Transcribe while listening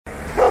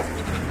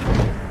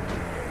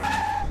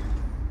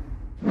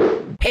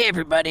Hey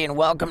everybody, and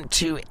welcome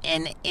to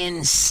an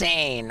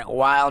insane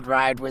wild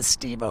ride with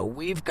Steve-O.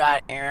 We've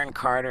got Aaron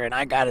Carter, and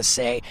I gotta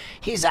say,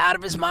 he's out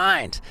of his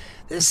mind.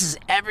 This is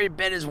every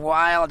bit as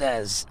wild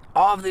as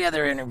all of the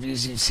other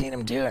interviews you've seen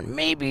him do, and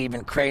maybe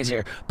even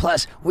crazier.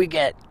 Plus, we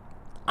get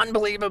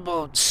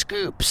unbelievable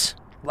scoops.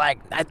 Like,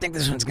 I think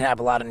this one's going to have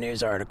a lot of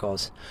news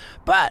articles.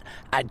 But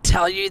I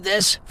tell you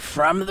this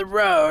from the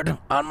road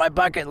on my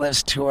bucket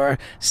list tour,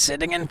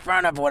 sitting in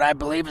front of what I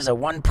believe is a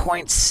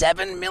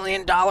 $1.7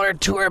 million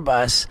tour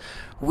bus.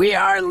 We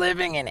are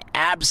living in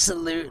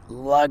absolute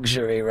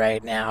luxury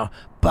right now.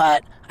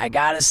 But I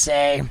got to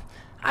say,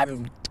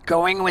 I'm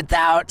going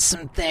without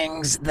some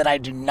things that I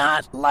do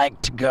not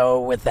like to go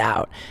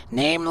without.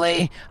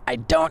 Namely, I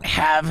don't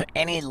have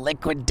any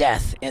Liquid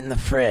Death in the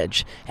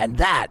fridge. And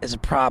that is a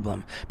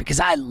problem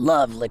because I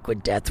love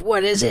Liquid Death.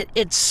 What is it?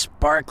 It's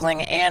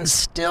sparkling and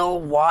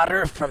still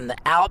water from the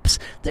Alps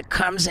that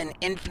comes in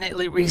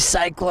infinitely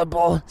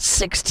recyclable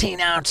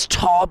 16-ounce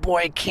tall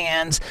boy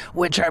cans,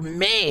 which are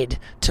made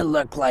to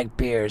look like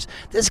beers.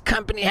 This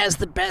company has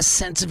the best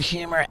sense of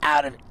humor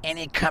out of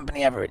any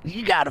company ever.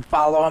 You got to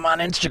follow them on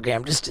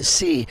Instagram just to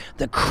see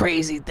the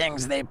crazy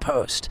things they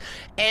post.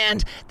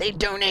 And they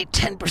donate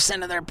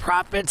 10% of their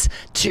profits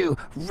to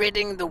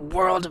ridding the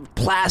world of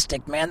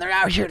plastic, man. They're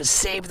out here to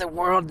save the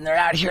world, and they're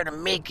out here to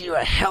make you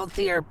a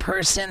healthier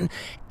person,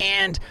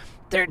 and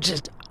they're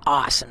just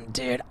awesome,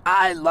 dude.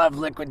 I love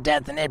Liquid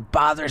Death, and it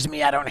bothers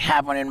me I don't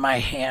have one in my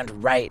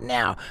hand right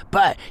now.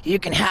 But you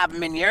can have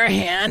them in your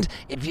hand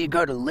if you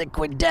go to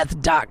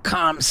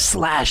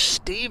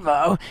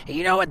liquiddeath.com/Steve-O.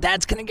 You know what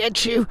that's going to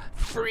get you?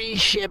 Free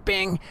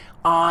shipping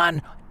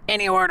on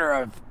any order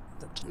of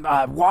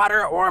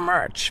water or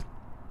merch.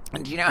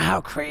 And do you know how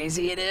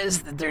crazy it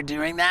is that they're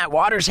doing that?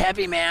 Water's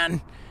heavy,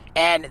 man.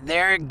 And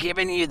they're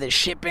giving you the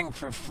shipping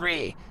for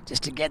free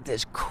just to get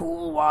this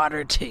cool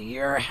water to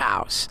your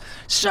house.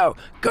 So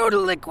go to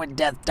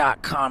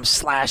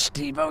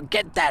liquiddeath.com/Steve-O.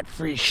 Get that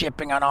free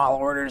shipping on all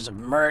orders of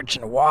merch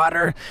and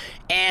water.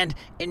 And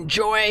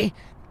enjoy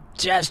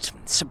just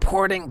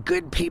supporting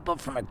good people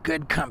from a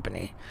good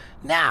company.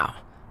 Now,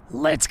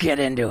 let's get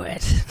into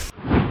it.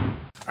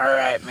 All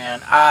right,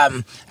 man.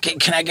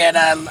 Can I get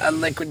a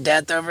Liquid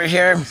Death over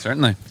here?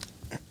 Certainly.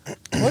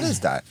 What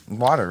is that?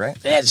 Water, right?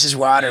 Yeah, it's just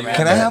water, man.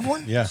 Can I have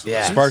one? Yeah.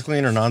 Yeah.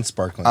 Sparkling or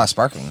non-sparkling?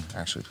 Sparkling,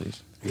 actually,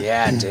 please.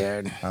 Yeah,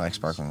 dude. I like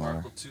sparkling water.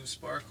 Sparkle 2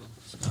 sparkle.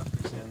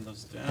 Hand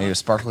those down. Are you a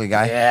sparkly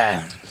guy?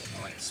 Yeah.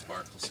 I like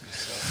sparkles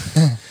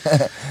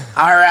myself.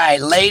 All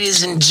right,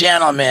 ladies and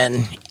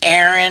gentlemen,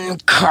 Aaron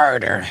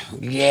Carter.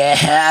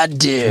 Yeah,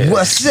 dude.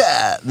 What's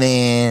up,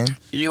 man?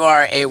 You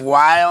are a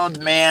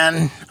wild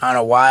man on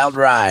a wild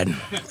ride.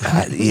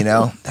 You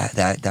know,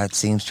 that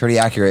seems pretty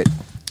accurate.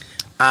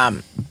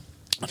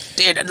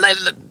 Dude,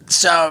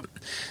 so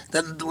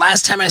the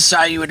last time I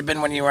saw you would have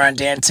been when you were on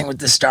Dancing with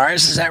the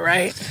Stars, is that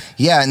right?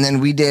 Yeah, and then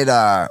we did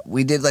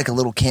like a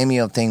little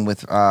cameo thing with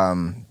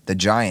the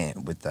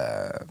Giant with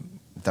the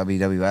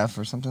WWF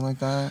or something like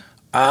that.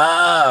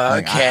 Oh,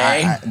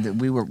 okay.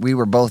 We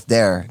were both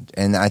there,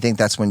 and I think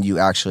that's when you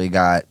actually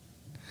got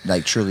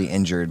like truly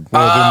injured.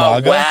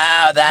 Oh,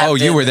 wow.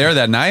 You were there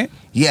that night?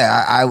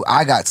 Yeah,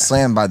 I got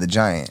slammed by the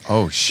Giant.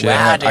 Oh, shit.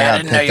 Wow, dude, I got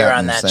didn't know picked you were up on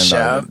and that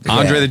slammed by show.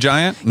 Andre the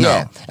Giant?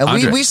 Yeah, and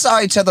Andre. we saw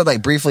each other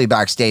like briefly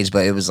backstage,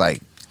 but it was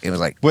like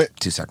Wait,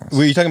 2 seconds.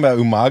 Were you talking about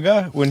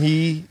Umaga when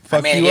he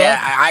fucked you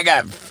yeah, up? I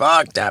got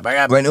fucked up.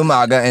 When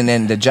Umaga and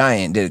then the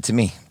Giant did it to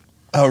me.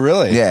 Oh,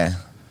 really? Yeah.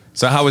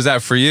 So how was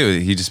that for you?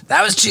 He just...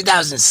 That was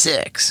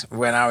 2006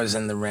 when I was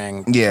in the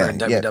ring for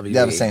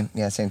WWE.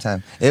 Yeah, same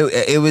time.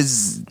 It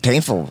was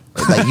painful.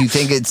 Like you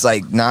think it's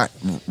like not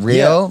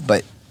real,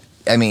 but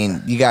I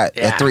mean, you got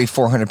a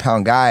 300-400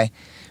 pound guy,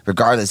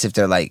 regardless if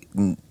they're like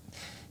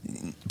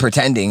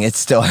pretending, it's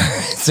still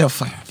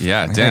fucking.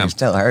 Yeah, damn. It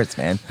still hurts,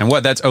 man. And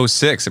what? That's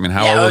 06. I mean,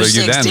 how old are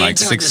you then? Like Dancing with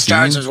the 16?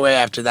 Stars was way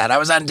after that. I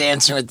was on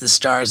Dancing with the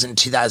Stars in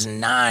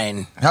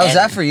 2009. How's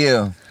that for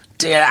you?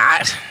 Dude,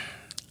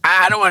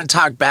 I don't want to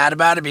talk bad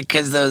about it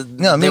because they were I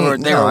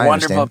wonderful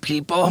understand.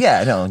 people.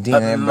 Yeah, no.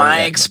 But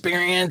my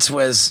experience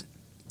was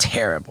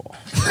terrible.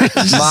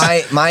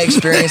 my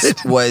experience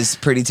was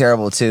pretty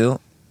terrible too,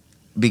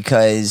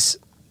 because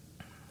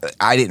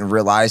I didn't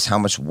realize how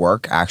much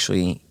work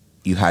actually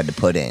you had to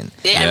put in.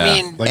 Yeah.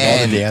 I mean, Like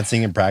all the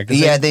dancing and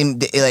practicing? Yeah, they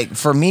like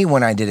for me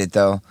when I did it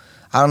though.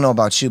 I don't know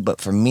about you,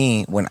 but for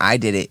me when I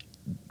did it,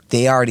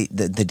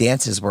 the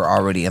dances were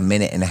already a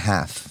minute and a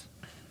half,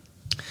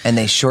 and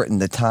they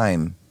shortened the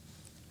time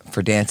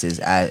for dances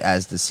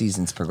as the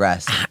seasons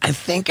progressed. I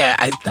think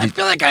I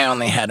feel like I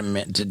only had a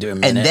minute to do a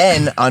minute. And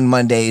then on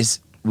Mondays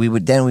we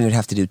would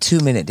have to do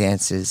 2-minute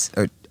dances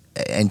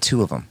and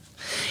 2 of them.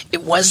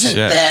 It wasn't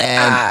Shit.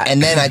 that.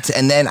 And then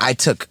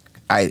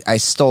I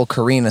stole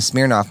Karina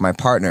Smirnoff, my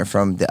partner,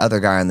 from the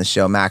other guy on the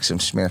show, Maxim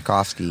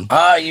Smirkovsky.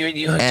 Oh,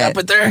 you hooked up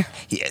with her?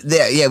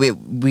 Yeah.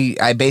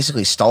 I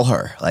basically stole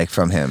her like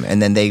from him,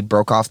 and then they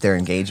broke off their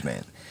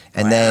engagement,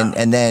 and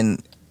then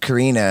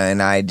Karina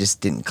and I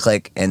just didn't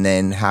click, and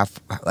then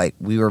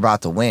we were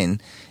about to win,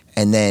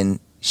 and then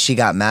she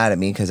got mad at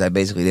me because I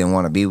basically didn't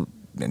want to be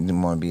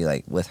didn't want to be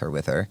like with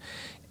her,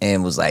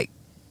 and was like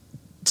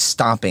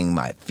stomping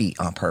my feet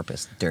on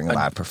purpose during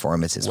live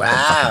performances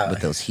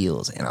with those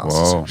heels, and I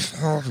was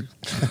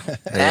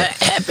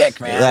epic,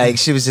 man. like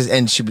she was just,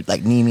 and she would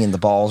like knee me in the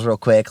balls real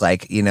quick,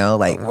 like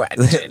like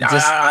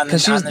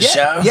because she was the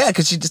show,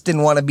 because she just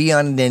didn't want to be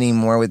on it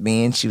anymore with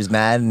me, and she was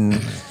mad,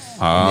 and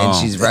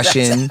she's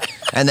Russian,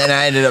 and then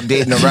I ended up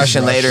dating a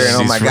Russian later, and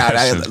oh my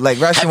god, like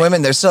Russian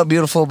women, they're so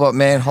beautiful, but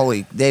man,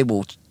 they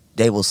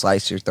will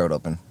slice your throat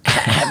open.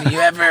 Have you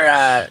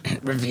ever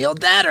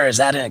revealed that, or is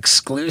that an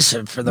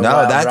exclusive for the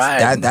Wild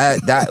Ride?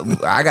 That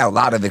I got a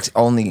lot of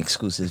only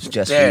exclusives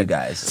just for you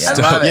guys. I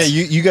love it.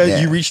 You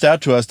guys, you reached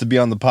out to us to be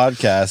on the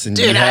podcast, and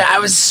dude, I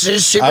was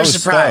super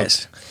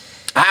surprised.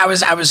 I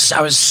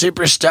was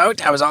super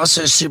stoked. I was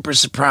also super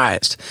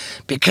surprised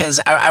because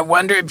I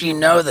wonder if you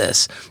know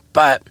this,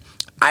 but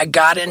I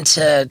got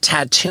into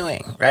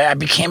tattooing. Right, I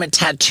became a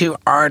tattoo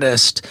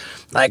artist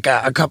like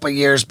a couple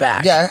years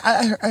back. Yeah,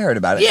 I heard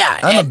about it. Yeah,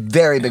 I'm a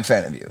very big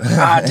fan of you.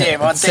 Oh, Dave,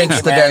 well, thank you,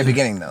 since the very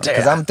beginning, though, because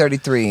Dude, I'm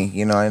 33,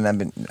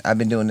 and I've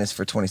been doing this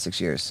for 26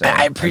 years. So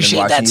I appreciate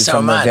I've been watching that you so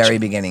from much. the very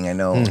beginning. I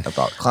know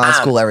about clown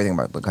school, everything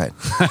about it. But go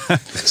ahead.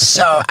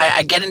 So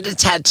I get into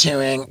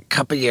tattooing a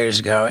couple years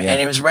ago,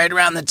 and it was right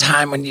around the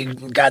time when you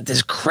got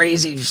this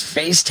crazy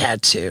face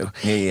tattoo.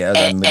 Yeah,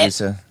 the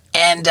Medusa.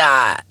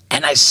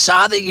 And I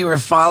saw that you were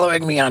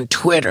following me on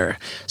Twitter,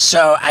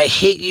 so I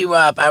hit you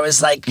up. I was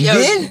like, "Yo, you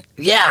did?"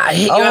 Yeah, I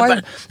hit you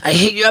up. I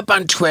hit you up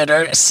on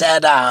Twitter.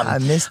 Said, I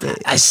missed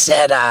it. I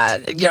said,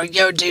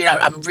 yo, dude,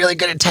 I'm really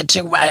good at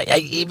tattooing. I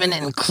even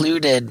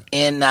included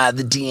in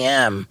the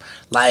DM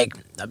like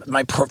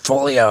my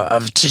portfolio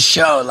to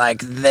show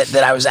like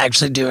that I was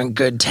actually doing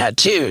good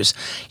tattoos.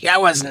 I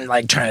wasn't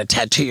like trying to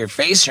tattoo your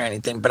face or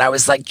anything, but I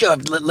was like, yo,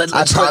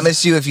 I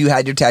promise you, if you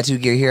had your tattoo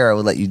gear here, I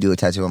would let you do a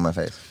tattoo on my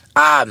face.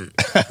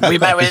 We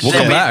might We'll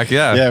come back,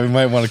 yeah. we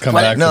might want to come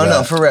back.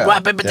 No, for real. Well,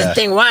 but the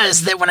thing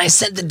was that when I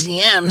sent the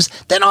DMs,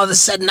 then all of a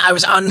sudden I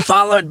was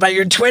unfollowed by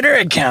your Twitter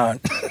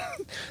account.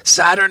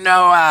 So I don't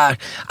know.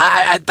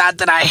 I thought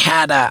that I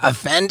had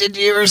offended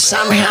you or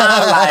somehow.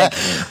 Like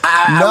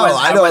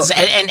I was,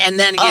 and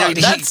then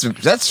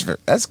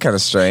that's kind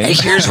of strange.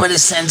 Here's what a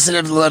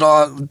sensitive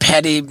little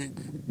petty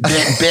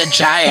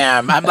bitch I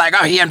am. I'm like,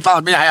 oh, he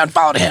unfollowed me, I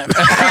unfollowed him.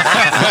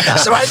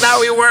 So I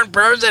thought we weren't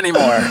bros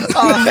anymore.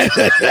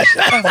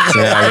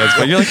 Yeah,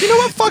 but you're like, you know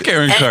what? Fuck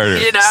Aaron Carter.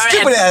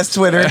 Stupid ass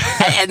Twitter.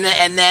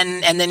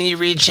 And then you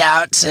reach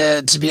out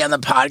to be on the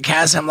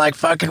podcast. I'm like,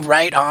 fucking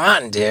right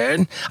on,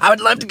 dude. I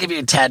would love to give you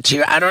a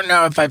tattoo. I don't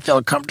know if I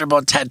feel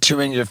comfortable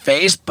tattooing your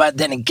face, but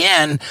then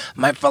again,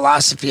 my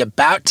philosophy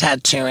about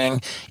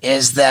tattooing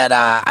is that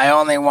I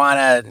only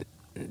want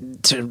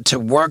to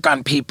work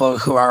on people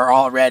who are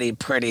already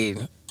pretty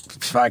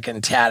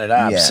fucking tatted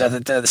up, so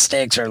that the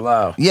stakes are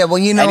low. Yeah, well,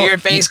 and your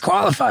face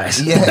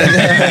qualifies.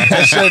 Yeah,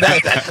 sure.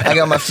 I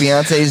got my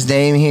fiance's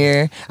name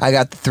here. I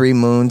got the 3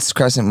 moons,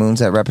 crescent moons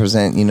that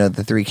represent,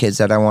 the 3 kids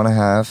that I want to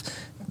have.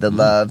 The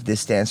love. This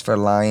stands for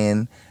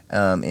lion.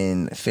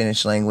 In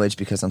Finnish language,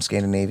 because I'm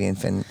Scandinavian,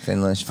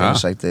 Finnish,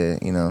 like the,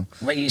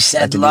 Well, you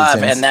said like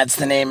love, and that's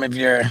the name of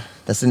your...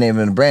 That's the name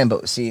of the brand,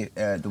 but see,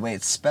 the way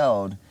it's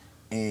spelled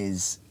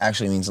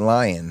actually means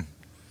lion.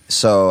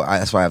 So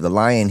that's why I have the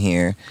lion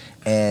here.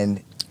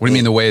 And what do you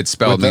mean the way it's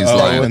spelled means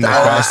lion? With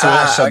the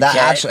so that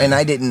actually, and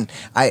I didn't,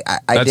 I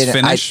didn't,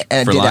 Finnish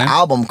I did lion? an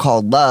album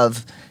called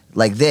Love,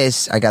 like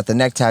this. I got the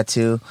neck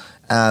tattoo.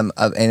 And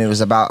it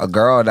was about a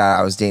girl that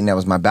I was dating that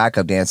was my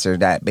backup dancer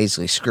that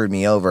basically screwed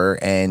me over,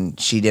 and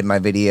she did my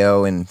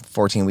video in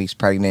 14 weeks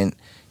pregnant.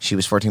 She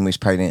was 14 weeks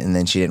pregnant, and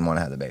then she didn't want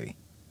to have the baby.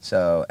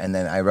 So, and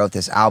then I wrote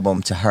this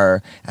album to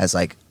her as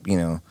like,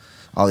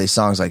 all these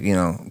songs, like,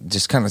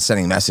 just kind of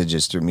sending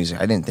messages through music.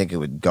 I didn't think it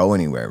would go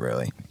anywhere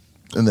really.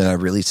 And then I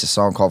released a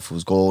song called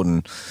Fool's Gold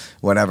and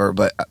whatever.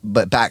 But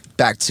back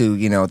to,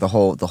 the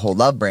whole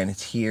Love brand.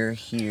 It's here,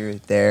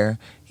 there.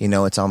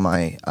 It's on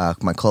my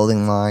my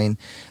clothing line.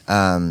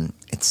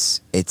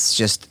 It's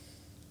just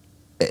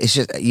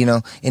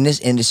in this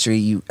industry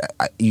you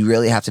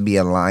really have to be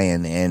a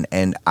lion,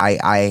 and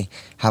I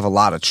have a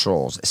lot of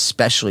trolls,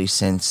 especially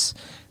since,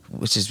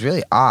 which is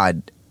really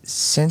odd,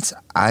 since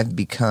I've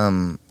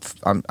become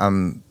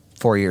I'm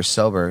 4 years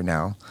sober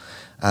now.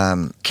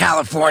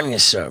 California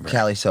sober.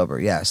 Cali sober,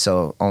 yeah.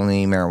 So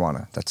only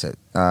marijuana. That's it.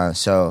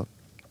 So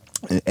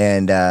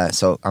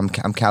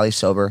I'm Cali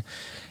sober,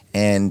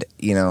 and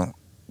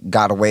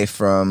got away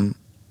from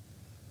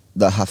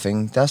the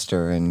huffing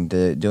duster and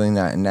doing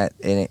that, and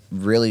it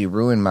really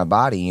ruined my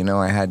body.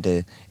 I had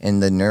to,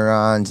 and the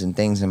neurons and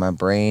things in my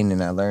brain,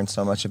 and I learned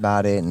so much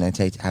about it. And I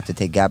have to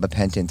take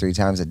gabapentin 3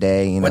 times a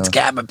day. What's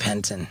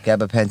gabapentin?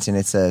 Gabapentin,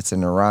 it's a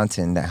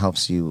neurontin that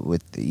helps you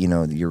with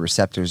your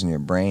receptors in your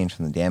brain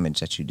from the damage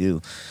that you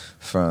do.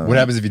 From what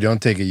happens if you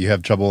don't take it? You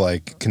have trouble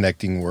like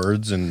connecting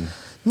words and.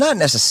 Not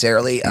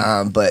necessarily,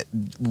 but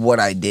what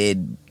I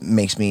did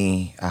makes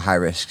me a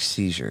high-risk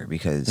seizure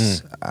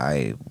because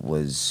I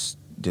was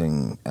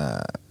doing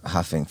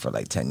huffing for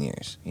like 10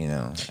 years,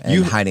 and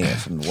hiding it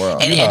from the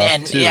world.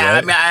 And too, yeah, right?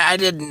 I mean, I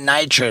did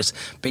nitrous,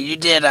 but you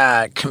did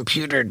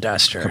computer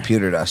duster.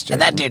 Computer duster.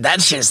 And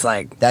that's just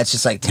like That's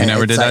just like 10.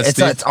 never it's did like, that, it's,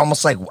 Steve? it's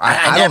almost like I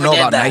I don't never know did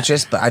about that.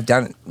 nitrous, but I've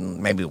done it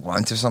maybe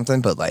once or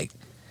something. But like,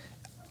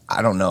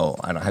 I don't know.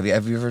 Have you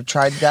ever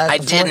tried that? I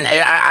before? didn't.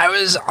 I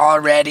was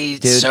already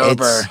Dude,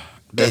 sober it's-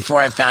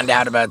 before I found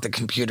out about the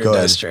computer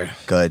duster.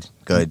 Good.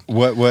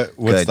 What's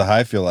Good. the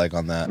high feel like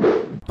on that?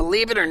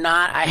 Believe it or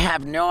not, I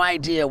have no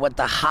idea what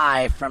the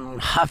high from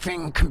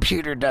huffing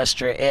computer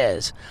duster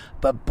is.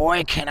 But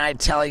boy, can I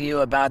tell you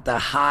about the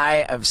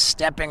high of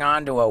stepping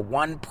onto a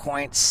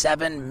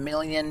 $1.7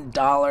 million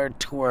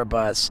tour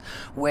bus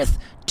with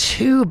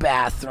 2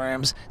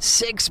 bathrooms,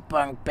 6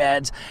 bunk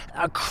beds,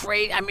 a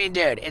crate. I mean,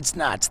 dude, it's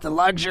nuts. The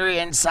luxury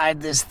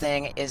inside this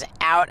thing is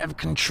out of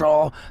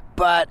control.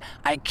 But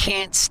I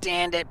can't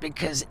stand it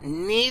because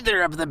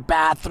neither of the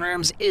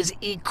bathrooms is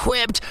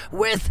equipped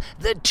with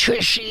the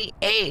Tushy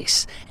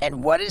Ace.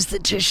 And what is the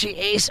Tushy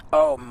Ace?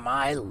 Oh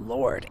my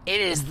lord.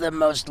 It is the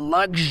most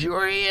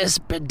luxurious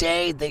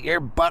bidet that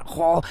your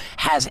butthole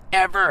has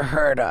ever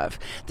heard of.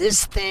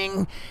 This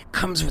thing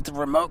comes with a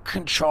remote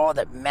control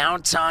that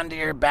mounts onto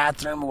your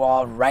bathroom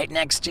wall right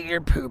next to your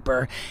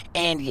pooper,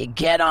 and you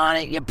get on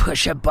it, you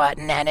push a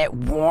button, and it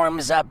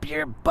warms up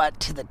your butt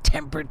to the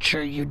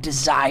temperature you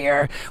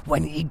desire.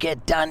 When you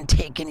get done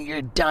taking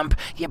your dump,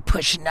 you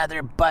push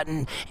another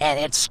button and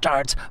it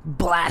starts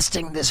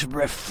blasting this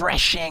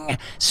refreshing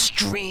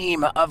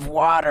stream of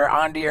water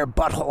onto your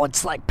butthole.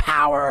 It's like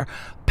power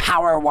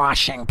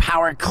washing,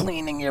 power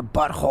cleaning your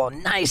butthole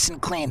nice and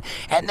clean.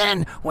 And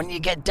then when you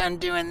get done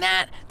doing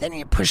that, then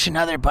you push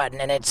another button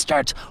and it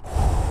starts,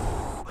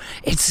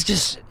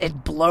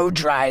 it blow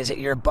dries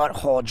your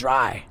butthole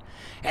dry.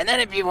 And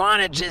then if you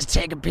want to just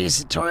take a piece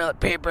of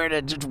toilet paper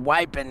to just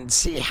wipe and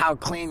see how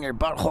clean your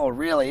butthole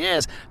really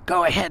is,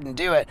 go ahead and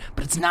do it.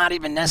 But it's not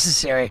even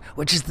necessary,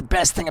 which is the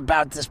best thing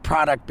about this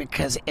product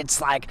because it's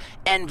like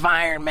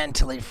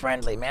environmentally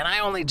friendly. Man, I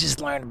only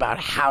just learned about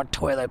how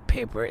toilet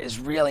paper is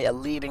really a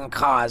leading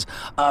cause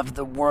of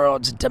the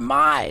world's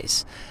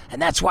demise.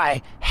 And that's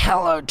why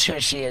Hello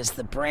Tushy is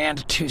the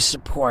brand to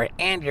support,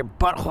 and your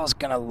butthole's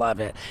gonna love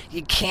it.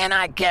 You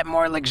cannot get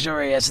more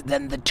luxurious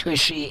than the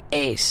Tushy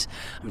Ace.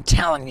 I'm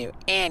telling you.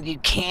 And you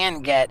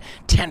can get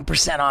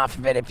 10% off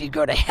of it if you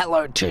go to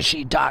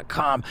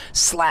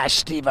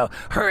hellotushy.com/Stevo.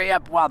 Hurry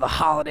up while the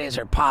holidays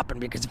are popping,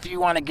 because if you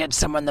want to get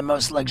someone the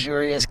most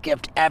luxurious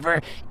gift ever,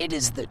 it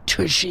is the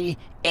Tushy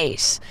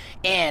Ace.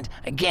 And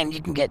again, you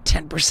can get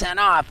 10%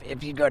 off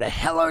if you go to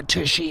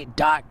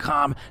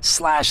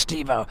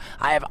hellotushy.com/Stevo.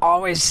 I have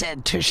always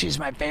said Tushy's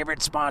my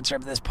favorite sponsor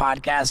of this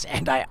podcast,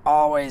 and I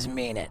always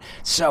mean it.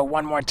 So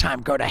one more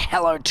time, go to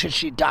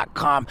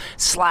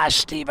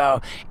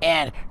hellotushy.com/Stevo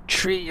and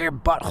treat your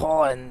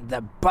butthole and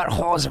the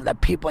buttholes of the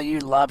people you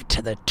love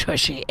to the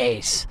Tushy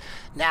Ace.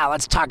 Now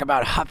let's talk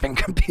about huffing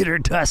computer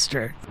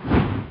duster.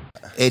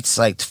 It's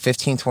like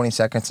 15, 20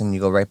 seconds and you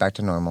go right back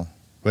to normal.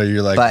 But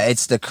you're like, But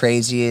it's the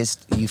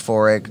craziest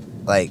euphoric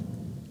like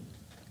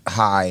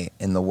high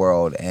in the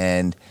world,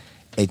 and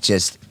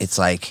it's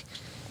like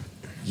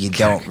you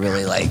don't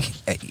really like.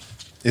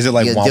 is it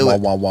like you wah do wah it-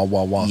 wah wah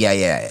wah wah?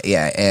 Yeah,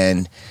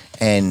 and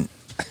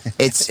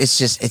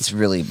it's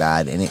really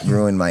bad, and it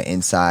ruined my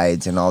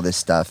insides and all this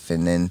stuff,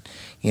 and then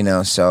I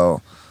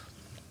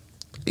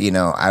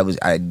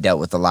dealt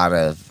with a lot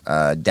of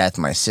death.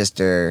 My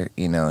sister,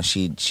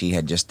 she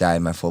had just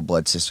died, my full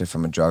blood sister,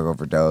 from a drug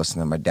overdose,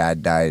 and then my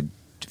dad died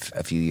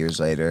a few years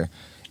later,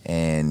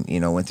 and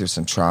went through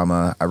some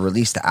trauma. I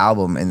released the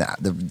album, and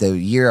the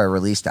year I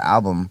released the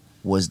album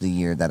was the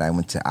year that I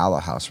went to Aloe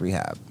House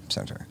Rehab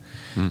Center,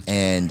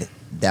 and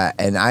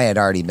I had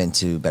already been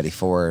to Betty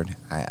Ford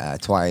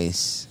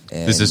twice.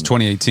 And, This is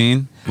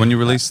 2018 when you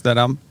released that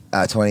album?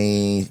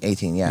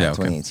 2018, Yeah, okay.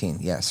 2018,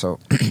 yeah. So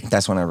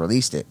that's when I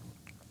released it.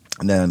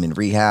 And then I'm in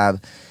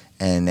rehab,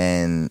 and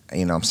then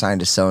I'm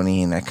signed to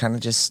Sony, and I kind of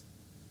just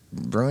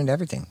ruined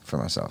everything for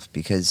myself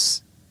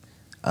because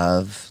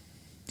of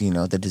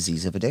the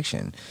disease of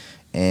addiction,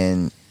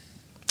 and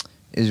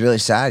it was really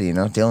sad,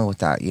 dealing with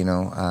that.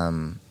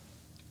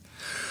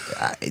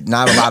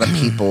 Not a lot of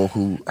people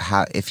who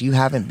if you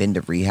haven't been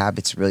to rehab,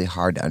 it's really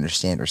hard to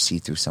understand or see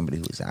through somebody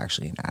who's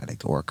actually an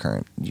addict or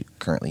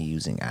currently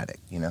using addict.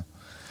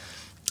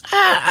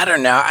 I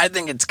don't know. I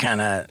think it's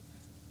kind of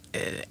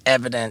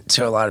evident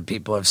to a lot of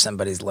people if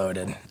somebody's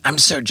loaded. I'm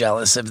so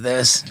jealous of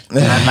this. You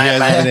guys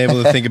haven't been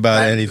able to think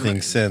about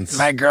anything since.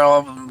 My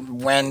girl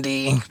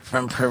Wendy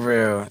from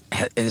Peru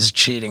is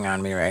cheating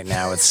on me right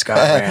now with Scott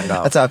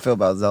Randolph. That's how I feel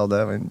about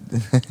Zelda. I mean,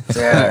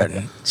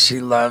 Dude, she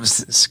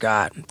loves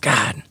Scott.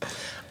 God.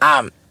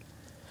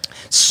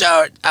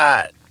 So,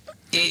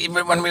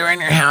 when we were in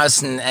your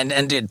house,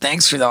 and dude,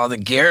 thanks for all the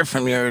gear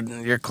from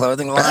your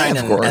clothing line Of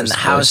and course, the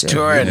house yeah.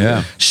 tour, and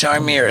Yeah.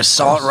 showing me your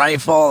assault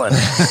rifle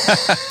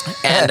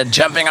and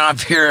jumping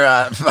off your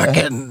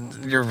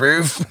fucking your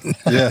roof.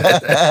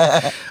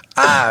 Yeah.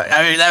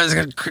 I mean, that was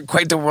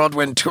quite the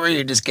whirlwind tour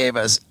you just gave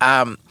us.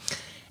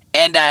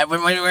 And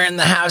when we were in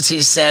the house,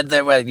 he said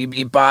that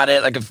you bought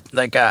it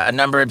like a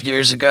number of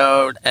years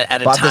ago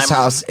at a Bought time. this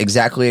house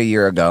exactly a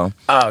year ago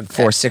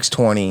for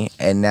 $620,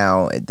 and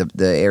now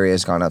the area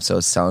has gone up, so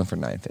it's selling for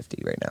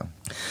 $950 right now.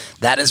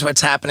 That is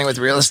what's happening with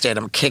real estate.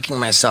 I'm kicking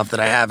myself that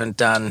I haven't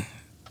done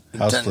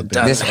Flipping.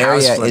 This house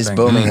area is flipping.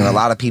 booming, and a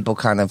lot of people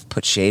kind of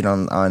put shade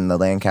on the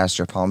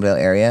Lancaster Palmdale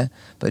area.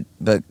 But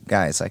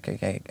guys, like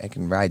I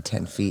can ride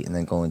 10 feet and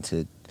then go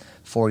into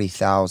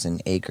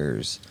 40,000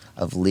 acres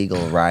of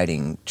legal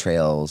riding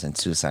trails and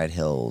suicide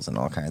hills and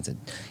all kinds of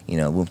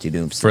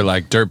whoop-de-doops. For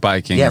like dirt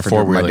biking yeah, or for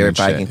four-wheeling my dirt and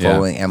shit. biking,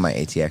 four-wheeling, and my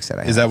ATX that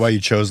I have. Is that why you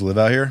chose to live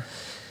out here?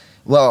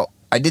 Well,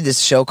 I did this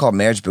show called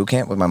Marriage Boot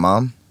Camp with my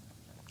mom,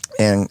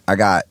 and I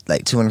got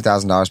like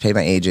 $200,000, paid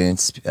my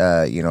agents,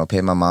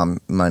 paid my mom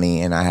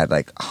money, and I had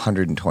like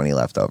 $120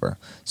 left over.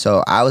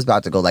 So I was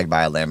about to go like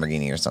buy a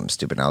Lamborghini or something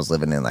stupid, and I was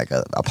living in like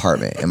an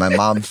apartment, and my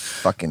mom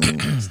fucking,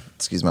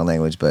 excuse my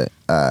language, but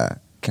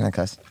can I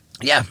cuss?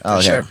 Yeah, Oh,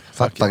 okay. sure.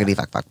 Fuck.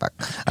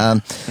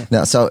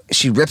 No, so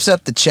she rips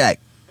up the check,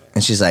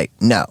 and she's like,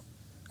 no.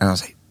 And I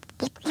was like,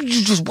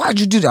 why'd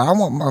you do that? I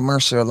want my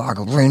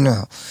Murcielago right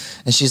now.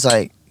 And she's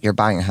like, you're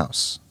buying a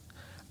house.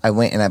 I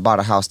went and I bought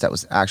a house that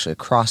was actually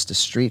across the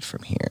street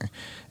from here.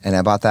 And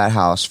I bought that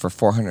house for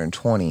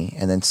 $420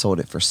 and then sold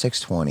it for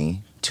 $620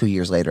 2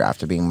 years later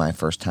after being my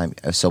first time.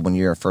 So when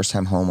you're a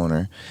first-time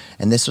homeowner,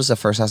 and this was the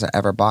first house I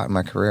ever bought in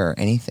my career or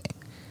anything.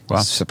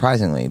 Wow.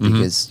 Surprisingly,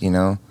 because,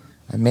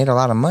 I made a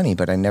lot of money,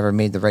 but I never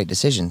made the right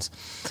decisions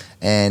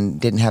and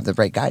didn't have the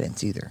right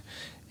guidance either.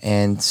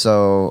 And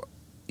so,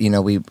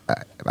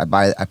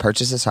 I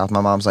purchased this house. My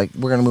mom's like,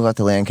 we're going to move out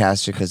to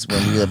Lancaster because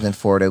when we lived in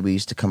Florida, we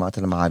used to come out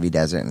to the Mojave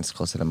Desert, and it's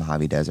close to the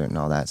Mojave Desert and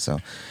all that. So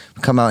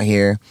we come out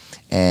here,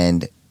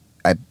 and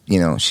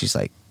she's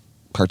like,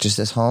 purchase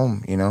this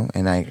home,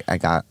 and I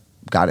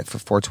got it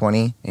for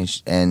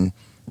 $420 and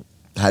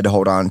had to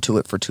hold on to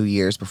it for 2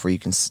 years before you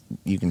can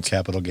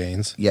Capital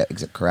gains. Yeah,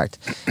 correct.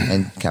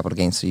 And capital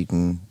gains, so you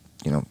can,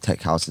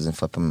 take houses and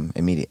flip them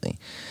immediately.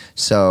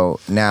 So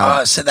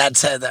now, So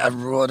that's a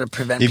rule to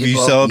prevent If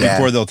people. you sell it Yeah.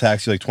 before, they'll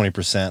tax you like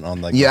 20%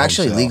 on like. you the home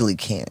actually sale. legally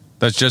can't.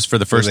 That's just for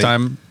the first Really?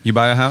 time you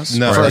buy a house?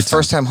 No. Or For a anytime?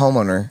 first-time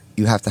homeowner,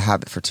 you have to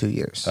have it for 2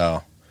 years.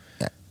 Oh,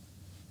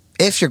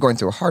 If you're going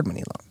through a hard money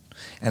loan,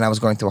 and I was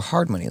going through a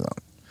hard money loan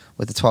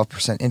with a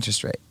 12%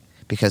 interest rate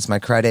because my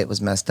credit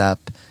was messed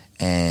up,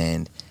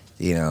 and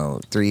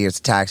 3 years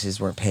of taxes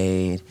weren't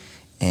paid,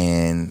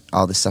 and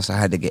all this stuff. So I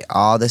had to get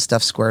all this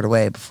stuff squared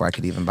away before I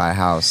could even buy a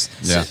house.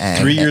 Yeah. And-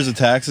 3 years of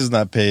taxes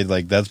not paid.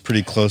 Like that's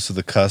pretty close to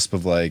the cusp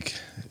of like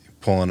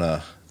pulling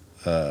a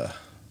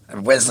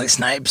Wesley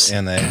Snipes.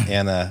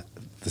 Anna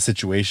the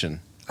situation.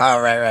 Oh,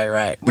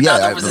 right. Well, Yeah,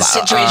 no, the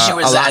situation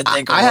was, I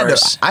think,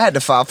 worse. I had to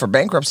file for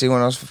bankruptcy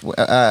when I was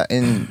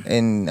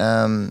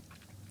in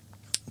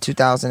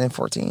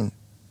 2014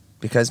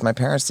 because my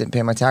parents didn't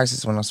pay my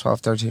taxes when I was 12,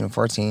 13, and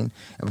 14.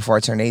 And before I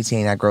turned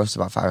 18, I grossed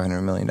about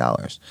 $500 million.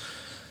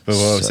 But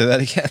whoa, say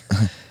that again.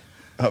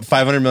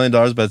 $500 million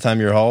by the time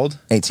you're how old?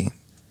 18.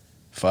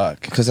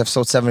 Fuck. Because I've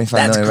sold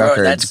 75 million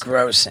records. That's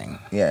grossing.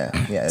 Yeah.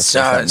 It's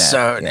So, not net.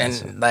 so, Yeah, and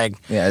so- like,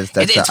 yeah, it's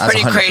that's pretty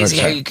 100%. crazy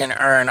how you can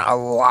earn a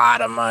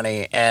lot of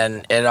money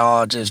and it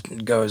all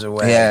just goes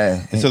away.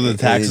 Yeah. So the it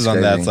taxes is on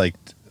crazy. that's like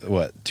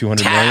what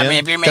 200 I million? mean,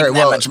 if you're making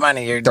that much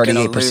money, you're gonna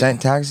lose. 38%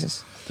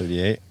 taxes.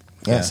 38.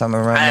 Yeah, something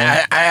around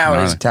there. I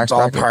always Right. Tax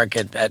ballpark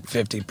it at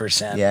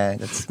 50%. Yeah,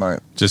 that's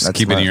smart. Just That's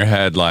keep it smart. in your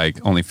head like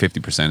only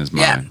 50% is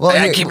mine. Yeah, Well, I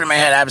here- keep it in my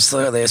head,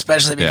 absolutely,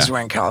 especially because Yeah.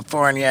 we're in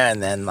California,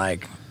 and then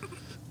like,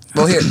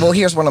 Well,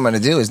 here's what I'm going to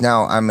do is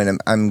now I'm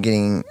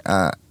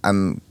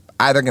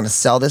either going to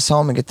sell this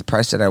home and get the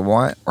price that I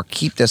want, or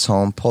keep this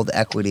home, pull the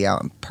equity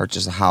out, and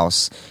purchase a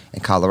house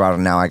in Colorado.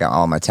 Now I got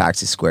all my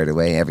taxes squared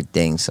away,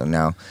 everything, so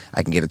now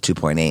I can get a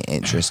 2.8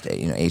 interest,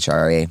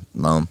 HRA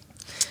loan,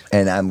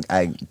 and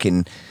I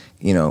can,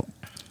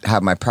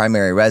 have my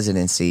primary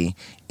residency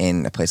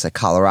in a place like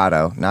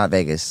Colorado, not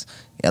Vegas.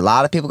 A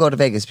lot of people go to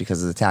Vegas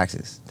because of the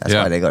taxes. That's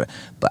Yeah. why they go to.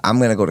 But I'm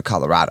going to go to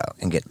Colorado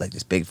and get like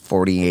this big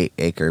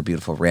 48-acre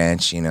beautiful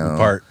ranch. What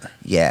part?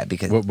 Yeah,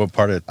 because What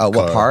part of? what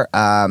Colorado? part?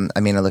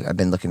 I've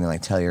been looking at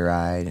like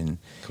Telluride and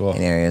Cool.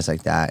 in areas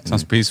like that.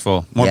 Sounds And-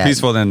 peaceful. More Yeah.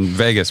 peaceful than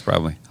Vegas,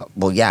 probably.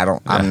 well, yeah,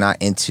 I'm not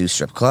into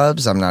strip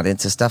clubs. I'm not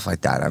into stuff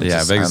like that.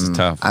 Vegas is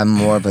tough. I'm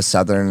more of a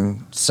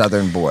southern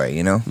boy.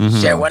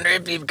 gee, I wonder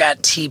if you've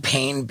got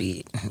T-Pain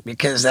beat,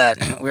 because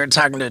we were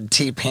talking to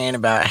T-Pain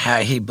about how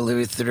he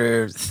blew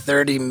through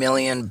 $30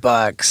 million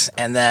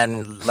and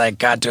then like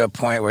got to a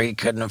point where he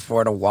couldn't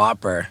afford a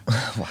Whopper.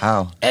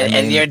 Wow.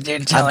 And you're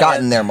telling I've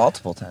gotten us- there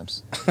multiple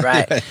times.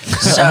 Right.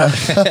 So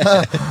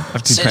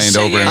I've T-pained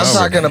so over and you're- over. I'm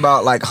talking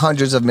about like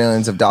hundreds of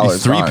millions of You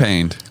dollars. gone.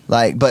 three-pained.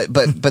 Like, but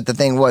the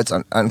thing was,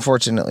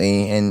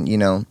 unfortunately,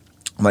 and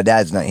my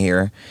dad's not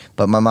here,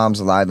 but my mom's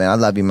alive, man. I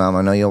love you, Mom.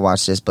 I know you'll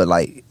watch this, but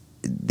like,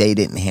 they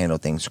didn't handle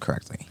things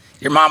correctly.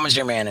 your mom was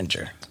your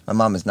manager. My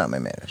mom is not my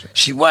manager.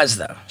 She was,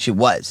 though. She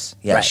was,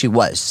 yeah, Right. she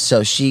was.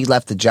 So she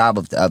left the job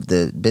of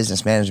the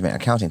business management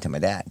accounting to my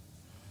dad,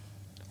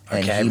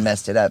 and Okay. he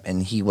messed it up,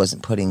 and he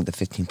wasn't putting the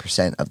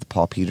 15% of the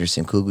Paul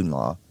Peterson Coogan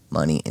law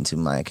money into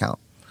my account.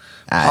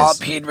 Paul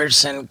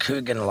Peterson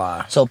Coogan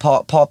Law. So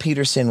Paul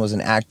Peterson was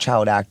an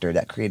child actor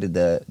that created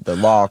the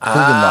law,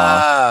 Coogan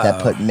Law,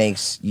 that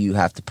makes you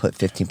have to put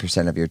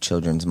 15% of your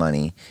children's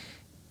money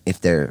if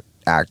they're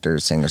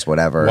actors, singers,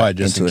 whatever, Why,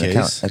 just into in an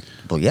case? account.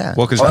 Well, yeah.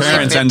 Well, because Or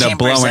parents end up 15%.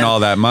 blowing all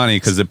that money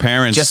because the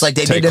parents just like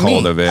they take did to me.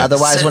 hold of it.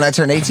 Otherwise, when I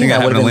turned 18, think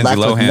I it would have been left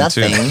happened with to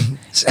Lindsay nothing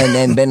and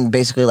then been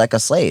basically like a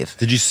slave.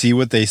 Did you see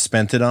what they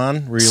spent it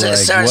on? Were you So- like,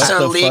 so- what so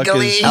the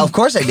legally- fuck is... Of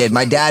course I did.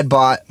 My dad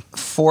bought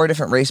 4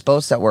 different race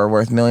boats that were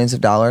worth millions of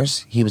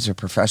dollars. He was a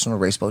professional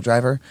race boat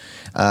driver.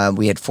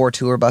 We had 4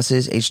 tour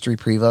buses, H3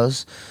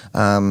 Prevos.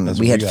 what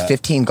We had we got.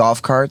 15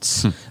 golf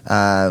carts.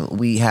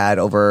 We had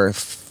over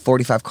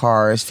 45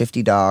 cars,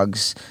 50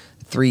 dogs,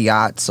 3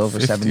 yachts over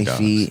 50 70 dogs.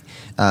 feet,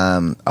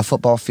 a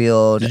football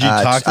field. Did you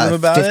talk to them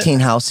about it? 15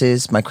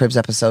 houses. My Cribs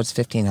episodes,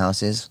 15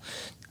 houses.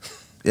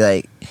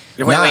 Like,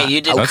 Wait, you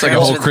did That's like a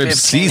cribs whole with crib 15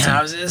 season.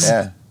 houses?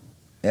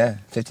 yeah,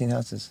 15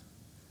 houses.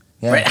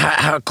 Yeah. Wait,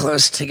 how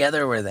close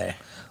together were they?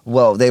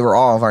 Well, they were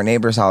all of our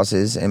neighbors'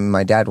 houses, and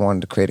my dad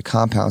wanted to create a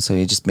compound, so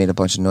he just made a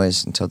bunch of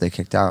noise until they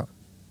kicked out.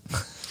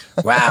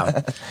 Wow.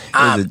 It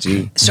was a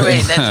G. So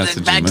wait, That's a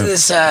G back to move.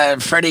 this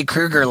Freddy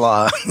Krueger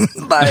law.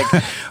 like,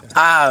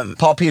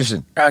 Paul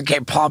Peterson. okay,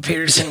 Paul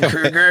Peterson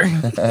Kruger.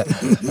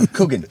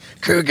 Coogan.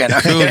 Coogan.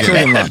 Okay.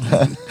 Coogan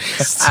law.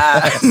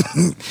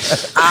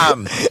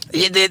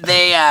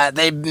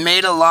 They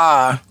made a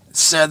law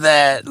so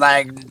that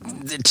like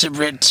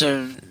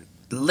to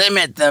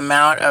limit the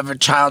amount of a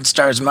child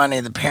star's money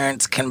the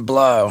parents can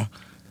blow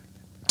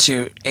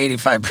to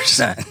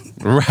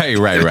 85%.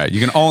 Right. You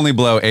can only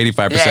blow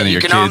 85% Yeah, of you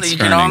your can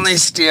kids' only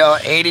earnings. steal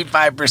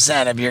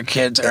 85% of your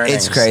kids' earnings.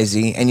 It's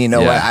crazy. And you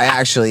know Yeah. what? I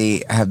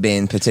actually have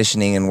been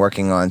petitioning and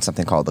working on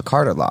something called the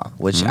Carter Law,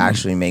 which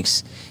actually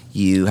makes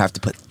you have to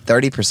put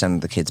 30%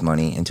 of the kids'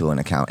 money into an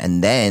account,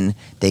 and then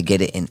they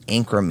get it in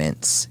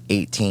increments,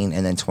 18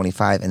 and then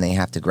 25, and they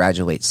have to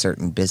graduate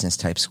certain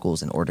business-type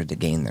schools in order to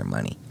gain their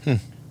money.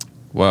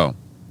 Whoa.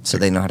 So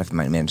they know how to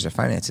manage their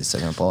finances, so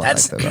they don't blow it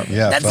That's like the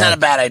Yeah, that's fuck. not a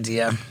bad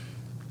idea.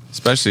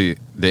 Especially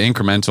the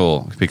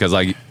incremental, because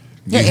like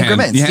Yeah, you hand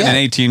increments, an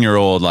yeah.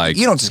 18-year-old like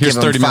You don't just here's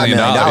give them $30 $5 million.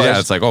 million. Yeah,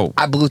 it's like, oh,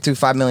 I blew through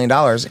 $5 million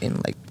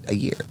in like a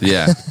year.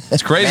 yeah.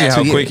 It's crazy Man,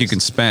 how 2 quick years. you can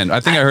spend. I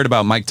think I heard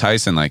about Mike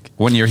Tyson. Like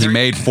one year he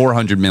made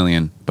 $400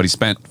 million, but he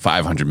spent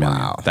 $500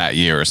 million that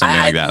year or something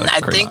like that. Like, I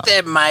crazy. think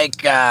that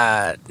Mike,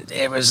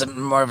 it was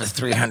more of a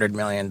 $300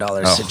 million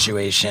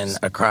situation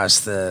across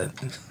the.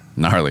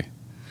 gnarly.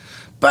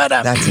 But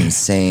That's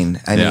insane.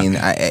 I Yeah. mean,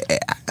 I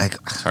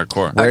It's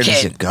hardcore. where Okay.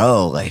 does it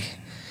go? Like,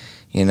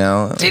 you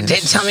know,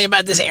 tell me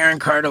about this Aaron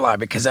Carter law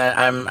because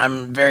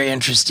I'm very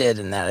interested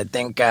in that. I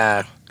think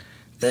I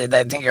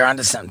think you're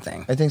onto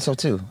something. I think so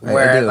too. I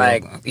Where do.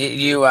 like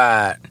you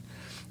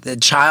the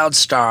child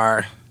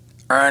star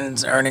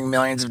earning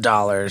millions of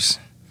dollars,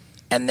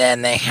 and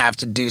then they have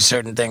to do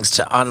certain things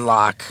to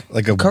unlock.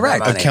 Like a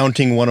Correct.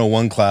 accounting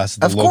 101 class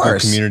at the Of local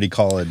course. community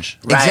college.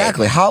 Right.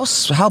 Exactly.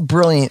 How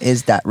brilliant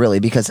is that really?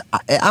 Because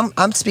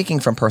I'm speaking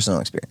from personal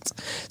experience.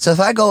 So if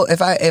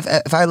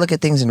I look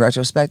at things in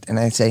retrospect and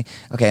I say,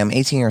 okay, I'm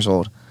 18 years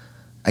old,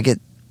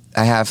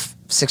 I have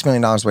 $6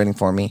 million waiting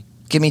for me.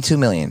 Give me $2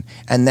 million,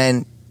 and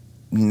then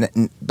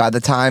by the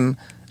time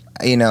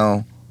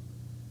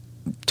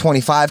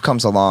 25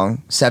 comes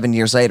along, 7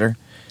 years later,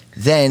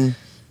 then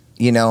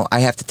I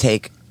have to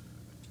take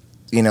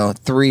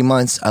 3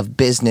 months of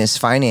business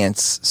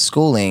finance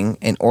schooling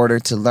in order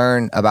to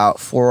learn about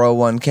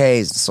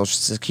 401ks, Social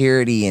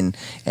Security,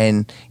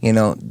 and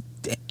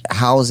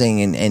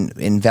housing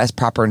and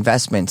proper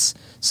investments.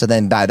 So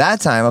then by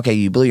that time, okay,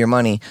 you blew your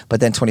money, but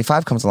then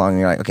 25 comes along and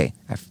you're like, okay,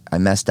 I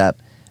messed up.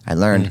 I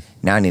learned.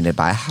 Now I need to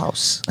buy a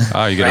house.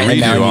 Oh, you get a Right.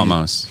 Now redo you-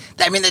 almost.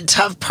 I mean, the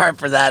tough part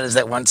for that is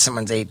that once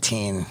someone's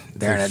 18,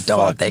 they're an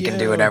adult. Fuck They can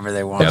do you. whatever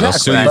they want. Yeah, they'll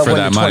Exactly. sue you But for when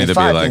that you're money to be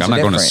 25, like, things I'm not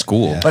are going to different.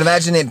 school. But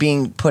imagine it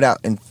being put out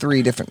in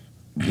 3 different,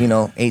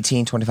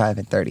 18, 25,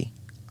 and 30.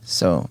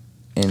 So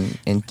in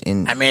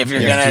I mean, if you're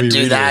Yeah, gonna 3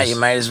 do that, readers. you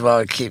might as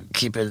well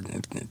keep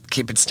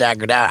it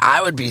staggered out.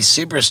 I would be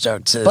super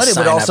stoked to. but it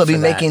would sign also up be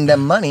for that. making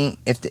them money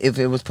if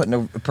it was put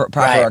in proper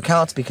Right.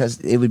 accounts, because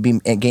it would be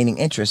gaining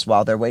interest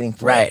while they're waiting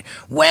for Right. it.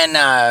 When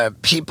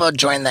people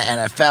join the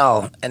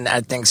NFL and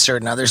I think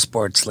certain other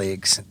sports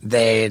leagues,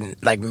 they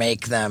like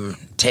make them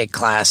take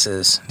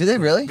classes. Do they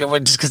really?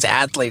 Just because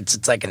athletes,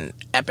 it's like an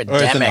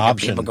epidemic of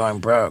option. people going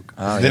broke.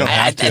 They don't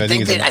have to. I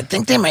think it's I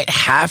think they might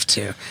have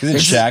to. Isn't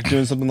There's- Shaq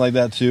doing something like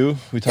that too?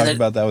 We talked there-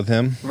 about that with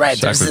him. Right,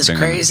 Shaq there's was this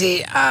singing.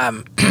 crazy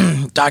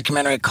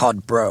documentary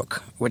called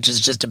Broke, which is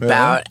just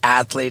about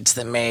athletes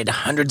that made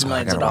hundreds of I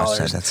millions of gotta watch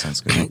dollars. that. That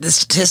sounds good. The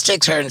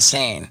statistics are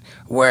insane,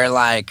 where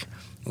like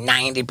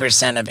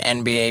 90% of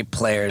NBA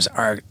players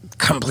are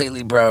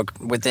completely broke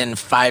within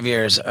 5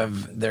 years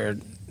of their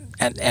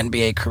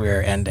NBA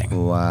career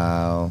ending.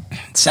 Wow.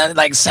 Sounded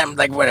like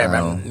whatever.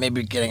 Wow. I'm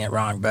maybe getting it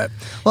wrong, but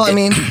Well, I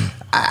mean,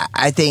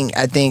 I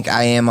think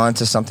I am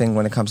onto something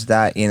when it comes to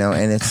that,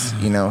 and it's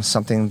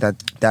something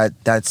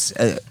that's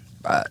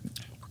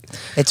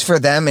It's for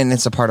them, and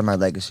it's a part of my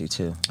legacy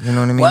too. You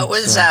know what I mean? What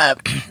was So-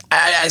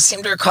 I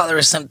seem to recall there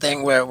was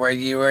something where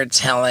you were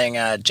telling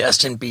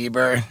Justin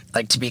Bieber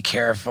like to be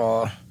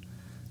careful,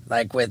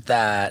 like with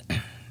that,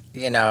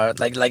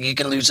 like you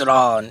can lose it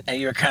all, and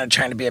you were kind of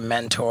trying to be a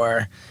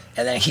mentor,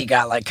 and then he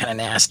got like kind of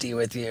nasty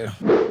with you.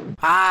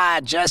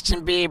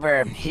 Justin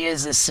Bieber, he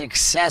is a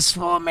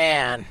successful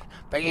man,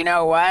 but you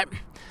know what?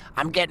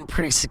 I'm getting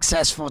pretty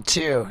successful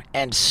too,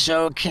 and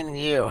so can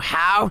you.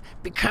 How?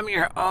 Become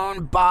your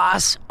own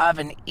boss of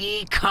an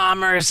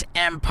e-commerce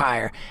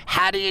empire.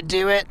 How do you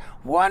do it?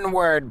 One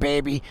word,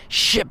 baby.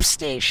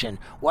 ShipStation.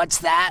 What's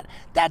that?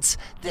 That's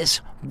this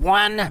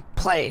one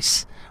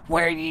place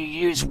where you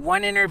use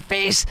one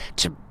interface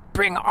to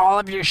bring all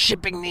of your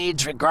shipping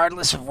needs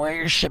regardless of where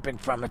you're shipping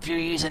from. If you're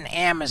using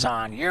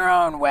Amazon, your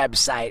own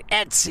website,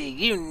 Etsy,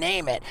 you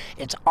name it,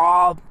 it's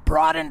all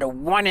brought into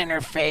one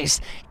interface,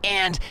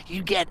 and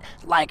you get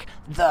like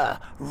the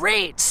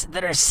rates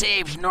that are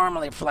saved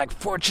normally for like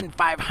Fortune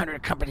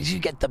 500 companies. You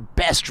get the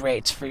best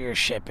rates for your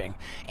shipping.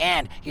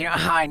 And you know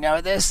how I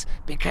know this?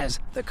 Because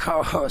the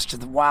co-host of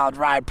the Wild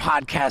Ride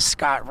podcast,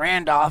 Scott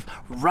Randolph,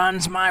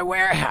 runs my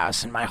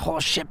warehouse and my whole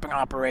shipping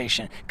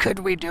operation. Could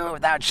we do it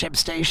without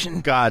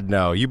ShipStation? God,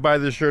 no. You buy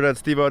this shirt at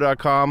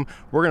steve-o.com.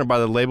 We're going to buy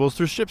the labels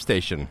through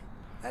ShipStation.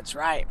 That's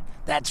right.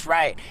 That's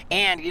right.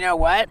 And you know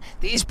what?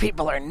 These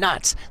people are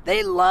nuts.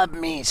 They love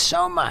me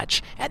so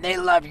much, and they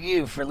love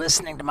you for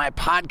listening to my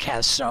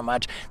podcast so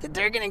much, that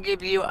they're going to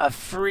give you a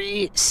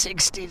free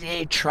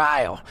 60-day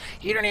trial.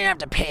 You don't even have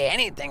to pay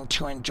anything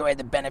to enjoy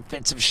the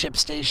benefits of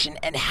ShipStation.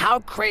 And how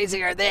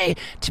crazy are they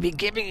to be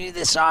giving you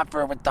this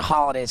offer with the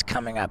holidays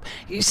coming up?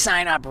 You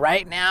sign up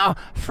right now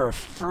for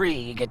free.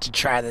 You get to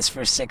try this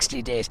for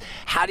 60 days.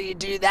 How do you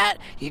do that?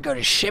 You go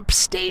to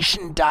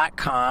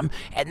ShipStation.com,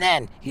 and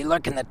then you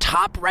look in the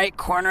top right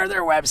corner of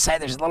their website.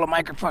 There's a little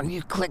microphone.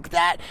 You click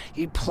that,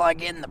 you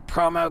plug in the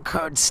promo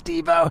code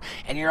STEVO,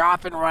 and you're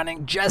off and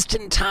running just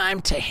in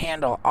time to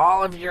handle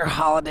all of your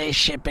holiday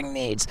shipping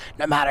needs,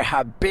 no matter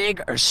how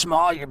big or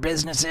small your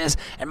business is.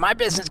 And my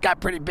business got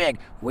pretty big.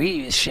 We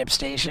use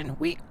ShipStation.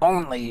 We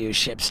only use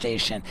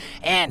ShipStation.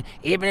 And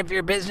even if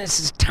your business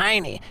is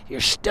tiny,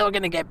 you're still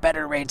going to get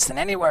better rates than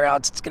anywhere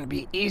else. It's going to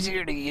be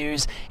easier to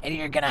use, and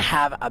you're going to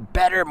have a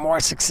better, more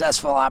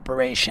successful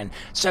operation.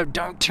 So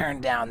don't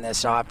turn down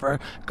this offer.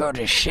 Go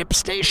to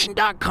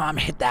ShipStation.com,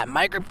 hit that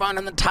microphone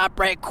in the top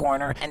right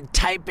corner, and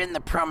type in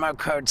the promo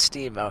code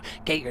STEVO.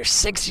 Get your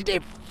 60-day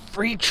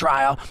free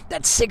trial.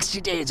 That's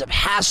 60 days of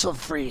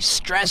hassle-free,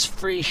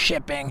 stress-free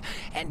shipping,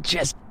 and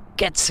just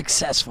get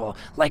successful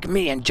like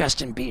me and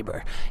Justin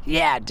Bieber.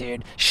 Yeah,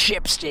 dude,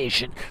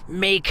 ShipStation.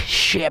 Make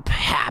ship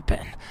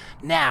happen.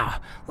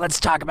 Now, let's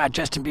talk about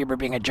Justin Bieber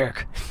being a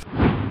jerk.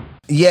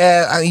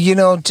 Yeah,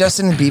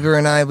 Justin Bieber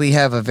and I, we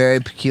have a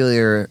very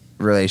peculiar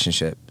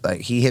relationship.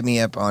 Like, he hit me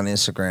up on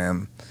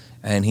Instagram,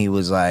 and he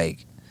was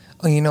like,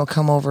 "Oh,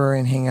 come over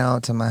and hang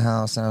out to my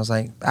house." And I was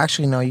like,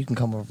 "Actually, no, you can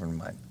come over to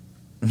mine."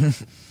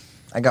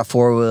 I got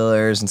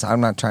four-wheelers, and so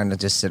I'm not trying to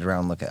just sit around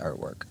and look at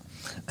artwork.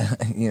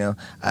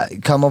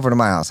 Come over to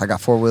my house. I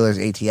got four-wheelers,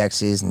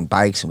 ATXs, and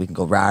bikes, and we can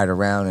go ride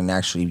around and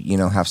actually,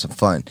 have some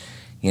fun,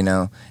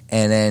 And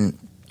then...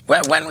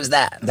 When was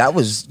that? That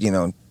was,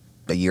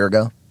 a year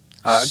ago.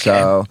 Okay.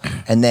 So,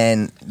 and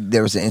then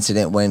there was an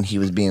incident when he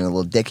was being a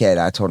little dickhead.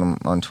 I told him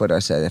on Twitter, I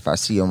said, "If I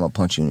see you, I'm going to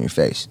punch you in your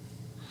face."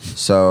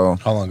 So...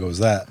 How long ago was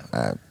that?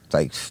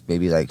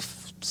 Maybe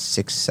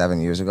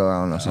 6-7 years ago.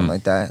 I don't know, something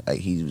like that. Like,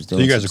 he was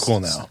doing... So you guys are cool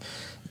now?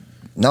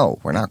 No,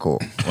 we're not cool.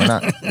 We're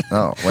not.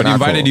 No, we're But he not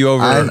invited cool. you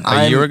over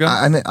a year ago?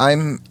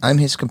 I'm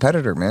his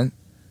competitor, man.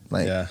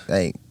 Yeah.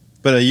 Like,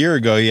 But a year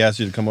ago, he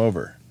asked you to come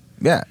over.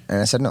 yeah, and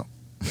I said no.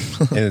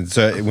 And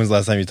so when's the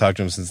last time you talked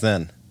to him since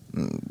then?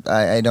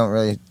 I don't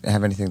really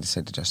have anything to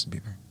say to Justin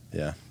Bieber.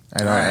 Yeah.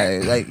 I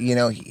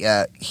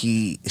don't.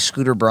 He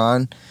Scooter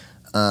Braun.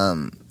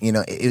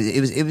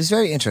 It was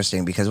very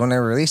interesting because when I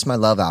released my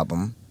Love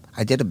album,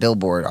 I did a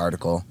Billboard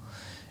article,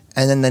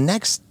 and then the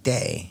next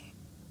day,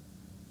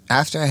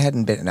 after I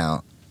hadn't been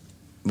out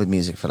with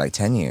music for like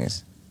 10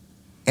 years,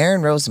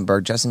 Aaron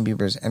Rosenberg, Justin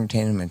Bieber's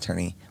entertainment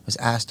attorney, was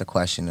asked a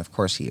question. Of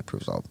course, he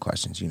approves all the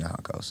questions. You know how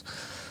it goes.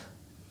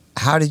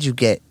 How did you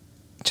get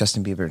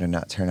Justin Bieber to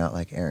not turn out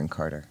like Aaron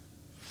Carter?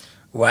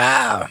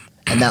 Wow.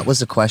 And that was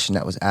the question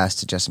that was asked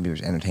to Justin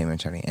Bieber's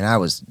entertainment attorney. And I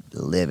was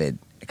livid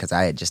because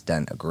I had just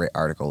done a great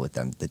article with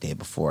them the day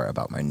before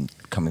about my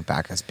coming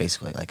back as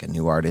basically like a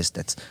new artist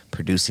that's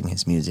producing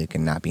his music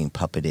and not being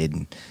puppeted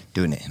and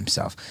doing it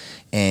himself.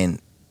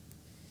 And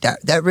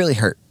that really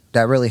hurt.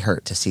 That really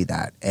hurt to see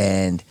that.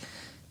 And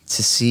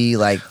to see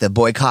like the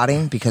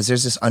boycotting, because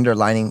there's this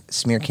underlining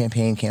smear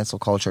campaign, cancel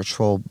culture,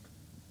 troll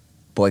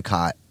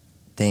boycott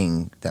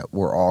thing that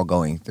we're all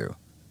going through.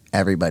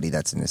 Everybody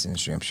that's in this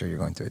industry, I'm sure you're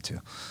going through it too.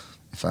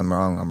 If I'm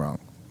wrong, I'm wrong.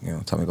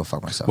 Tell me to go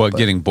fuck myself. What, But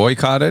getting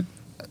boycotted?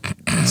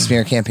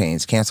 smear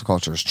campaigns, cancel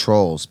cultures,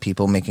 trolls,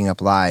 people making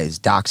up lies,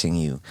 doxing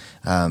you.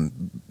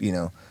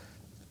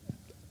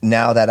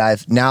 Now that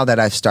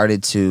I've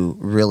started to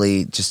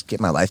really just get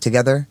my life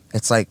together,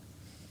 it's like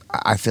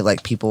I feel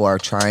like people are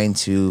trying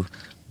to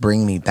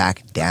bring me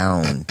back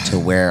down to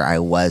where I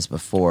was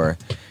before,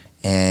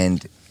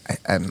 and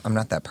I'm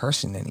not that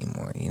person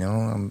anymore. You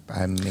know,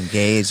 I'm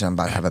engaged. I'm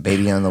about to have a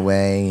baby on the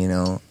way. You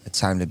know, it's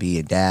time to be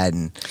a dad.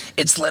 And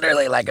It's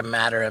literally like a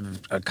matter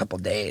of a couple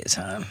days,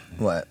 huh?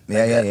 what?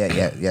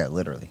 Yeah.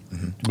 Literally.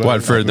 Mm-hmm.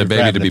 What, for the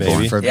baby to be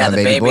born? For Yeah, my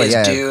the baby boy, baby's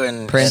yeah. due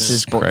and- Prince and-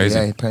 is born. Crazy.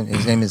 Yeah,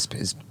 his name is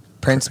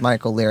Prince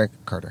Michael Lyric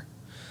Carter.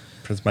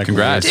 Prince Michael.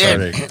 Congrats.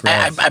 Sorry. Dude,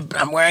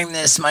 I'm wearing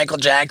this Michael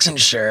Jackson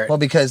shirt. Well,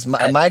 because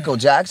Michael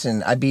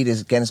Jackson, I beat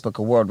his Guinness Book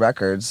of World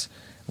Records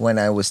when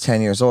I was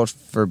 10 years old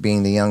for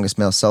being the youngest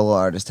male solo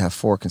artist to have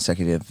 4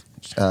 consecutive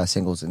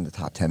singles in the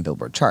top 10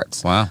 Billboard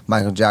charts. Wow.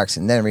 Michael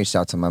Jackson then reached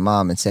out to my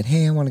mom and said,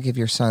 hey, I want to give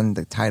your son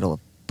the title of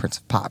Prince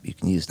of Pop. You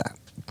can use that.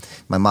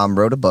 My mom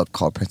wrote a book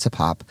called Prince of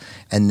Pop,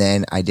 and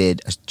then I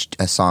did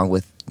a song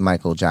with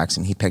Michael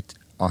Jackson. He picked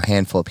a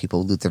handful of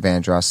people, Luther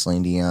Vandross,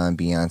 Celine Dion,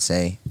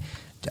 Beyonce,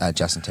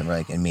 Justin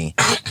Timberlake, and me.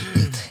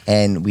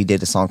 And we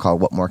did a song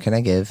called What More Can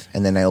I Give?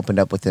 And then I opened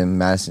up with him in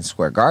Madison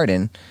Square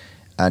Garden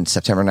on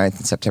September 9th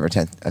and September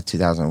 10th of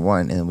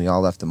 2001. And we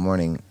all left the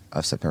morning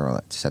of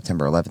September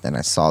 11th, and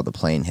I saw the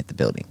plane hit the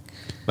building.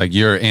 Like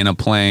you're in a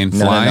plane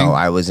No, flying? no,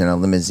 I was in a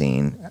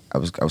limousine. I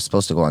was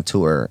supposed to go on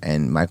tour,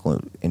 and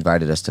Michael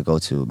invited us to go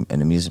to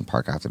an amusement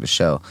park after the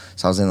show.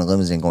 So I was in a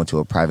limousine going to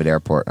a private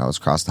airport, and I was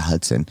across the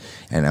Hudson,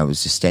 and I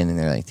was just standing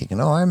there like thinking,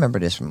 oh, I remember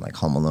this from like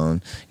Home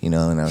Alone, you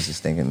know, and I was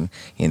just thinking,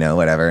 you know,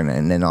 whatever.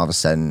 And then all of a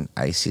sudden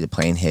I see the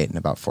plane hit, and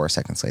about 4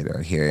 seconds later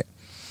I hear it.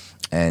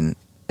 And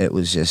it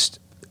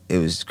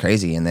was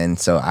crazy. And then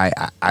so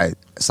I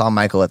saw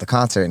Michael at the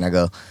concert, and I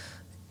go,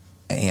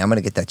 hey, I'm going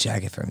to get that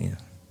jacket from you.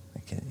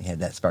 He had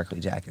that sparkly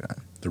jacket on.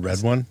 The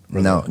red one?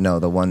 Or No,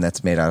 the one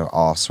that's made out of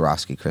all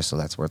Swarovski crystal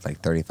that's worth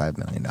like $35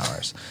 million.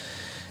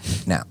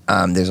 Now,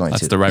 there's only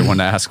That's two. the right one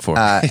to ask for.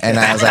 And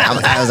I'm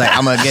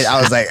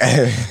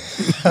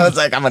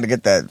gonna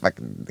get that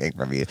fucking thing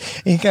from you.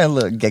 And he kind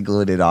of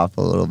giggled it off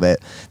a little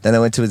bit. Then I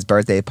went to his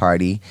birthday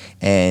party,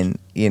 and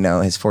you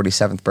know, his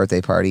 47th birthday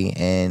party,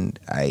 and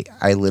I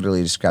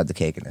literally just grabbed the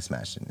cake and I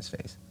smashed it in his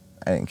face.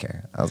 I didn't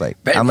care. I was like,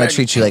 But- I'm gonna but-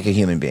 treat you like a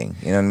human being.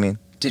 You know what I mean?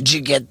 Did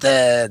you get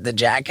the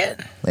jacket?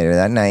 Later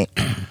that night,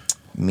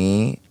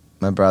 me,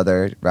 my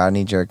brother,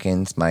 Rodney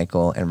Jerkins,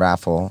 Michael, and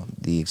Raffle,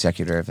 the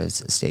executor of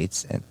his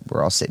estates, and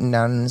we're all sitting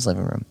down in his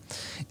living room.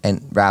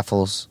 And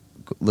Raffles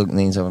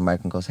leans over to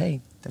Michael and goes,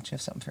 hey, don't you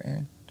have something for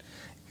Aaron?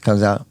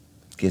 Comes out,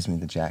 gives me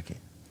the jacket.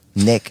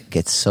 Nick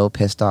gets so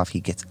pissed off, he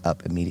gets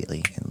up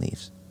immediately and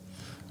leaves.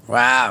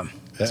 Wow.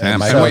 Damn.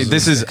 Michael And wait, was-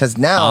 this is 'Cause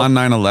now- on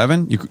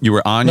 9/11? You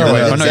were on your No, way?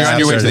 no, Oh, no, you're on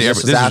your way to the this airport.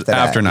 was This is after that.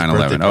 after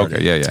 9/11. Birthday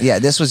Okay, yeah. Yeah,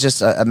 this was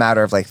just a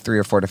matter of like 3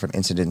 or 4 different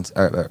incidents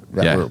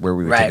Yeah. where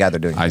we were Right. together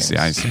doing I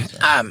things. see.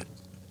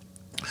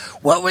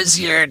 What was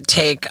your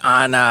take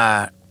on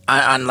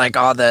like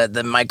all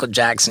the Michael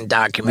Jackson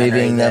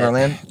documentary? Leaving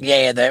Neverland?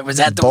 Yeah. Was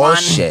that the one?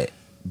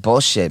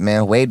 Bullshit,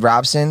 man. Wade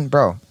Robson,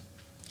 bro.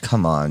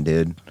 Come on,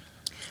 dude.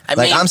 I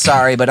Like, mean, I'm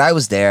sorry, but I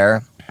was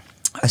there.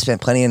 I spent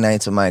plenty of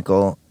nights with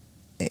Michael.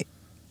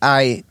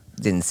 I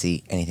didn't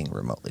see anything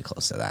remotely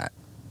close to that.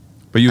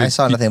 But you I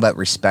saw nothing but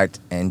respect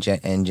and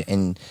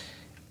generosity.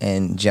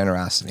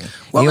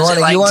 What you was want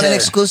it like you want an to-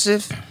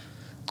 exclusive?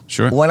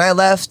 Sure. When I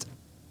left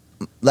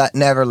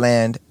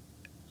Neverland,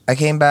 I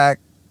came back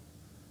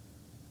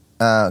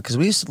because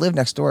we used to live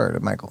next door to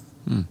Michael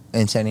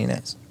in San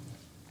Ynez.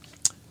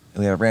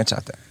 We had a ranch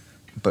out there,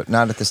 but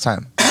not at this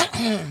time.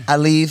 I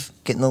leave,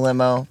 get in the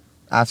limo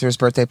after his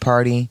birthday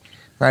party,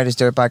 ride his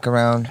dirt bike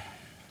around.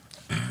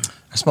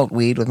 I smoked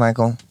weed with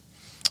Michael.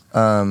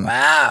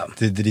 Wow.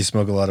 Did he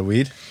smoke a lot of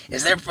weed?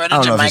 Is there I footage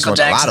don't know of if he Michael smoked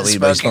a lot Jackson of weed,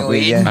 but he smoking smoked weed,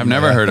 weed? yeah. I've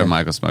never heard of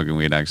Michael smoking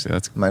weed, actually.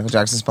 That's Michael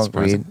Jackson smoked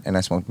Surprising. weed, and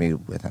I smoked weed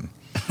with him.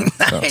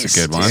 Nice,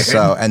 a good one. dude.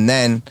 So and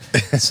then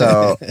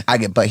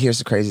but here's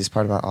the craziest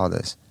part about all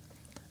this.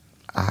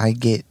 I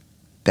get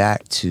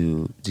back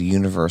to the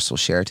Universal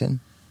Sheraton,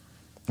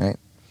 right?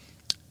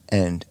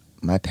 And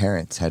my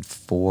parents had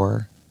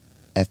 4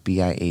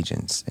 FBI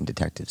agents and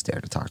detectives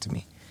there to talk to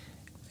me.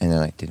 And they're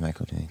like, did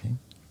Michael do anything?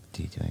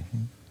 Did he do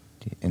anything?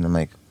 And I'm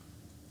like,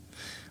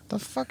 the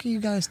fuck are you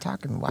guys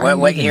talking? Why are you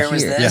What even year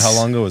was here? this? Yeah, how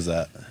long ago was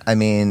that? I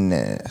mean,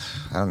 I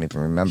don't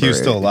even remember. He was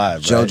still alive,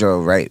 right?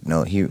 Jojo, right?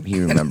 No, he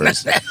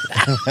remembers.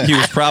 he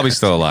was probably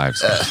still alive.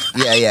 So.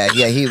 yeah.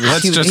 He was.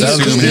 Let's he, just he,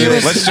 assume. he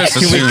was, Let's just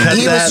Can we assume. cut he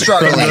was that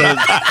struggling. from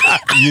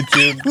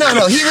the YouTube.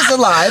 No, he was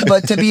alive.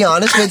 But to be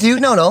honest with you,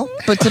 no.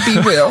 But to be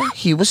real,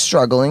 he was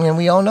struggling, and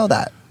we all know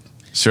that.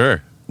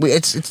 Sure.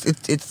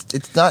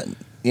 It's not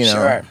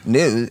Sure.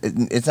 new.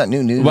 It's not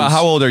new news. Well,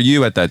 how old are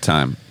you at that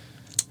time?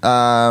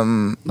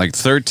 Like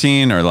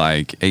 13 or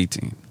like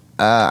 18?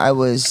 I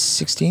was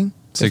 16.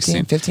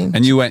 16. 15.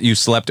 And you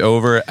slept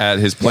over at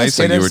his place? I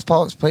stayed Like at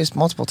you his place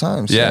multiple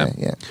times. Yeah.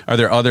 Yeah. Are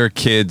there other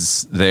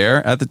kids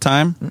there at the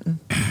time?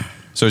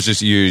 So it's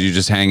just you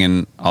just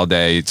hanging all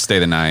day, stay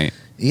the night.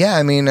 Yeah,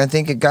 I mean, I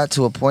think it got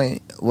to a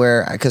point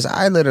where, because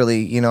I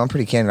literally, I'm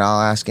pretty candid.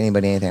 I'll ask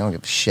anybody anything. I don't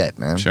give a shit,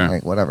 man. Sure.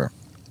 Like, whatever.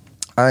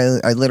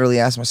 I literally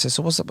asked my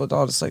sister, what's up with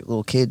all this, like,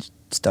 little kid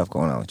stuff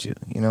going on with you?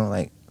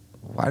 Like,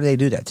 why do they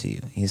do that to you?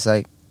 He's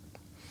like,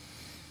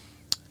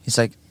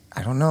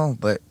 I don't know,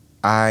 but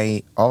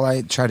all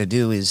I try to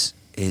do is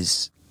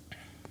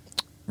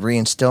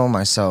reinstill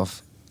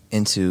myself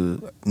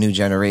into new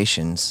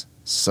generations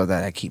so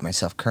that I keep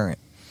myself current.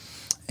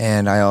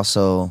 And I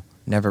also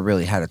never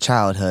really had a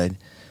childhood,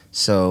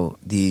 so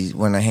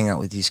when I hang out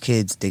with these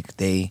kids,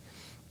 they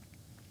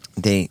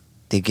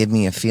give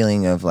me a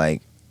feeling of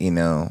like, you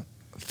know,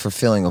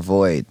 fulfilling a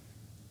void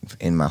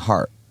in my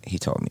heart. He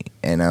told me,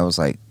 and I was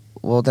like,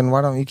 well, then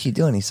why don't you keep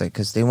doing it? He's like,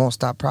 because they won't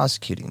stop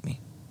prosecuting me.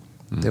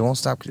 They won't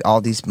stop. All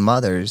these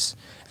mothers,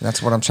 and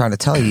that's what I'm trying to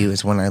tell you,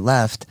 is when I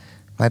left,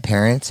 my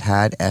parents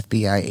had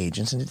FBI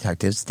agents and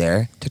detectives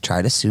there to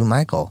try to sue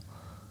Michael.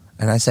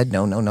 And I said,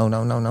 no,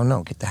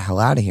 get the hell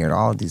out of here,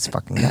 all of these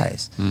fucking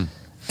guys.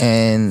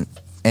 And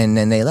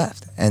then they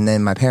left. And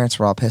then my parents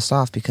were all pissed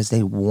off because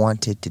they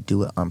wanted to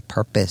do it on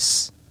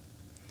purpose.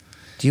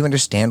 Do you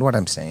understand what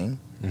I'm saying?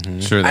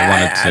 Sure, they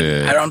wanted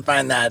to. I don't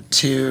find that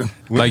too.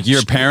 Like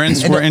your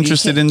parents And were you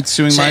interested in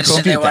suing So Michael?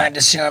 they wanted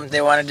to sue him.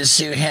 They wanted to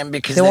sue him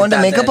because They wanted to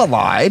thought make up that- a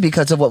lie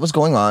because of what was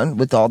going on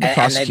with all the and they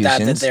thought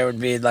prosecutions. that there would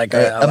be like A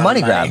lot of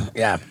money grab.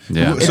 Yeah.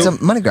 Yeah. It's a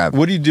money grab.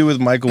 What do you do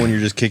with Michael when you're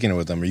just kicking it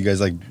with him? Are you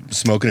guys like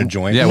smoking a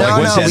joint? Yeah, like,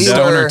 what's his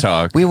stoner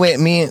talk? We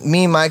went.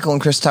 Me, Michael,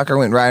 and Chris Tucker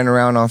went riding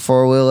around on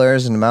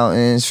 4-wheelers in the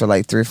mountains for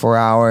like 3 or 4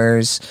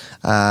 hours.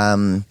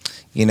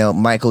 You know,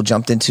 Michael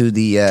jumped into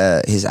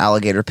his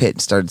alligator pit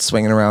and started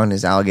swinging around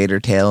his alligator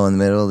tail in the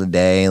middle of the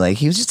day. Like,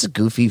 he was just a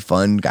goofy,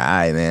 fun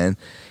guy, man.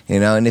 You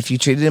know, and if you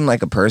treated him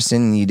like a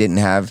person, and you didn't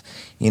have,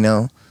 you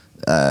know,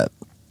 you're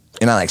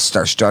not like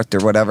starstruck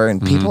or whatever.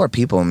 And people are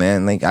people,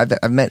 man. Like,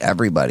 I've met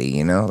everybody.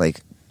 You know,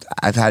 like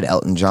I've had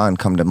Elton John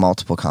come to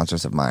multiple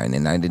concerts of mine,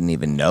 and I didn't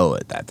even know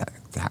at that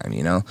time.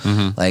 You know,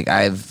 like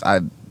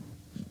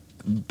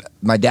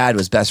my dad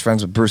was best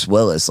friends with Bruce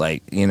Willis.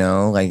 Like, you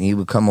know, like he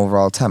would come over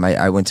all the time.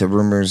 I went to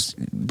Rumors.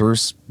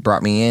 Bruce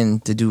brought me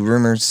in to do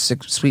Rumors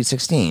Sweet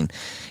 16.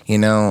 You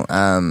know,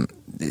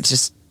 it's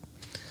just,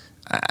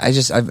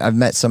 I've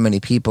met so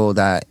many people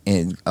that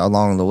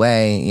along the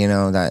way, you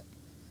know, that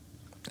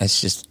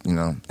it's just, you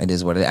know, it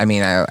is what it is. I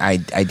mean, I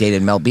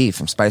dated Mel B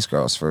from Spice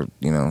Girls for,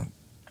 you know,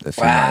 a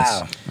few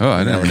months. Oh,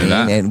 I never knew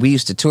that. And we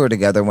used to tour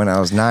together when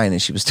I was 9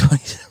 and she was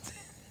 20.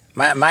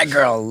 My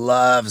girl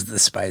loves the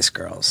Spice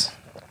Girls.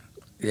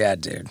 Yeah,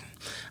 dude.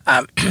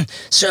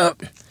 So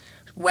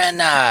when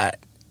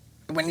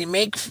you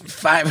make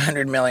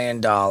 $500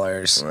 million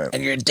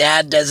and your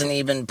dad doesn't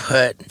even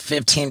put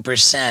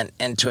 15%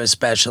 into a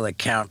special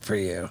account for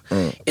you,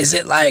 is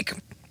it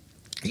like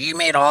you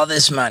made all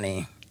this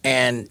money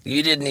and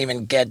you didn't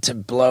even get to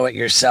blow it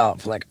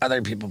yourself like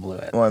other people blew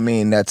it? Well, I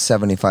mean, that's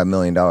 $75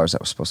 million that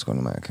was supposed to go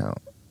into my account.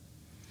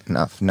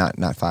 Not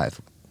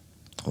 5.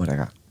 What I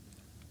got?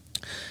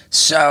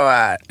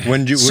 So,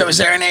 So is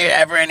there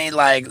ever any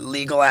like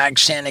legal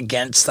action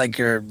against like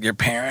your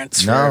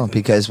parents? No,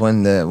 because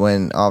when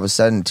all of a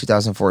sudden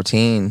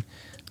 2014,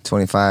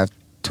 24,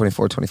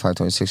 25,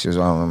 26 years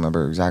old, I don't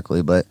remember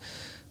exactly, but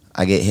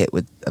I get hit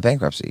with a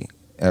bankruptcy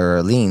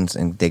or liens,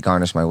 and they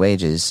garnished my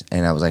wages,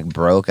 and I was like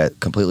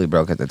completely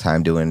broke at the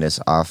time, doing this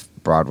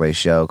off-Broadway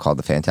show called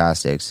The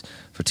Fantastics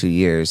for 2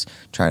 years,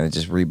 trying to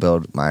just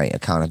rebuild my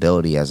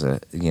accountability as a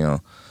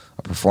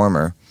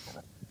performer.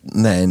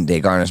 And then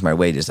they garnished my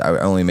wages. I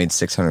only made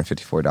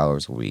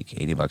 $654 a week,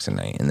 $80 a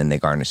night, and then they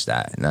garnished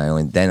that. And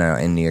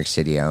in New York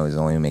City, I was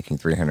only making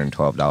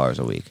 $312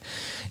 a week,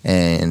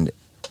 and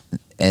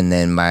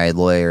then my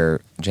lawyer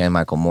Jan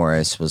Michael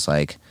Morris was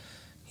like,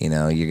 you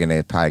know, you're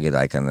gonna probably get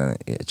like on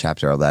a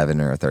chapter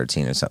 11 or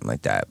 13 or something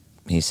like that.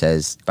 He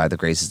says, by the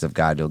graces of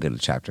God, you'll get a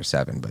chapter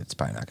 7, but it's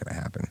probably not gonna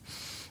happen.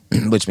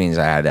 Which means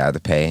I had to either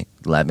pay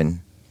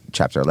 11.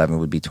 Chapter 11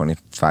 would be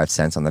 25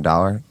 cents on the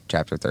dollar.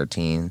 Chapter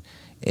 13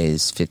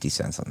 is 50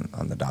 cents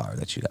on the dollar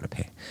that you got to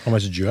pay. How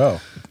much did you owe?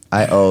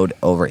 I owed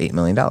over $8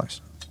 million,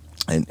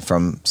 and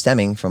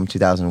stemming from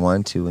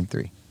 2001, 2, and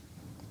 3.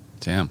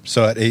 Damn.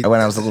 So at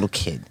When I was a little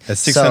kid. At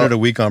 $600 a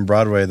week on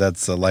Broadway,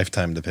 that's a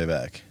lifetime to pay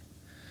back.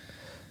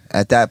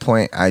 At that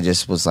point, I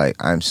just was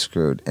like, I'm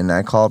screwed. And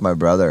I called my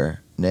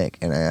brother, Nick,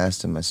 and I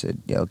asked him, I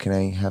said, yo, can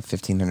I have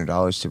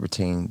 $1,500 to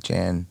retain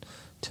Jan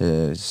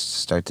to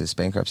start this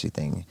bankruptcy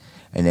thing?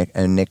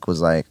 And Nick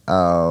was like,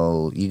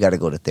 oh, you got to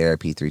go to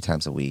therapy 3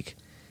 times a week,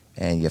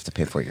 and you have to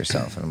pay for it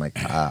yourself. And I'm like,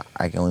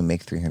 I can only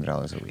make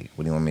 $300 a week.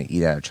 What do you want me to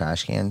eat out of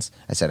trash cans?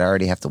 I said, I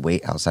already have to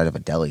wait outside of a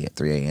deli at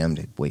 3 a.m.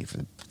 to wait for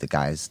the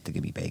guys to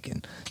give me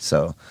bacon.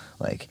 So,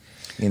 like,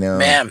 you know.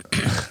 Man.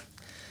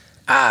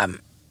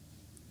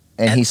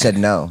 And he said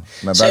no.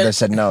 My brother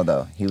said no,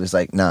 though. He was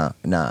like, nah,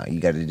 you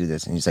got to do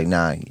this. And he's like,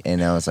 nah.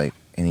 And I was like,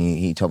 and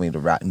he told me to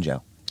rot in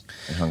jail.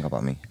 And hung up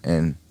on me.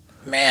 And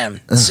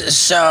man,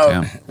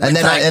 so and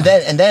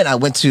then I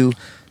went to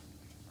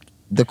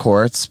the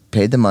courts,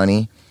 paid the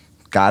money,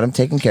 got him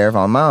taken care of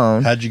on my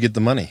own. How'd you get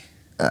the money?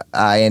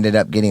 I ended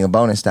up getting a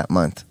bonus that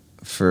month.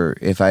 For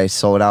if I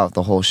sold out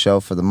the whole show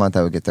for the month,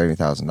 I would get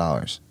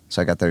 $30,000.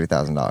 So I got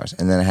 $30,000,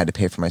 and then I had to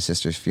pay for my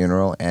sister's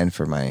funeral and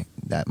for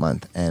that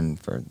month and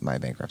for my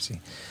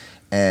bankruptcy.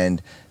 And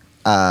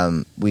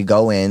we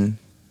go in,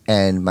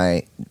 And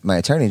my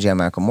attorney, Jan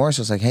Michael Morris,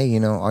 was like, hey, you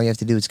know, all you have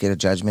to do is get a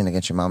judgment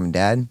against your mom and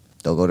dad.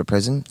 They'll go to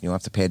prison. You don't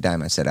have to pay a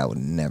dime. I said I would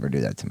never do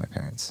that to my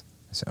parents.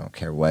 I said I don't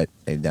care what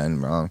they've done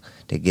wrong.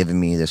 They've given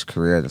me this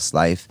career, this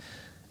life,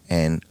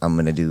 and I'm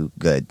going to do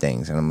good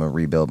things, and I'm going to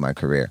rebuild my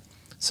career.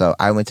 So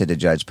I went to the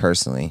judge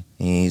personally.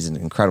 He's an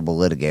incredible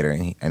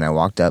litigator, and I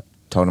walked up,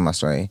 told him my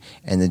story,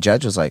 and the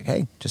judge was like,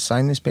 hey, just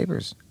sign these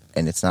papers,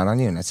 and it's not on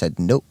you. And I said,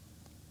 nope.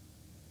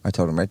 I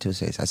told him right to his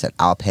face. I said,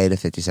 I'll pay the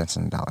 50 cents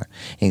on the dollar.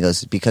 And he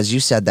goes, because you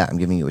said that, I'm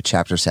giving you a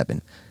Chapter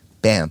 7.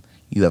 Bam,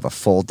 you have a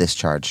full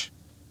discharge.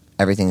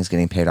 Everything is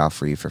getting paid off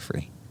for you for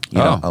free. You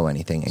don't owe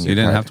anything, and So you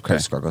didn't have to credit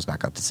pay. score goes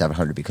back up to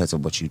 700 because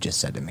of what you just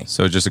said to me.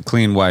 So just a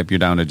clean wipe. You're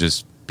down to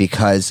just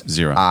Because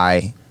Zero.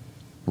 I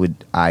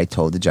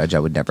told the judge I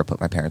would never put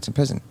my parents in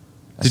prison.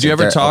 I Did you said,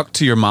 ever "They're- talk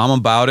to your mom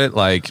about it?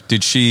 Like,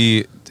 did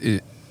she,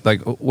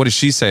 like, what did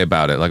she say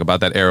about it? Like, about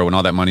that era when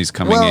all that money's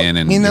coming in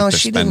and you know, they're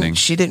she spending?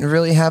 didn't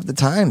really have the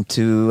time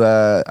to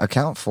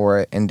account for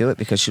it and do it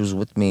because she was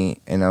with me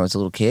and I was a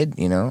little kid.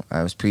 You know,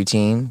 I was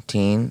preteen,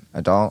 teen,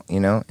 adult. You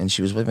know, and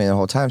she was with me the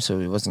whole time. So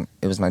it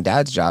was my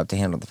dad's job to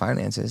handle the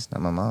finances,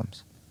 not my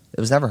mom's. It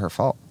was never her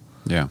fault.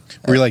 Yeah.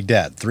 Were you like,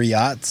 Dad, 3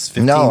 yachts?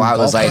 15 No, I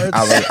was golf like,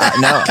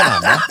 carts?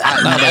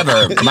 no,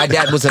 never. My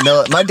dad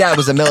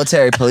was a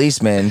military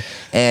policeman,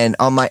 and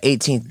on my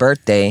 18th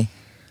birthday,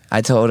 I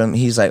told him,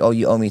 he's like, oh,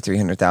 you owe me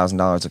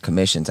 $300,000 of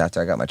commissions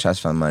after I got my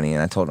trust fund money,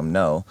 and I told him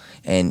no,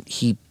 and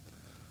he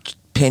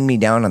pinned me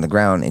down on the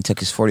ground and took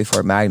his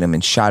 .44 Magnum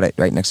and shot it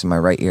right next to my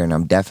right ear, and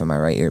I'm deaf in my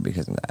right ear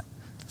because of that.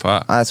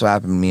 Fuck. That's what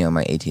happened to me on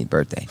my 18th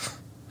birthday.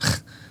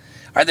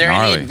 Are there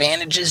Gnarly. any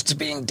advantages to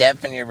being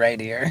deaf in your right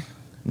ear?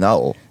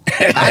 No,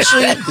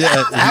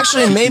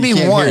 actually, maybe can't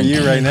hear one.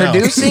 you right now.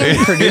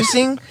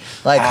 Producing,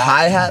 like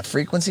hi hat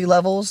frequency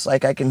levels.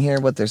 Like I can hear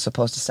what they're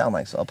supposed to sound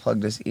like. So I'll plug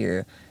this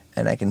ear,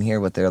 and I can hear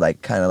what they're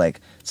like, kind of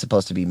like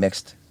supposed to be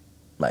mixed.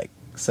 Like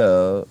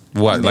so.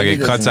 What, like maybe it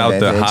there's cuts an out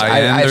the advantage.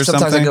 high end or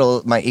sometimes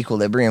something? my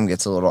equilibrium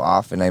gets a little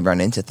off, and I run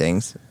into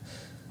things.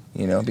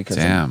 You know, because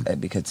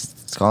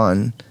it's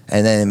gone,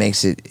 and then it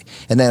makes it,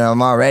 and then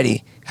I'm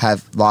already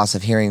have loss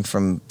of hearing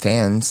from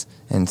fans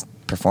and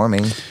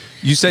performing.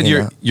 You said You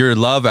know. your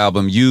Love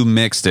album, you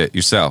mixed it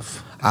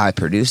yourself. I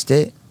produced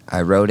it.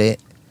 I wrote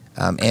it.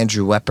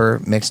 Andrew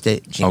Wepper mixed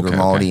it. Gene Okay,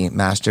 Grimaldi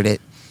mastered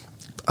it.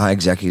 I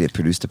executive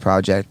produced the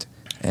project,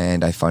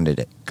 and I funded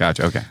it.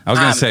 Gotcha. Okay. I was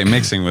going to say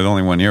mixing with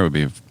only 1 year would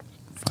be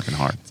fucking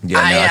hard. Yeah,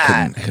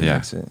 I couldn't Yeah.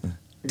 mix it.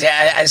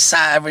 Yeah, I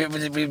saw we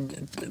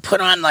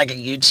put on like a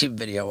YouTube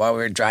video while we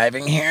were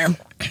driving here,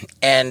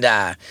 and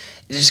it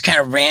just kind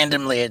of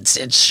randomly it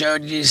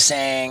showed you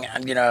saying,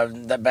 you know,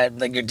 that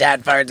like your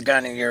dad fired the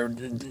gun and your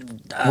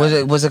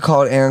Was it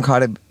called Aaron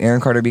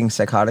Carter being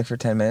psychotic for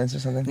 10 minutes or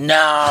something?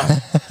 no,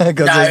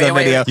 Because No, there's no it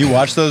was- video. You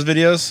watch those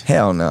videos?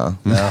 Hell no.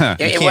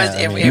 it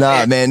was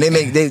Nah, man,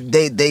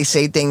 they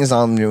say things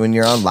on when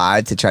you're on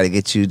live to try to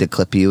get you to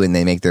clip you, and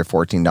they make their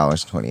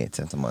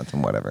 $14.28 a month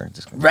and whatever.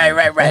 Just right,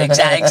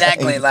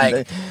 exactly.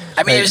 Like,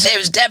 I mean, it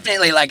was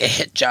definitely like a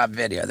hit job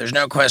video. There's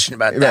no question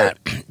about that.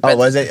 Right. But, Oh,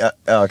 was it?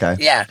 Okay.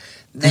 Yeah,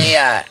 they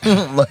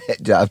My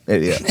job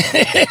video.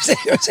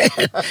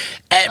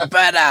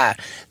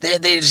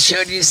 but they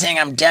showed you saying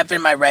I'm deaf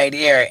in my right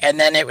ear, and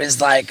then it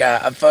was like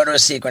a photo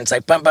sequence,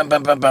 like bum bum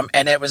bum bum bum,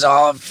 and it was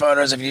all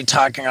photos of you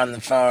talking on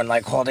the phone,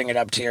 like holding it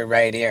up to your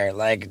right ear,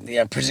 like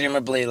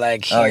presumably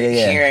like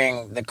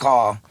hearing the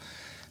call,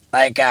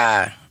 like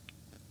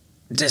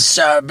just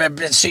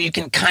so you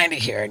can kind of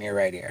hear in your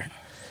right ear.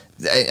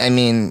 I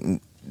mean,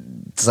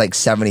 it's like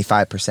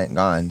 75%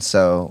 gone.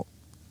 So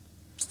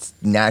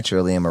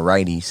naturally, I'm a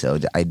righty, so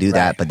I do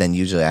that. Right. But then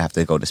usually I have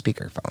to go to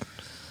speakerphone.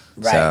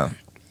 Right. So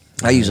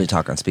I usually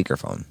talk on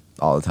speakerphone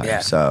all the time. Yeah.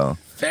 So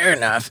Fair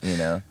enough. you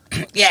know,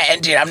 Yeah,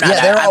 and dude, I'm not.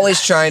 yeah, they're I'm-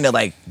 always trying to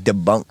like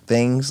debunk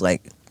things.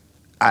 Like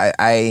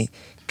I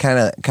kind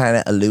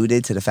of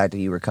alluded to the fact that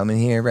you were coming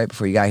here right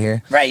before you got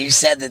here. right. You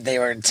said that they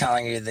were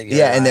telling you that.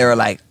 Yeah, and they were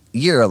like,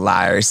 "You're a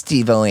liar.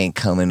 Steve-O ain't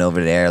coming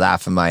over there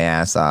laughing my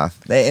ass off."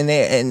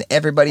 And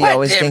everybody What?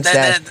 always Yeah, thinks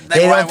that- that that-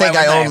 they why- don't think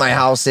why I would own they? my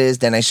houses.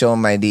 Then I show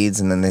them my deeds,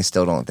 and then they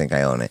still don't think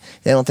I own it.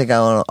 They don't think I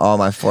own all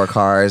my 4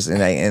 cars,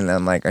 and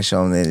I'm like, I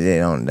show them that they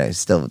don't.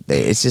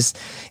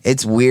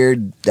 It's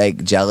weird,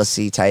 like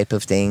jealousy type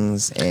of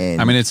things. And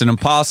I mean, it's an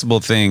impossible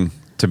thing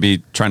to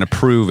be trying to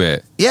prove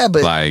it. yeah,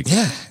 but Like,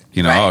 yeah.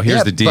 you know, Right. oh, here's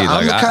Yeah, the deed. but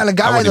I'm Like, the I- kind of I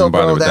guy, wouldn't though, even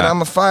bother bro, with that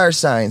I'm a fire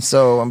sign.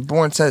 So I'm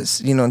born,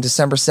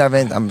 December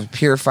 7th. I'm a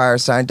pure fire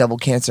sign, double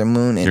Cancer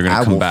moon, You're and gonna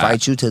I come will back.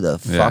 fight you to the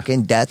Yeah.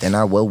 fucking death, and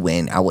I will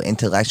win. I will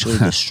intellectually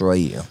destroy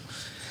you.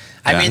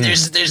 I Yeah. mean,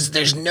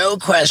 there's no I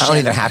question. don't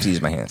even have to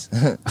use my hands.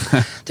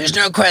 There's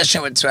no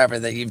question whatsoever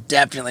that you've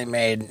definitely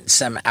made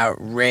some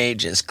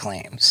outrageous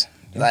claims.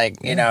 Like,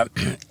 you know,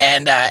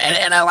 and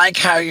I like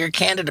how you're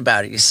candid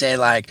about it. You say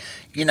like,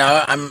 you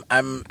know,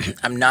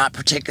 I'm not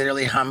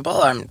particularly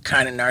humble. I'm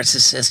kind of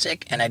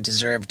narcissistic, and I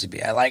deserve to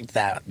be. I like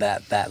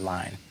that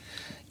line.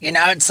 You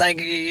know, it's like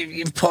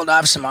you've pulled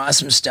off some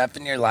awesome stuff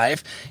in your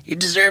life. You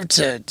deserve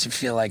to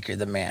feel like you're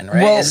the man,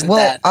 right? Isn't well,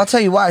 that I'll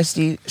tell you why,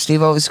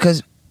 Steve-O.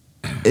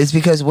 It's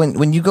because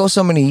when you go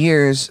so many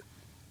years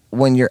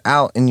when you're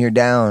out and you're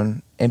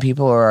down and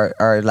people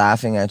are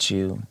laughing at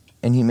you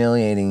and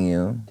humiliating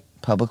you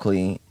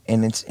publicly,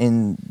 and it's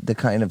in the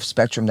kind of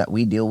spectrum that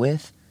we deal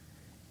with,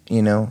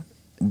 you know,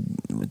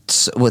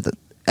 with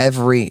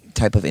every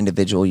type of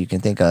individual you can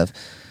think of.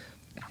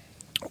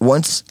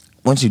 Once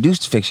you do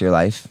fix your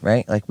life,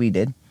 right, like we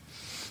did,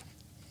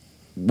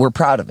 we're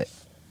proud of it,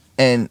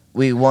 and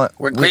we're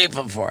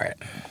grateful for it.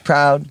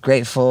 Proud,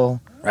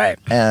 grateful, Right.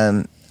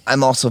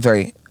 I'm also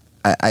very,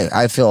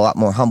 I feel a lot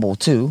more humble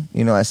too,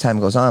 you know, as time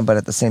goes on. But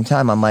at the same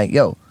time, I'm like,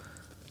 yo,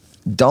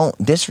 don't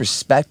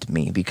disrespect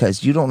me,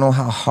 because you don't know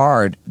how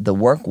hard the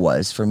work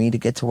was for me to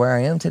get to where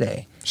I am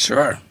today.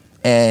 Sure.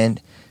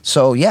 And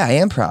so, yeah, I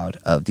am proud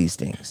of these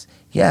things.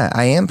 Yeah,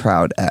 I am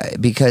proud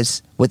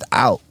because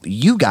without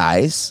you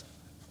guys,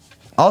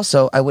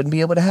 also, I wouldn't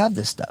be able to have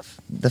this stuff.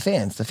 The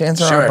fans are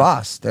Sure. our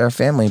boss. They're our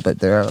family, but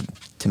they're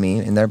to me,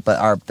 and they're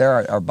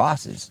our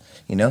bosses,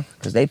 you know,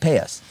 because they pay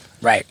us.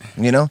 Right.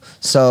 You know,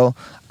 so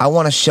I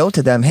want to show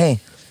to them, hey,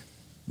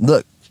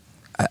 look,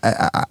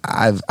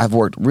 I've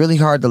worked really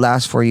hard the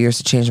last 4 years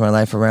to change my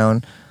life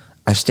around.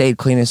 I've stayed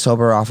clean and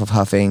sober off of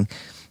huffing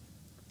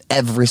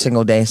every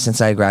single day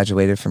since I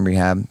graduated from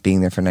rehab,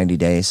 being there for 90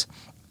 days.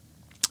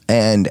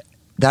 And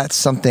that's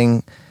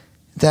something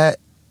that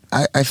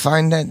I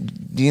find that,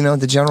 you know,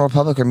 the general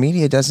public or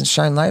media doesn't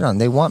shine light on.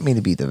 They want me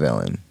to be the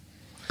villain.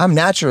 I'm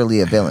naturally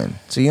a villain,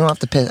 so you don't have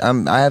to piss.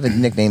 I have a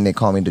nickname. They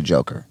call me the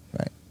Joker,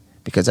 right?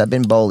 Because I've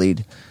been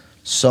bullied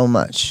so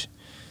much,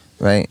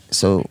 right?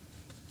 So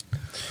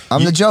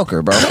I'm the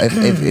Joker, bro.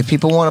 If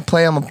people want to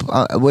play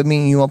with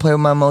me, you want to play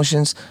with my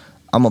emotions,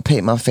 I'm going to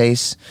paint my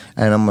face,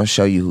 and I'm going to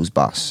show you who's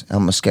boss. I'm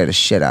going to scare the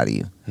shit out of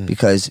you,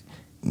 because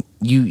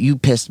you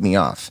pissed me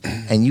off.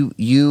 And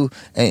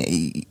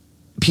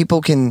people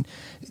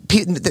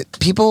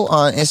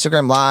on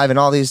Instagram Live and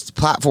all these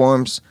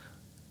platforms,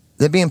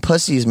 they're being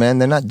pussies, man.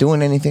 They're not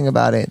doing anything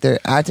about it. They're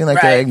acting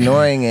like they're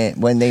ignoring it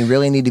when they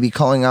really need to be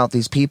calling out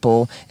these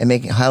people and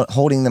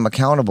holding them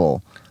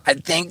accountable. I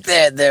think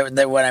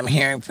that what I'm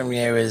hearing from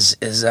you is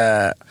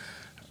a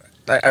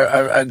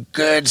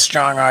good,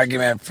 strong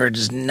argument for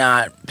just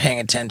not paying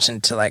attention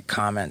to like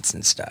comments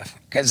and stuff.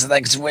 Because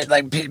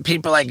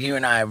people like you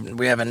and I,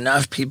 we have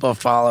enough people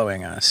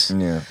following us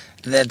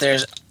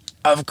that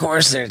of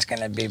course there's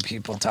gonna be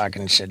people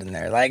talking shit in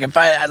there. Like if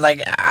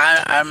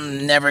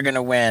I'm never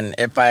gonna win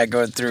if I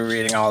go through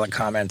reading all the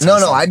comments. No,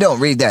 I don't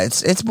read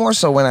that. It's more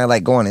so when I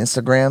like go on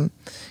Instagram,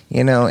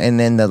 you know, and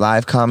then the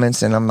live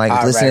comments, and I'm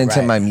like listening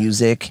to my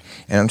music,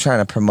 and I'm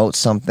trying to promote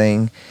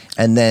something,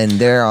 and then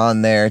they're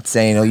on there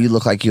saying, "Oh, you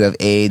look like you have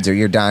AIDS, or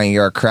you're dying,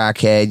 you're a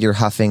crackhead, you're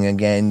huffing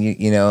again,"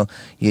 you know,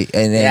 and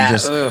then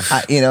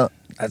you know,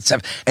 that's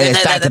tough. And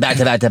it's back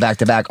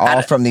to back,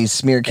 all from these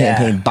smear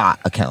campaign bot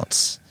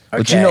accounts.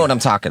 But you know what I'm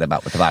talking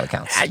about with the bot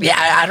accounts. Yeah,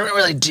 I don't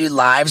really do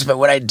lives, but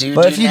what I do.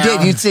 But if you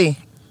did, you'd see.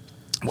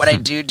 What I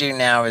do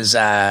now is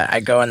I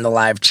go in the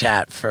live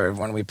chat for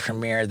when we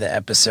premiere the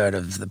episode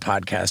of the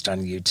podcast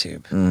on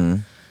YouTube. Mm-hmm.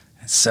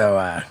 So,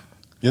 yeah,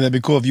 that'd be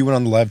cool if you went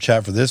on the live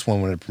chat for this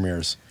one when it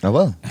premieres. I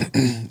will. That'd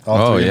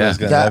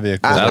be a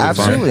cool.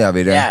 Absolutely, I'll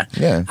be there.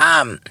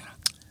 Yeah.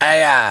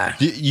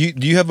 Do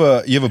you have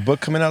a book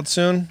coming out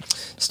soon?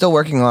 Still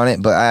working on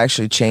it, but I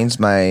actually changed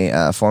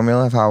my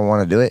formula of how I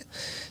want to do it.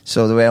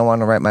 So the way I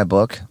want to write my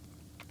book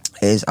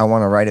is I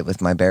want to write it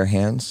with my bare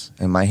hands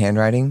and my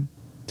handwriting.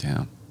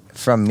 Damn.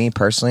 From me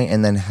personally,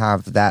 and then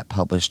have that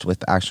published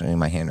with actually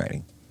my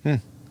handwriting.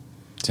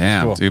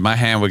 Damn, Cool. dude, my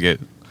hand would get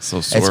so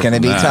sore. It's going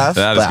to be tough,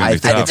 That but is gonna I be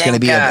think tough. it's going to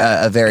be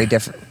a very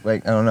different.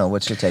 Like, I don't know.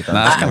 What's your take on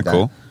that? That's kind of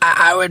cool.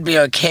 I would be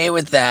okay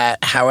with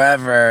that.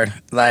 However,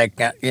 like,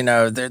 you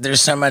know,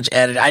 there's so much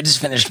edit. I just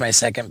finished my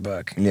second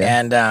book. Yeah.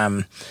 And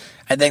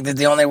I think that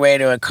the only way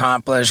to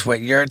accomplish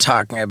what you're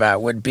talking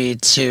about would be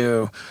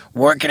to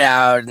work it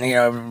out, you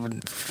know,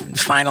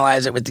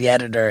 finalize it with the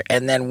editor,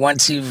 and then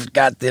once you've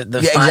got the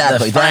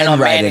final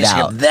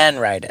manuscript, then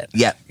write it.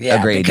 Yeah,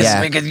 agreed.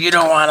 Because you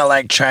don't want to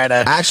like try to.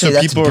 Actually,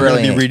 So that's people are going to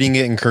brilliant. be reading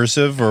it in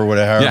cursive or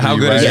whatever. Yeah, how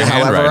good is your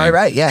However handwriting? I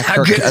write, yeah.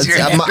 How good is your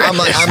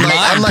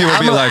handwriting? People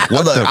be like,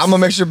 what the I'm a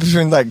mixture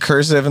between like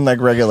cursive and like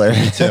regular.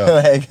 too.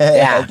 Like,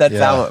 Yeah. that's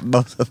Yeah. how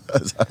most of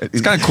us are.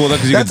 It's kind of cool though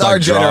because you That's can our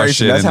like draw generation.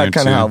 shit That's in how there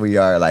kind of too. how we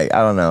are. Like,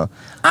 I don't know.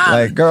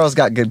 Like, girls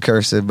got good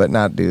cursive, but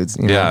not dudes.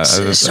 You know? Yeah.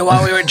 So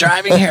while we were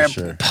driving here,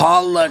 Sure.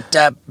 Paul looked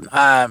you up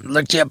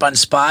on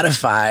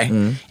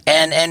Spotify,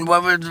 and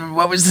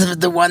what was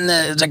the one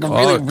that was like a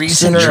really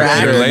recent Sooner or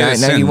track? Later. Your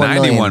latest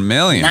 91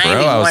 million, bro.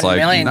 I was 91 like,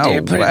 million, no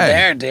dude. Put way. it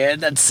there, dude.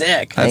 That's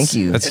sick. Thank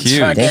you. That's It's huge.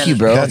 fucking- Thank you,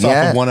 bro. That's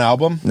off of one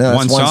album? No,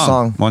 that's one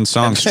song. One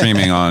song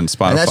streaming on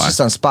Spotify. And that's just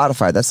on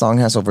Spotify. That song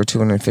has over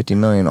 250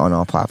 million on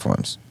all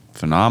platforms.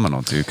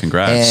 Phenomenal, dude.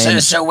 Congrats.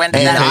 And, So when did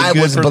and that- I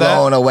Good was for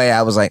blown that? away.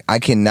 I was like, I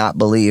cannot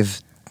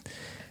believe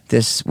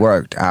this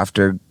worked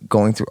after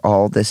going through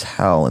all this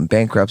hell and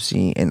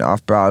bankruptcy and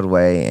off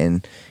Broadway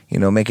and, you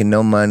know, making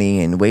no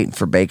money and waiting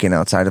for bacon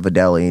outside of a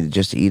deli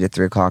just to eat at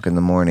 3:00 in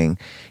the morning,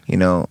 you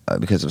know,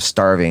 because of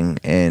starving.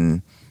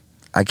 And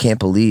I can't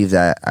believe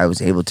that I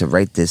was able to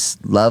write this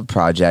love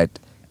project,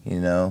 you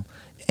know,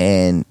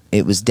 and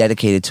it was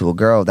dedicated to a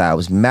girl that I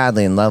was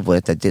madly in love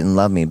with that didn't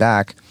love me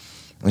back,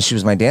 and she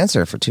was my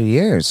dancer for 2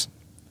 years,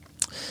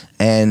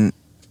 and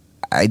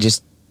it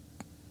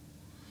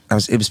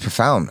was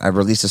profound. I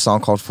released a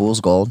song called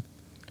Fool's Gold,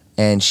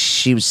 and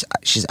she's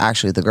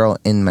actually the girl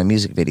in my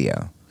music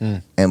video.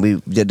 And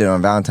we did it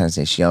on Valentine's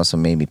Day. She also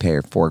made me pay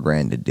her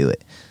 $4,000 to do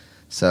it.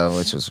 So,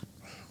 which was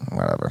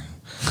whatever.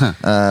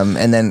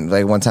 And then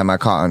like one time I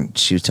caught on,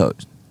 she told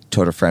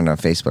her friend on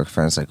Facebook,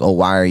 friend's like, "Oh,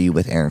 why are you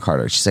with Aaron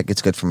Carter?" She's like,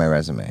 "It's good for my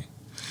resume."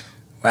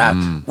 Wow.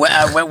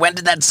 When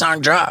did that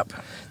song drop?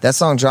 That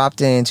song dropped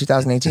in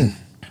 2018.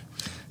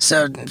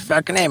 So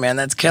fucking A, man,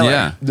 that's killer.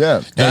 Yeah.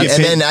 Yeah. And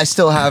then I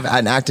still have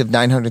an active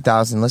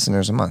 900,000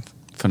 listeners a month.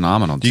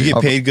 Phenomenal. Do you dude.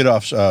 get paid good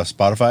off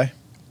Spotify,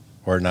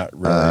 or not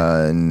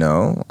really?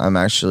 No, I'm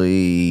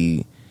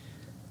actually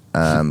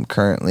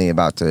currently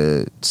about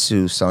to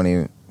sue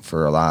Sony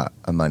for a lot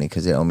of money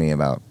because they owe me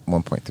about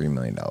 $1.3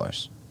 million.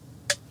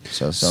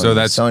 So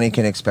Sony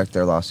can expect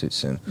their lawsuit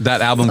soon.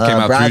 That album came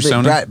out through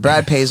Sony?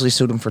 Brad Paisley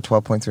sued him for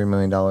 $12.3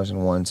 million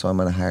and won, so I'm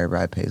going to hire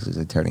Brad Paisley's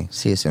attorney.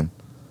 See you soon.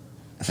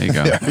 There you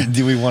go.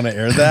 Do we want to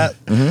air that?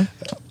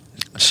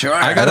 Sure.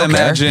 I gotta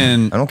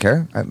imagine. I don't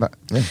care. I mean,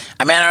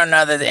 I don't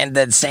know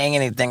that saying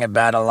anything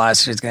about a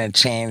lawsuit is going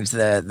to change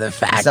the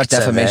facts. It's not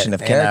defamation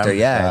of, of character, you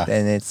know? yeah.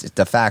 And it's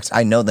the facts.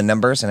 I know the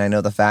numbers, and I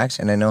know the facts,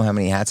 and I know how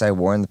many hats I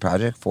wore in the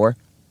project for,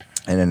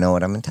 and I know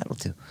what I'm entitled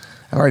to.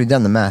 I've already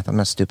done the math. I'm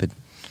not stupid.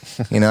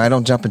 I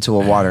don't jump into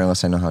a water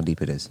unless I know how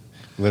deep it is.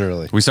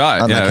 Literally. We saw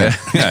it. Unlike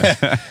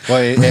Yeah.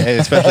 Well,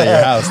 especially at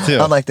your house too.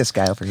 Unlike this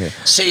guy over here.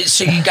 So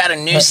you got a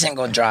new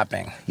single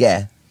dropping,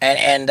 Yeah.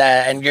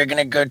 and you're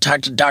gonna go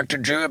talk to Dr.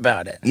 Drew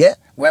about it. Yeah.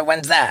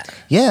 When's that?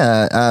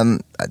 Yeah.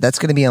 That's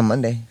going to be on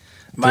Monday.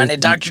 Monday.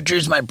 Dr.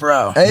 Drew's my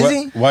bro. Is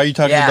he? Why are you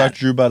talking Yeah. to Dr.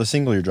 Drew about a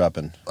single you're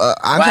dropping?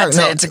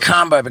 It's a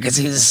combo because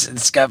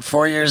it's got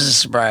 4 years of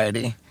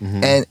sobriety.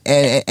 And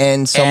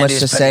so And much he's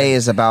to putting- say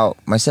is about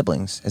my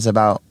siblings. It's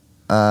about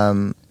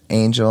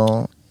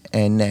Angel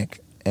and Nick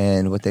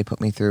and what they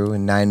put me through,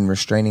 and 9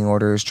 restraining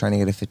orders, trying to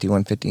get a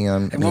 5150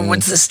 on me.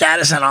 What's the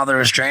status on all the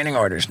restraining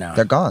orders now?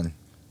 They're gone.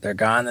 They're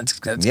gone. That's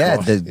Yeah,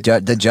 cool.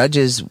 the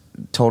judges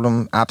told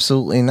him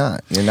absolutely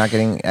not. You're not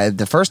getting.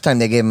 The first time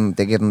they gave him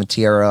a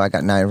TRO. I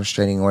got 9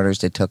 restraining orders.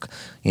 They took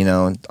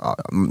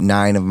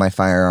 9 of my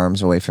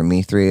firearms away from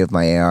me. 3 of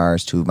my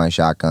ARs, 2 of my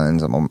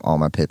shotguns, all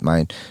my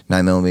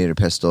 9mm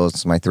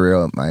pistols, my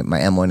my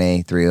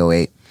M1A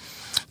 308.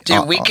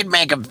 Dude, we could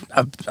make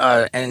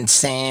an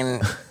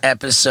insane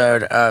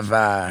episode of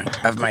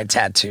my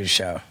tattoo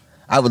show.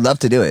 I would love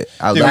to do it.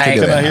 I would Dude, love to Right.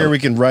 do come out it. here. We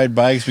can ride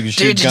bikes. We can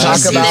shoot Dude, did you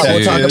guns. see that?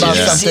 We'll talk about Did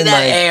you see something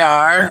that like-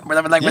 AR?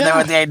 With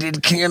Yeah. they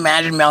did, can you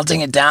imagine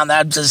melting it down?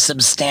 That's a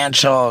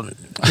substantial.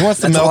 He wants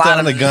to That's a melt lot down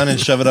of- the gun and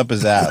shove it up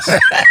his ass.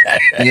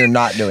 You're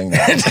not doing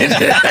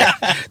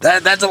that.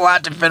 That's a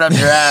lot to fit up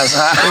your ass.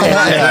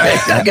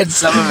 Huh? I'll get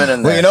some of it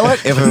in there. Well, you know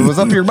what? If it was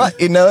up your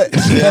butt, you know it.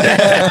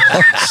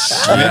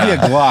 Maybe a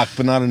Glock,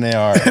 but not an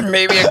AR.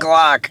 Maybe a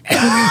Glock.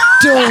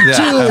 Don't Yeah.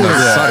 do it.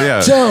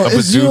 Yeah. Don't. A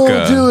bazooka.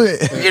 Don't do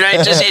it.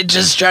 It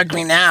just struck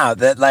me now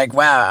that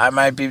wow, I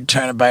might be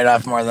trying to bite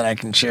off more than I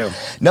can chew.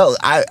 No,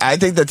 I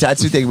think the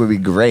tattoo thing would be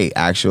great,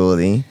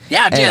 actually.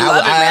 Yeah, dude, And I love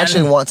it, I man.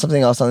 actually want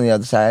something else on the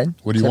other side.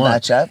 What do you to want?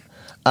 match up.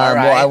 All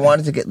Well, I right.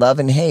 wanted to get love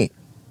and hate.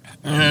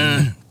 Do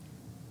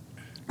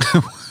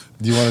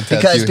you want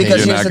to tattoo Because hate?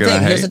 here's not the gonna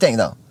thing. Here's hate. the thing,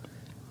 though.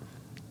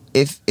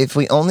 If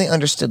we only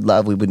understood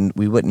love, we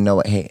wouldn't know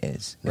what hate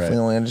is. If Right. we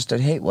only understood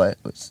hate, we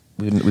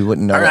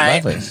wouldn't know All what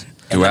right. love is.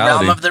 In the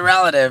Duality. realm of the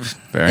relative.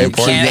 Very It's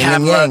important. Can't yin have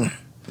and love.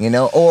 yang,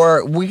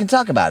 or we can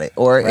talk about it,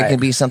 or it Right. can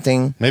be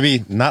something.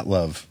 Maybe not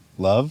love.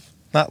 Love?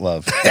 Not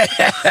love.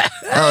 I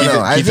don't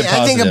know. I keep it think I'm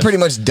positive. pretty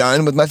much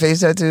done with my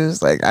face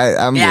tattoos. Like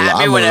I'm Yeah,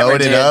 I mean, whatever,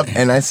 loaded dude. up,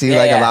 and I see Yeah,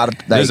 like yeah. a lot of.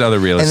 Like, There's other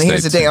real And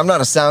here's the estate, thing: too. I'm not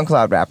a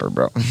SoundCloud rapper,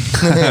 bro.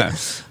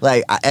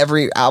 Like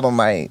every album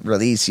I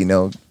release,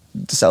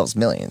 sells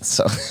millions.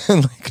 So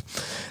like,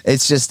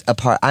 it's just a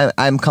part.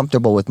 I'm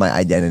comfortable with my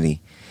identity,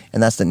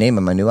 and that's the name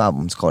of my new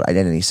album. It's called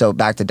Identity. So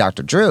back to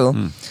Dr.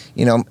 Drew,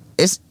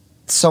 it's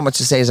so much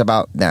to say is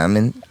about them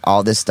and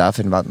all this stuff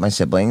and about my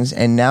siblings,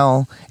 and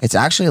now it's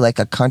actually like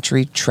a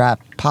country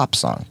trap pop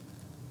song.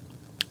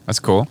 That's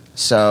cool.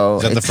 So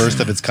Is that the it's- first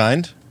of its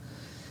kind?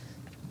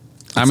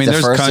 I mean, the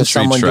there's first of country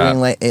someone trap.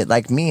 doing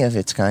like me of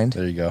its kind.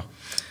 There you go.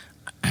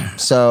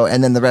 So,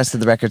 and then the rest of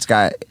the record's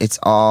it's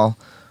all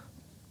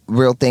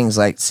real things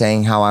like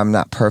saying how I'm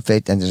not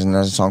perfect. And there's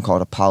another song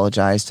called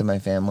Apologize to My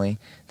Family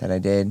that I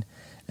did.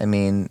 I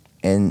mean,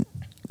 and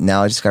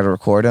now I just got to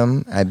record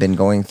them. I've been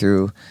going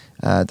through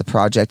the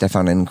project. I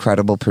found an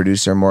incredible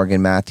producer,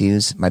 Morgan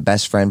Matthews. My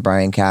best friend,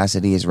 Brian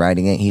Cassidy, is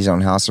writing it. He's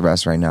on house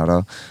arrest right now,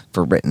 though,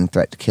 for written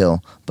threat to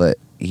kill, but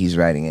he's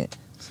writing it.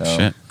 So.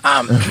 Shit.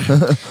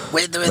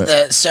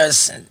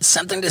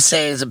 Something to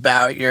say is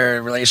about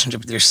your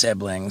relationship with your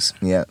siblings.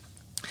 Yeah.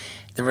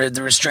 The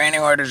restraining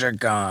orders are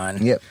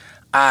gone. Yep.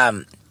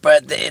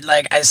 But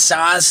I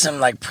saw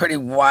some pretty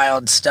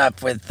wild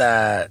stuff with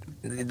the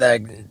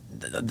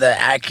the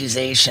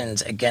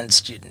accusations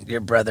against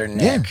your brother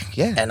Nick,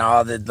 Yeah. and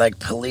all the like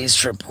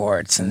police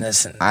reports and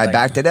this. And, I like,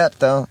 backed it up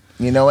though.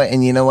 You know what?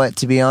 And you know what?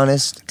 To be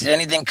honest, Did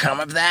anything come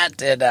of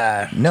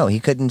that? no, he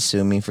couldn't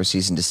sue me for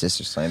cease and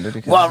desist or slander.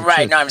 Because Well, it's the right.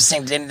 truth. No, I'm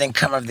saying, did anything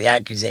come of the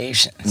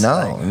accusations?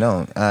 No, Like,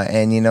 no.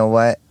 And you know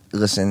what?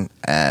 Listen,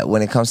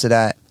 when it comes to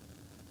that,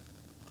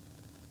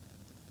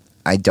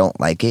 I don't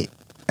like it.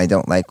 I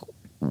don't like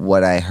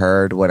what I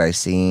heard, what I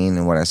seen,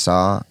 and what I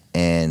saw.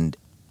 And,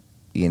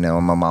 you know,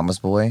 I'm a mama's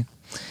boy.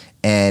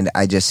 And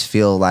I just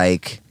feel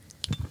like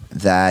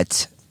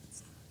that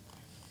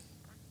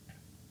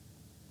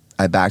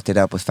I backed it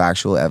up with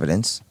factual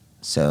evidence.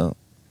 So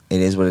it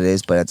is what it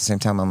is. But at the same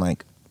time, I'm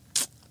like,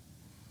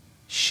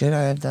 should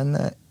I have done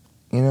that?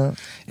 You know?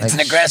 It's Like, an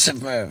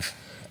aggressive move.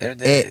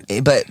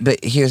 But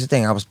here's the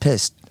thing. I was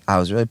pissed. I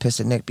was really pissed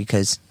at Nick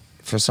because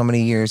for so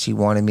many years he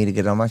wanted me to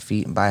get on my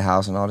feet and buy a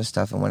house and all this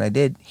stuff. And when I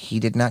did, he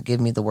did not give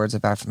me the words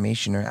of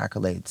affirmation or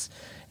accolades.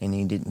 And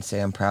he didn't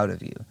say, I'm proud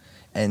of you.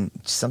 And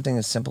something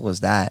as simple as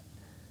that,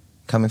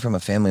 coming from a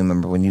family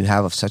member, when you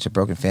have such a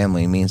broken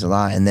family, it means a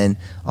lot. And then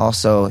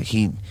also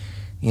he,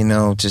 you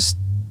know, just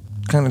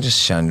kind of just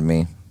shunned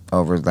me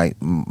over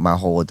like my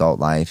whole adult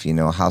life. You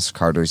know, House of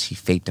Carters, he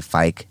faked a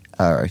fight,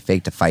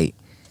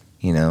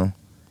 you know.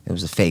 It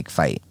was a fake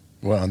fight.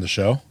 What, on the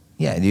show?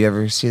 Yeah, do you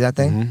ever see that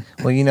thing?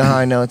 Mm-hmm. Well, you know how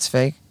I know it's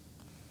fake?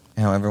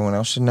 And how everyone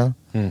else should know?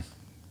 Hmm.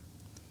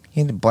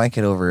 He had a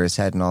blanket over his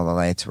head and all the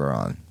lights were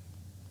on.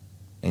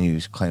 And you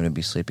claim to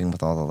be sleeping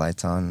with all the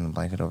lights on and a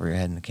blanket over your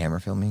head and the camera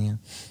filming you.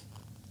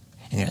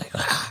 And you're like,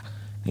 ah.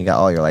 You got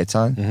all your lights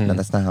on? Mm-hmm. No,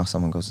 that's not how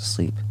someone goes to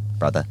sleep,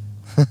 brother.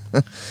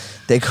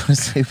 They go to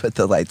sleep with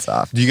the lights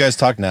off. Do you guys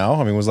talk now? I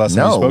mean, when was the last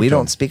time you No, spoke we to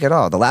don't him? speak at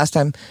all. The last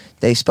time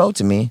they spoke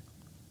to me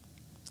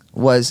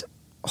was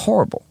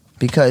horrible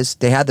because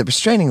they had the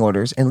restraining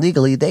orders and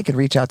legally they could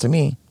reach out to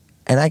me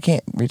and I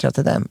can't reach out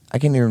to them. I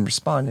can't even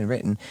respond in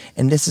written.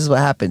 And this is what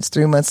happens.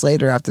 3 months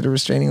later, after the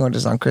restraining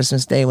orders on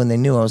Christmas Day, when they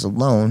knew I was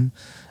alone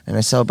and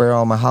I celebrate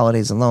all my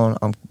holidays alone,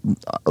 I'm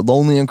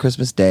lonely on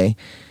Christmas Day,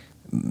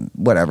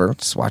 whatever,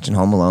 just watching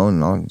Home Alone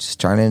and all,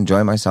 just trying to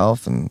enjoy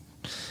myself. And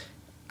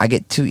I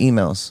get 2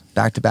 emails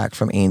back to back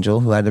from Angel,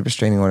 who had a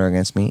restraining order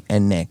against me,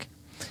 and Nick.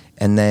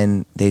 And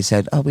then they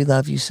said, oh, we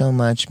love you so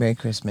much. Merry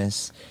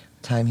Christmas.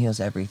 Time heals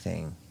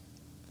everything.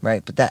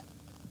 Right? But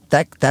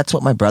that's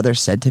what my brother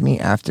said to me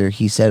after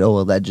he said, oh,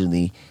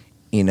 allegedly,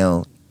 you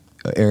know,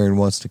 Aaron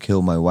wants to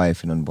kill my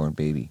wife and unborn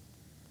baby.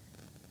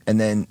 And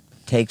then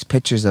takes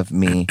pictures of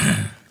me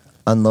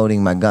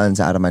unloading my guns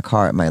out of my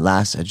car at my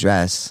last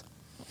address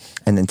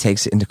and then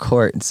takes it into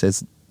court and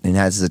says, and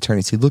has his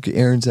attorney say, look at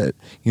Aaron's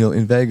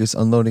in Vegas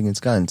unloading his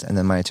guns. And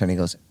then my attorney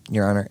goes,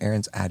 Your Honor,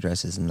 Aaron's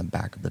address is in the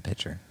back of the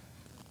picture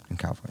in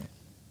California.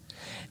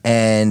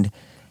 And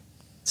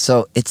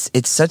so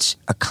it's such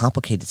a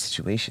complicated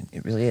situation.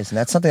 It really is. And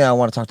that's something I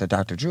want to talk to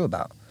Dr. Drew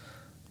about.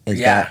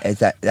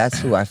 That's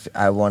who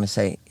I want to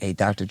say, hey,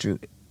 Dr. Drew,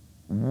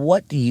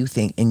 what do you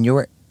think in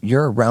your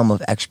realm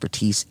of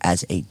expertise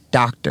as a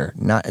doctor,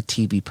 not a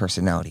TV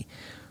personality?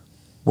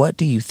 What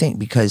do you think?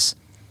 Because,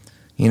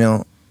 you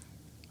know,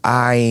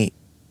 I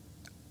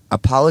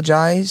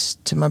apologize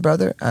to my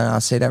brother, and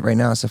I'll say that right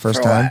now. It's the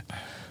first time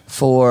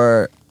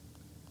for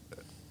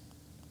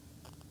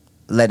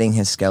letting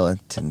his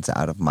skeletons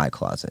out of my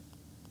closet.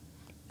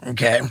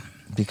 Okay.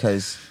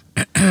 Because,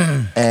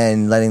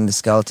 and letting the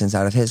skeletons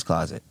out of his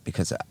closet.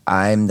 Because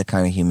I'm the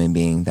kind of human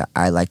being that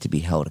I like to be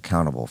held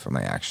accountable for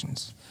my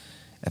actions.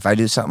 If I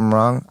do something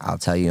wrong, I'll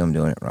tell you I'm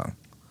doing it wrong.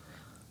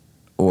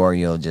 Or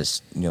you'll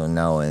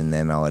know, and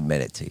then I'll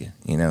admit it to you.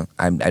 You know,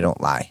 I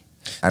don't lie.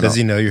 Does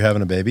he know you're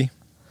having a baby?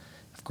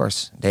 Of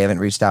course, they haven't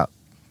reached out,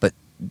 but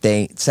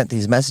they sent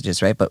these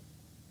messages, right? But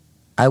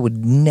I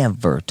would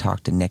never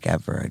talk to Nick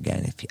ever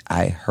again if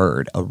I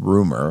heard a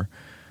rumor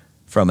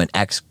from an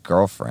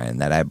ex-girlfriend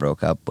that I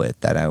broke up with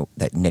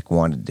that Nick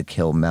wanted to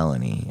kill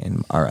Melanie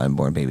and our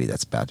unborn baby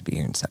that's about to be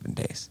here in 7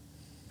 days.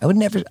 I would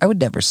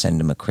never send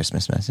him a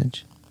Christmas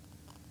message.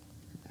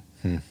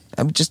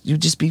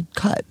 You'd just be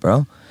cut,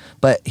 bro.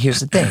 But here's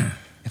the thing: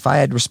 if I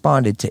had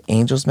responded to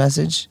Angel's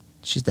message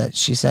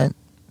she sent,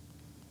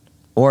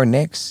 or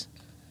Nick's,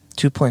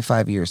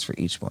 2.5 years for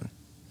each one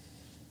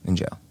in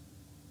jail.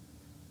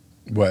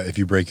 What, if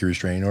you break your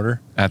restraining order?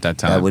 At that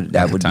time.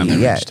 That would be,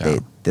 yeah.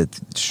 The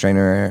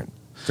strainer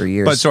 3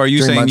 years. But so are you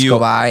 3 saying months you go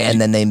by, and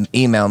then they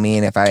email me,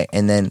 and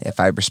if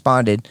I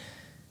responded,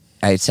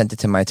 I sent it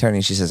to my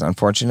attorney. She says,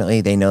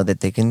 unfortunately, they know that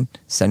they can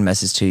send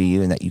messages to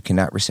you and that you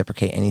cannot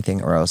reciprocate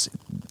anything, or else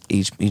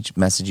each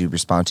message you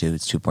respond to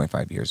is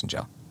 2.5 years in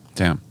jail.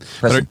 Damn.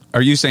 But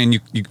are you saying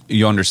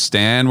you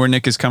understand where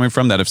Nick is coming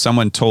from? That if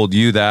someone told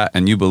you that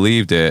and you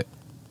believed it,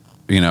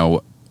 you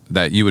know,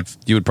 that you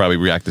would probably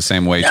react the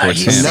same way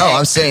towards him? No,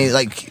 I'm saying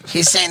like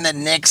He's saying that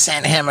Nick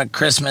sent him a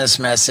Christmas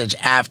message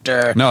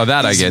after. No,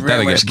 that I these get.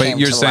 rumors But came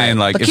you're to saying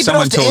light. like but if keep it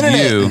someone off the told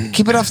internet. you,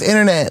 Keep it off the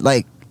internet.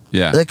 Like,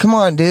 yeah, like, come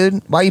on,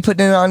 dude. Why are you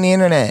putting it on the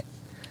internet?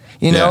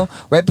 You know,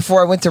 right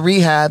before I went to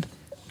rehab,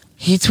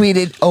 he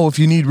tweeted, "Oh, if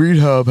you need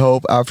rehab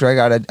help after I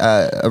got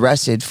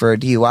arrested for a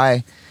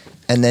DUI,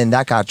 And then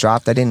that got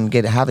dropped. I didn't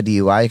have a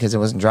DUI because I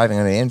wasn't driving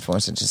under the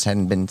influence. I just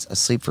hadn't been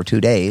asleep for 2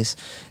 days.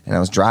 And I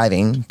was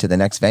driving to the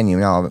next venue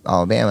in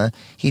Alabama.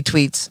 He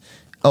tweets,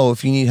 "Oh,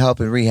 if you need help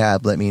in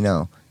rehab, let me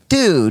know."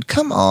 Dude,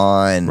 come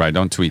on. Right,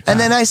 don't tweet that. And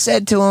then I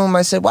said to him,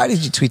 "Why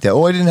did you tweet that?"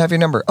 "Oh, I didn't have your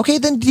number." Okay,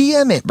 then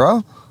DM it,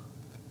 bro.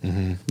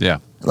 Yeah.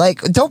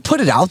 Like, don't put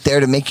it out there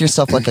to make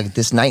yourself look like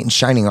this knight in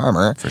shining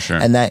armor. For sure.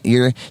 And that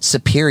you're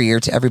superior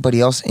to everybody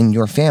else in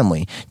your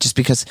family. Just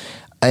because,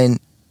 and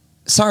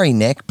sorry,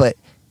 Nick, but,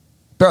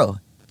 bro,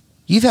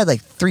 you've had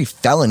like 3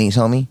 felonies,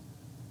 homie.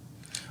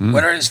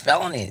 What are his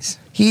felonies?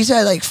 He's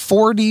had like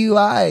 4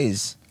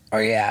 DUIs. Oh,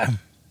 yeah.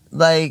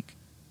 Like,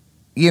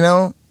 you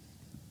know,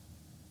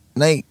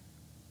 like,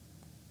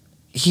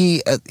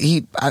 he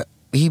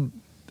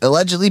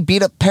allegedly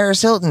beat up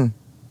Paris Hilton.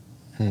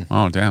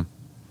 Oh, damn.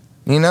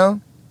 You know,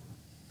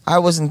 I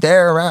wasn't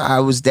there. I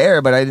was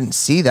there, but I didn't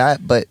see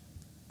that. But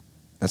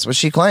that's what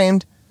she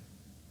claimed,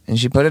 and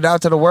she put it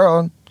out to the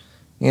world.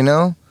 You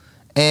know,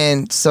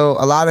 and so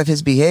a lot of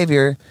his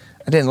behavior,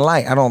 I didn't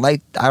like.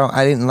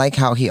 I didn't like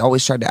how he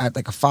always tried to act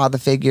like a father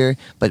figure,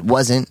 but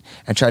wasn't,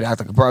 and tried to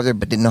act like a brother,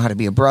 but didn't know how to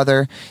be a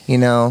brother. You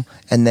know,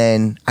 and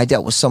then I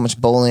dealt with so much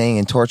bullying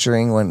and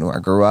torturing when I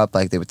grew up.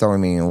 Like, they were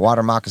throwing me in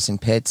water moccasin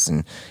pits,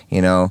 and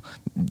you know,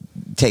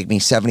 take me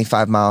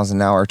 75 miles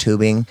an hour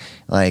tubing,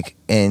 like,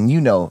 and you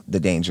know the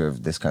danger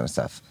of this kind of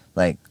stuff.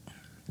 Like,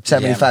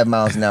 75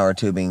 miles an hour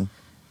tubing,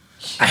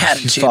 I had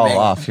if you tubing. fall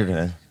off, you're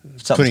gonna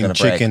Putting gonna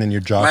chicken break. in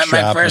your jaw My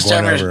strap and first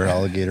going ever- over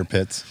alligator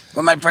pits.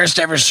 Well, my first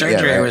ever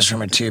surgery right. was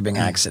from a tubing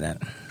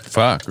accident.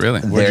 Fuck,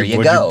 really? There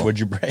you go. What'd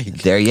you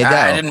break? There you go.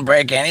 I didn't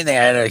break anything.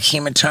 I had a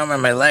hematoma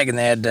in my leg, and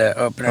they had to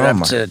open it Oh up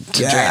my to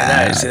drain it God.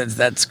 out. You see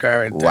that scar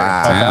right there.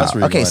 Wow. How fast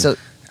were you Okay, going? so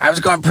I was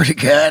going pretty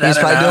good. he was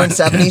I don't probably know. doing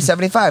 70,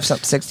 75,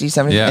 something, 60,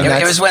 70. Yeah. and It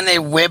that's- was when they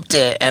whipped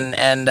it,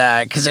 and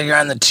because you're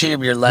on the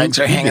tube, your legs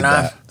are hanging did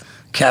off.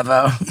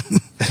 Kevo,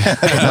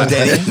 Oh,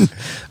 did he?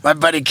 my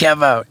buddy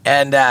Kevo,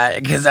 and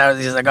because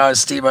he's like, "Oh,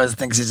 Steve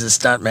thinks he's a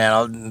stunt man.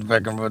 I'll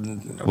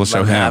fucking We'll show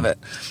let him have him. it."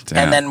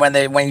 Damn. And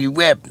then when you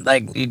whip,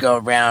 like, you go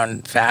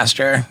around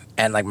faster,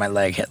 and like my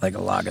leg hit like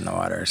a log in the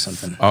water or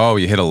something. Oh,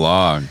 you hit a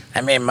log.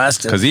 I mean, it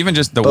must have. Because even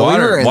just the But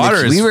water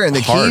is we were in the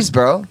hard. Keys,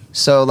 bro.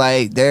 So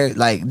like they're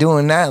like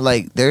doing that.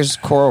 Like, there's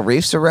coral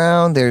reefs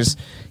around. There's,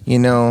 you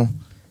know,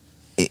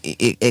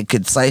 it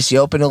could slice you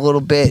open a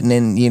little bit, and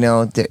then you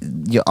know,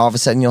 all of a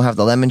sudden you'll have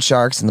the lemon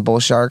sharks and the bull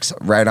sharks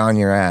right on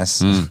your ass.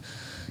 Hmm.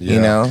 You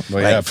know,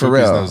 Well, like, yeah, for Poopies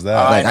real. knows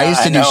that. Like,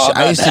 I know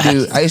I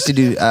used to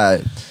do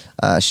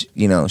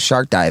you know,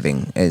 shark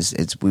diving.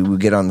 We would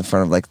get on the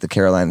front of like the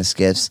Carolina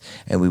skiffs,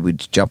 and we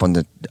would jump on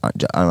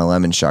a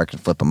lemon shark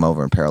and flip them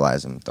over and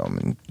paralyze them, throw them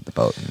in the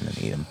boat, and then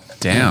eat them.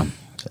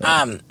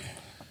 Damn.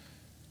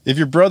 If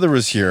your brother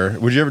was here,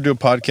 would you ever do a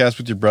podcast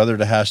with your brother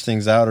to hash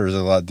things out, or is it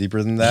a lot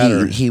deeper than that?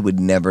 or? He would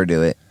never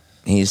do it.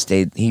 He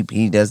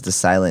does the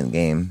silent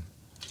game.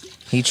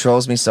 He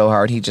trolls me so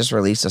hard. He just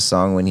released a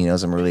song when he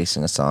knows I'm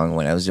releasing a song.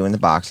 When I was doing the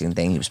boxing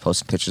thing, he was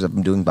posting pictures of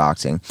him doing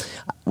boxing.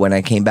 When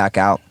I came back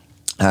out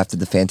after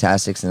the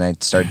Fantastics and I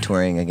started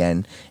touring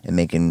again and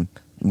making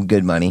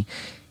good money,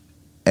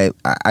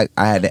 I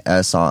had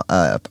a song,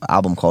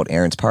 album called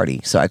Aaron's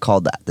Party. So I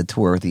called the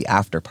tour The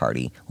After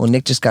Party. Well,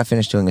 Nick just got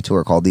finished doing a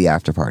tour called The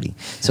After Party.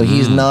 So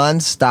he's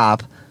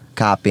nonstop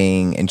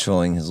copying and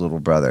trolling his little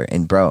brother.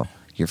 And bro,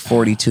 you're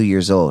 42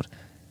 years old.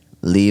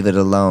 Leave it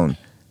alone.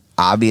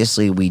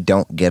 Obviously, we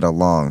don't get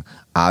along.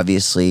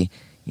 Obviously,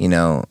 you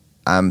know,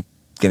 I'm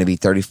going to be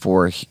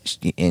 34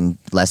 in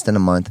less than a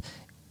month,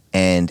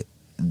 and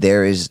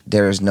there is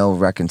no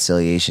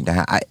reconciliation to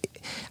have.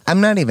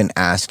 I'm not even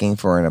asking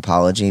for an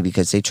apology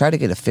because they try to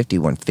get a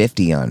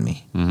 5150 on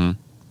me. Mm-hmm.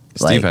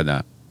 Steve Like- had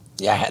that.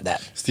 Yeah, I had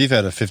that. Steve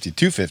had a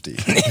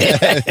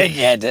 5250.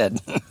 Yeah, I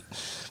did.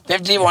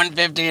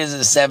 5150 is a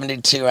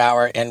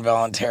 72-hour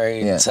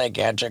involuntary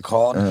psychiatric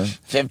hold.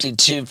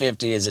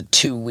 5250 is a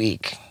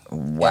 2-week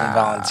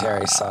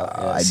involuntary.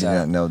 I did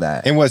not know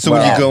that. And what? So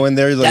when you go in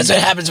there, you're like, That's what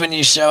happens when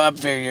you show up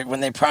for when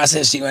they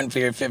process you in for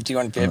your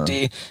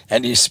 5150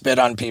 and you spit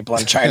on people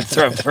and try to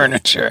throw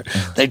furniture.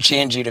 They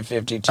change you to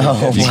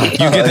 5250.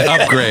 You get the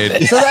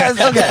upgrade. So that's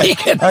okay. You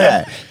can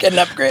get an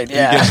upgrade.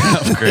 Yeah.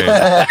 You get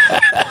an upgrade.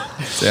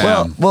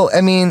 Damn. Well,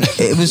 I mean,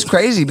 it was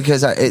crazy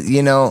because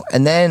you know,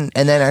 and then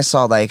I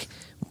saw like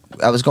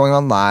I was going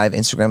on live,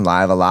 Instagram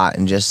Live a lot,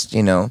 and just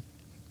you know,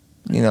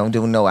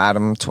 doing no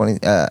Adam 20,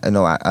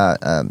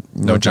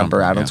 no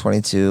jumper Adam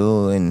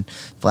 22 and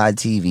Vlad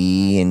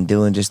TV and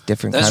doing just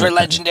different. Those kind were of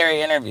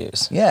legendary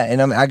interviews. Yeah,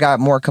 and I got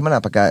more coming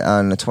up. I got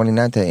on the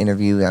 29th an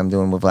interview I'm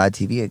doing with Vlad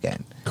TV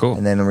again. Cool.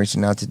 And then I'm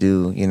reaching out to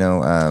do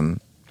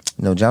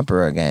no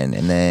jumper again,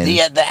 and then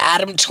The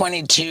Adam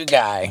 22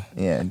 guy.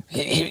 yeah,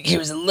 He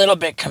was a little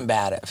bit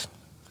combative.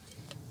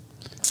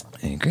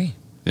 I agree.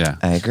 Yeah.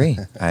 I agree.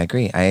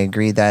 I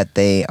agree that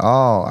they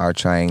all are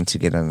trying to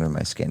get under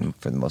my skin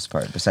for the most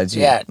part. Besides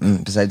you, Yeah.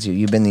 Besides you,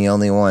 you've been the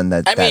only one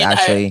that I mean,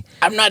 actually.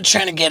 I'm not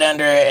trying to get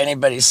under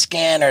anybody's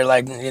skin or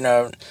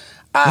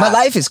My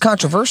life is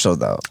controversial,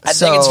 though. I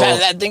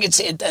think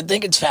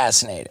it's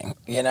fascinating.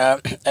 You know,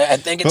 I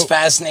think it's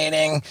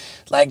fascinating.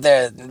 Like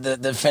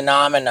the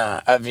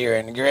phenomena of your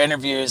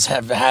interviews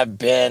have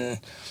been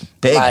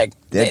Big. like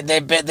they've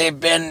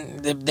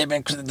been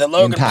the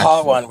Logan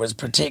Paul one was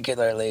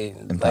particularly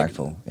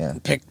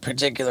impactful.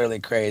 particularly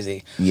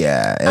crazy.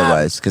 Yeah, it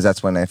was because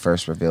that's when I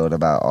first revealed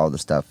about all the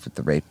stuff with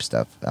the rape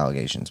stuff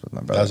allegations with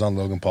my brother. That was on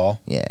Logan Paul.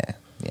 Yeah.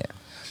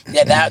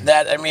 Yeah,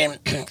 that I mean,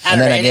 And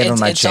then I gave him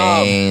my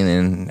chain,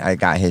 and I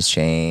got his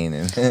chain,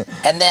 and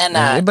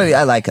then but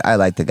I like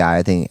the guy.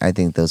 I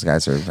think those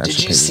guys are.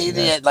 Did you see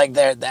their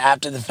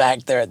after the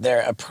fact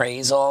their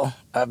appraisal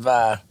of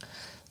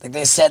like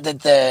they said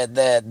that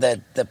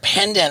the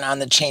pendant on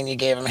the chain you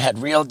gave him had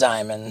real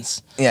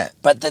diamonds. Yeah.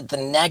 But that the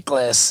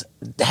necklace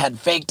had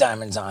fake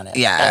diamonds on it.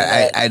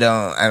 Yeah, I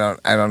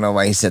don't know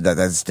why he said that.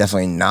 That's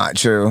definitely not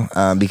true.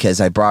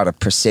 Because I brought a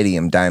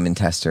Presidium diamond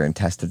tester and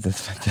tested the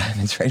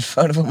diamonds right in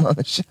front of him on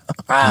the show.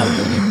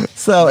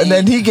 So and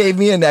then he gave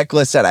me a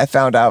necklace that I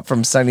found out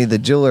from Sonny the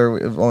jeweler.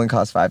 It only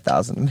cost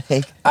 $5,000 to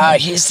make.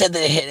 He said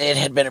that it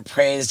had been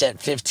appraised at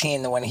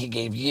 15. The one he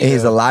gave you.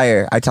 He's a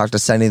liar. I talked to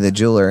Sonny the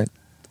jeweler.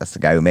 That's the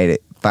guy who made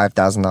it.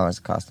 $5,000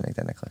 it cost to make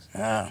that necklace.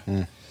 Oh.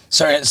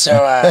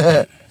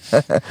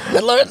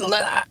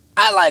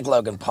 I like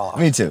Logan Paul.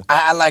 Me too.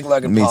 I like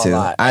Logan Paul a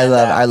lot.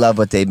 I love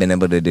what they've been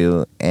able to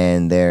do,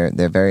 and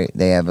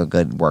they have a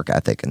good work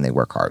ethic and they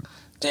work hard.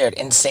 Dude,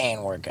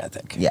 insane work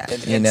ethic. Yeah,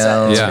 it's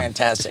Yeah.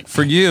 fantastic.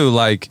 For you,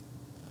 like,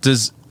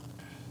 does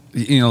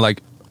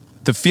like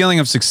the feeling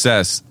of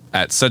success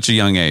at such a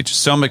young age,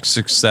 so much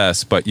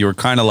success, but you were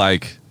kind of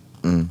like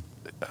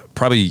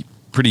probably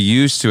pretty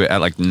used to it at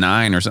like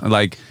 9 or something.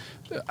 Like,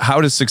 how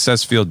does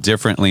success feel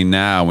differently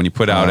now when you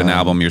put out an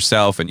album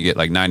yourself and you get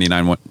like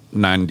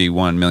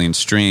 91 million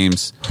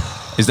streams?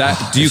 Is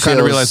that, do you kind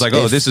of realize like,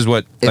 this is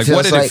what, like,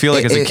 what did it feel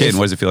like as a kid and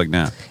what does it feel like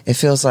now? It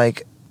feels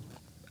like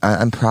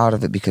I'm proud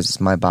of it because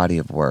it's my body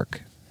of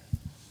work.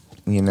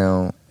 You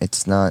know,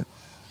 it's not,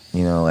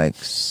 like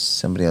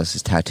somebody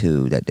else's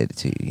tattoo that did it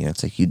to you. You know,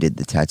 it's like you did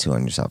the tattoo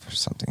on yourself or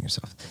something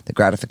yourself. The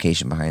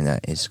gratification behind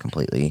that is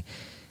completely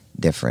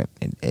different.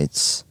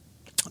 It's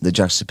the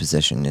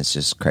juxtaposition is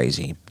just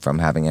crazy from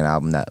having an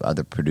album that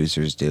other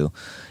producers do,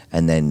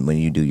 and then when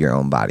you do your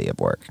own body of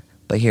work.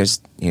 But here's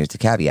the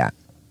caveat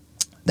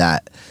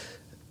that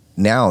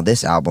now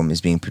this album is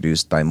being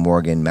produced by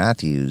Morgan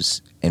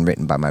Matthews and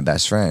written by my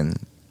best friend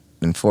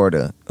in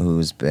Florida,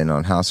 who's been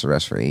on house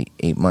arrest for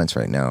eight months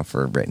right now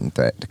for written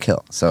threat to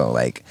kill. So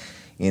like,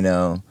 he's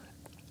a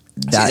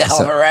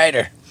hell of a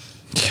writer.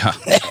 Yeah,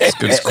 it's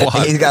good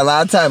squad. He's got a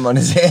lot of time on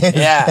his hands.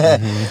 Yeah,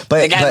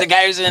 but the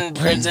guy who's in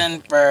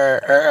prison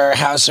for or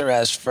house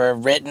arrest for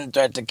written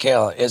threat to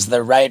kill is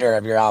the writer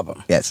of your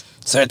album. Yes,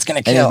 so it's gonna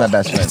and kill. he's my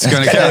best friend. It's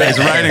gonna kill. He's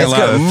writing a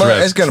lot of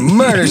threats. It's gonna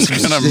murder. It's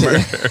gonna murder.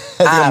 It's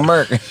gonna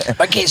murder.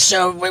 Okay,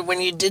 so when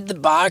you did the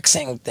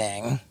boxing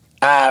thing,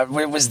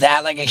 was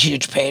that like a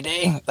huge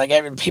payday?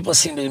 Like people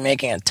seem to be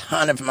making a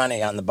ton of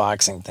money on the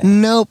boxing thing.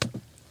 Nope.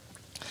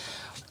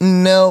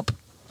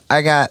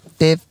 I got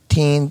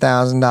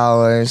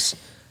 $15,000.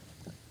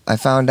 I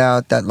found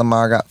out that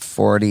Lamar got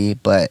 40,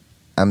 but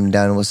I'm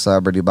done with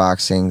celebrity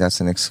boxing. That's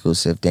an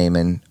exclusive.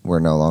 Damon, we're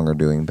no longer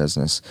doing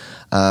business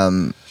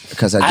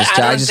because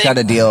I just got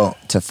a deal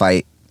to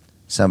fight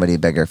somebody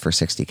bigger for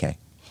 $60K.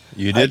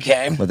 You did?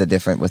 Okay.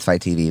 With Fight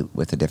TV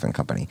with a different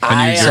company.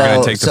 And you're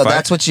gonna take the so fight?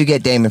 that's what you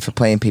get, Damon, for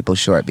playing people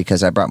short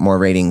because I brought more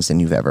ratings than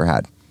you've ever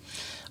had.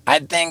 I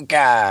think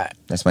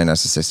that's my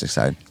narcissistic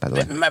side, by the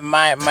way.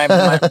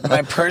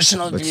 My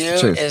personal It's view the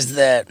truth. is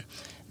that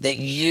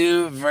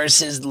you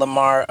versus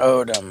Lamar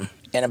Odom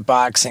in a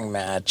boxing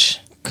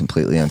match.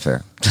 Completely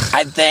unfair.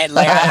 I think,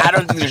 I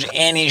don't think there's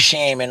any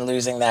shame in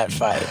losing that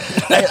fight.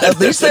 At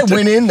least I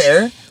went in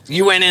there.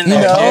 You went in You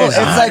there. know, dude.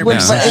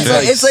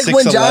 it's like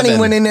when Johnny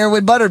went in there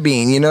with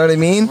Butterbean. You know what I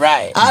mean?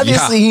 Right.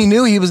 Obviously, he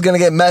knew he was going to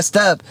get messed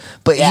up,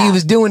 but Yeah. he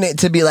was doing it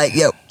to be like,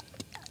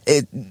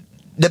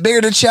 the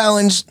bigger the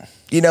challenge,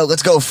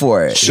 let's go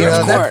for it. Sure,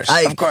 of course.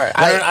 Of course.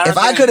 If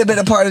I could have been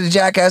a part of the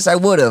Jackass, I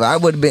would have. I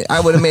would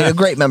have made a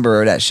great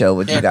member of that show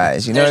with you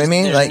guys. You know what I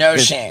mean? There's no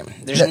shame.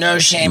 There's no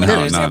shame in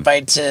losing a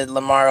fight to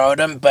Lamar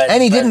Odom.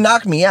 And he didn't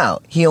knock me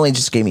out. He only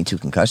just gave me 2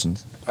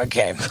 concussions.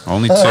 Okay.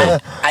 Only 2.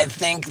 I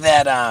think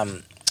that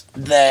I'm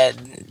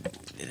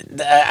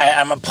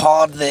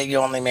appalled that you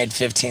only made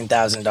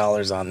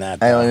 $15,000 on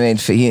that.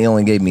 He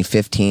only gave me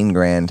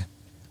 $15,000.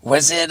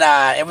 Was it?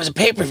 It was a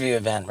pay-per-view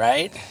event,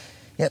 right?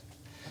 Yep.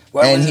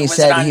 And he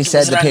said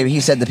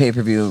the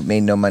pay-per-view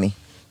made no money.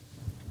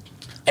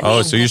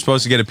 So you're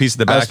supposed to get a piece of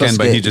the back end,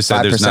 but he just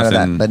said there's 5% of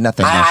nothing. that, but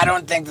nothing. I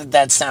don't think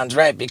that sounds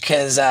right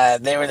because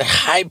they were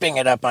hyping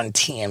it up on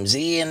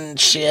TMZ and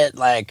shit.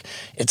 Like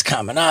it's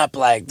coming up.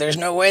 Like there's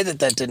no way that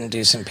didn't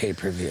do some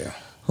pay-per-view.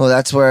 Well,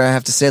 that's where I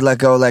have to say, let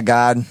go, let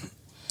God,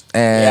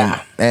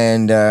 and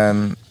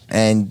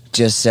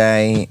just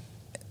say,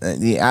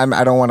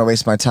 I don't want to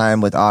waste my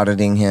time with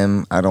auditing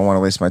him. I don't want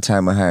to waste my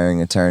time with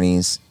hiring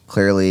attorneys.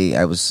 Clearly,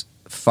 I was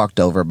fucked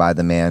over by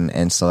the man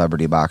and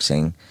celebrity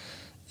boxing,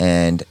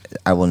 and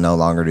I will no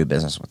longer do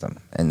business with them.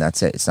 And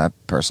that's it. It's not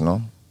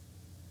personal.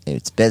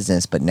 It's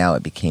business, but now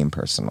it became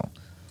personal.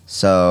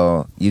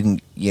 So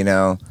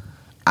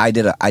I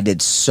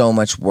did so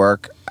much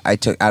work. I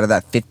took out of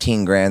that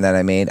 15 grand that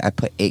I made, I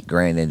put 8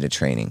 grand into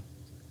training.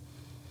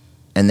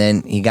 And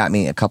then he got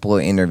me a couple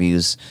of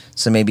interviews,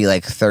 so maybe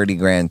like 30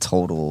 grand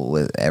total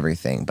with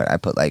everything. But I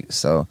put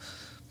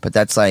but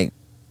that's like,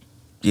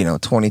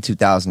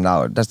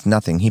 $22,000. That's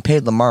nothing. He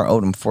paid Lamar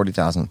Odom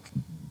 $40,000.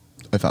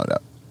 I found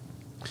out.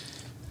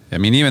 I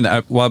mean, even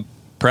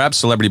perhaps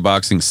celebrity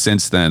boxing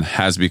since then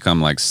has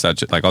become like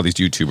all these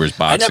YouTubers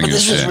boxing. I know, but and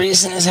this was shit.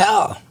 recent as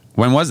hell.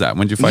 When was that?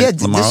 When did you fight Yeah,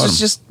 Lamar this Odom? was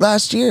just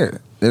last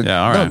year.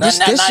 Yeah, all right. No, this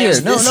Not year.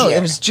 even this No, year.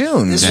 it was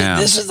June.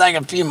 This was like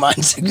a few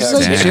months ago. This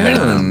was like Damn.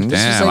 June. This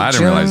was Damn, like I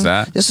didn't realize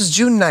that. This was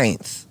June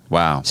 9th.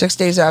 Wow. 6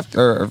 days after,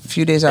 or a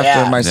few days after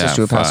Yeah. my Yeah,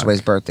 sister who passed fuck.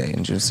 away's birthday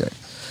in June 6th.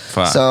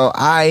 Fuck. So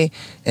I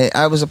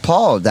was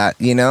appalled that,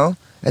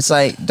 it's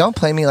like, don't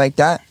play me like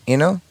that,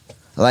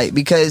 like,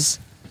 because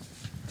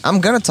I'm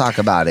gonna talk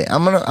about it.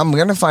 I'm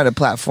gonna find a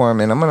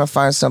platform, and I'm gonna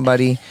find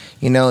somebody,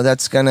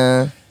 that's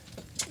gonna,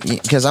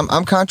 because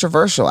I'm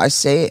controversial. I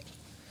say it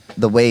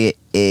the way it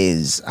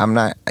is. I'm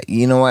not.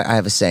 You know what? I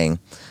have a saying.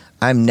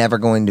 I'm never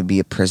going to be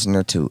a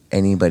prisoner to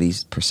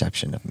anybody's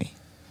perception of me.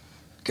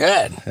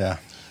 Good. Yeah,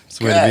 it's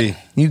the way to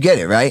be. You get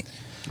it, right?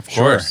 Of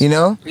course.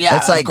 Yeah,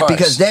 it's like, of course.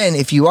 because then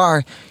if you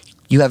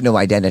have no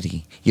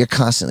identity. You're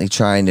constantly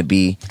trying to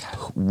be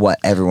what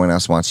everyone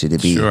else wants you to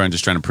be. Sure, and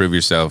just trying to prove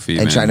yourself.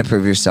 Even. And trying to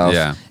prove yourself.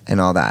 Yeah.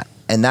 And all that.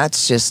 And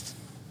that's just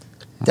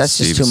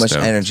Steve too is much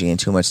stoked. energy and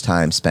too much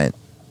time spent.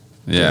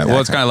 Yeah, doing well,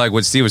 that it's kind of like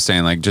what Steve was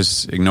saying, like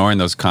just ignoring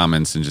those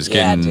comments and just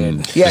Yeah, getting,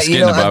 dude. just Yeah,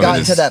 getting above I've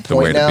gotten it to is that the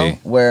way point to now be.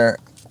 where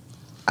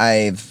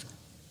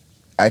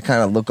I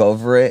kind of look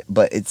over it,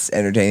 but it's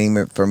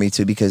entertaining for me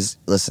too because,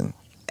 listen,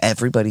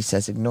 everybody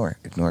says ignore.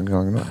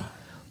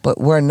 But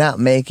we're not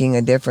making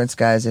a difference,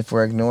 guys, if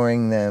we're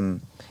ignoring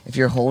them. If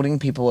you're holding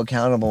people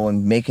accountable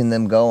and making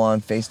them go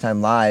on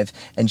FaceTime Live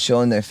and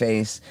showing their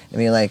face, I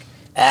mean, like,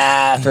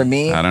 for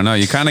me, I don't know.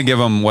 You kind of give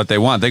them what they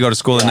want. They go to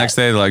school the next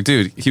day. They're like,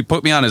 dude, he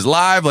put me on his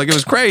live. Like, it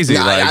was crazy. no,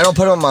 like, I don't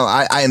put them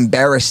on. I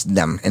embarrass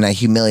them and I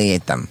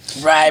humiliate them.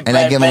 Right, And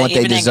I give them but what they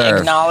even deserve.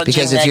 Acknowledging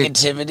Because if you're-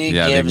 negativity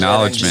Yeah, the gives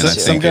acknowledgement, energy I too.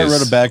 Some think guy is-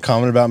 wrote a bad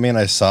comment about me, and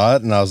I saw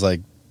it, and I was like,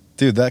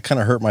 dude, that kind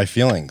of hurt my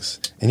feelings.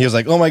 And he was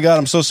like, oh my God,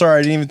 I'm so sorry.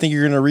 I didn't even think you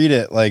were going to read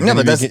it. Like, No,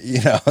 and but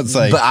it's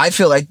like, but I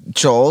feel like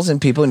trolls and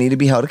people need to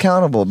be held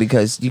accountable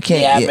because you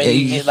can't. Yeah, but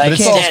you but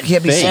it's all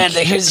can't be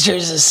fake. Here's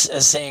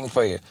a saying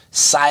for you: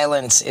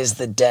 silence is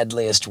the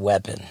deadliest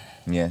weapon.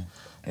 Yeah.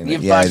 You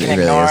Yeah, fucking it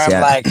really ignore is, them,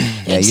 yeah. like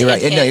Yeah, you're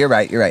right. No, you're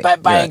right. You're right. By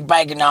You're right.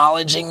 by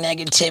acknowledging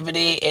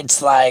negativity,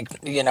 it's like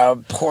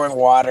pouring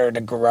water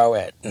to grow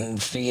it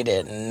and feed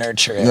it and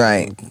nurture it.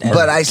 Right, And-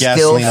 but I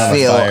still gasoline on a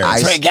feel fire.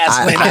 I, Right,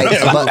 gasoline I, on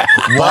a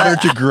I, but, water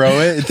to grow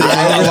it. It takes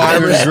I, a little I longer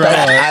to grow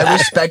respect, it. I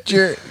respect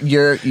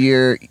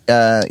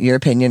your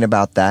opinion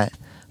about that,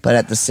 but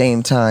at the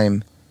same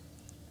time,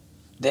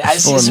 I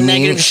see for some me-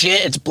 negative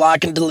shit. It's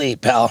block and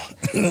delete, pal.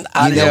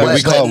 Out of know here. what?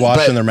 We call it But-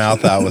 washing their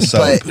mouth out with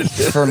soap. but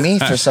for me,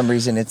 for some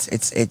reason,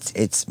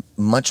 it's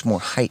much more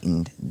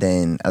heightened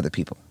than other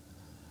people.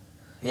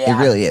 Yeah. It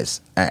really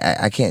is.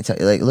 I can't tell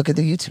you. Like, look at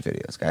the YouTube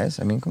videos, guys.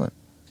 I mean, come on.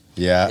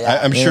 Yeah,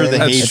 Yeah. I'm sure the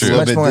That's hate's It's a true. little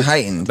much bit. more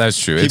heightened. That's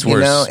true. It's You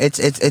worse. know,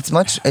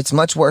 it's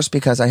much worse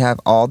because I have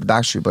all the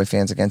Backstreet Boy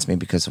fans against me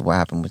because of what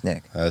happened with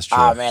Nick. That's true.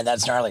 Oh man,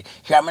 that's gnarly.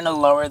 Here, I'm gonna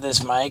lower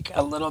this mic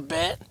a little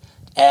bit,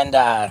 and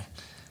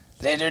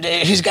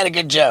who's got a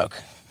good joke?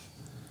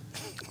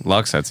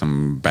 Lux had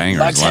some bangers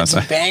Lux had last some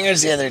night.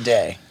 bangers the other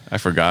day. I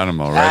forgot him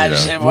already.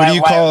 shit, though. What do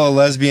you call a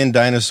lesbian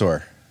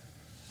dinosaur?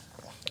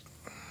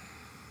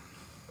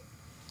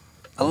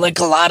 a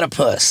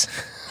lickalotopus?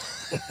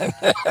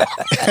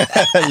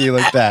 You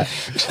like that?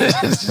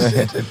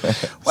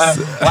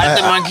 Why'd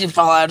the monkey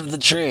fall out of the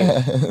tree?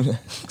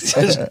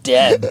 It's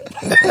dead.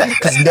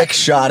 Because Nick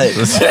shot it.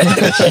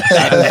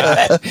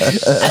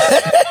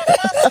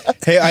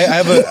 Hey,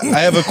 I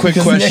have a quick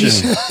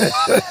question.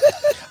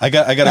 I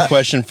got a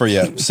question for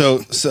you. So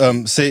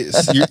say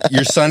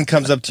your son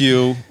comes up to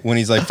you when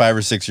he's like 5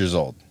 or 6 years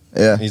old.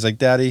 Yeah. And he's like,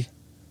 "Daddy,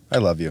 I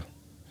love you.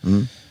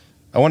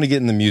 I want to get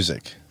in the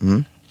music."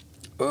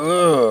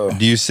 Ooh.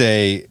 Do you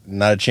say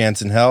not a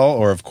chance in hell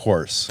or of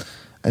course?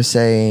 I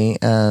say,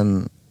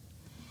 well,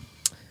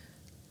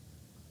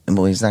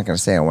 he's not going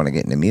to say I want to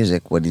get into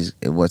music.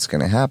 What's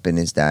going to happen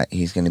is that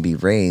he's going to be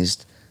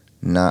raised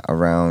not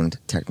around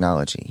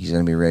technology. He's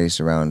going to be raised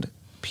around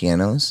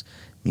pianos,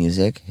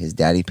 music, his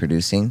daddy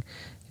producing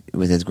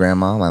with his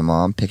grandma, my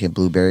mom, picking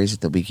blueberries at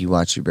the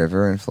Weeki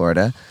River in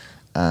Florida.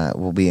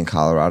 We'll be in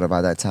Colorado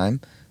by that time,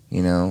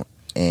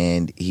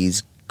 and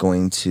he's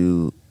going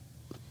to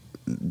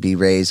be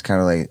raised kind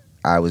of like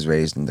I was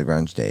raised in the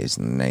grunge days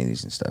in the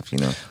 90s and stuff,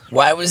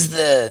 Why was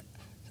the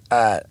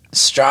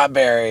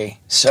strawberry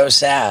so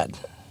sad?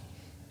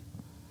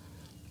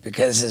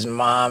 Because his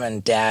mom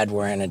and dad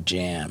were in a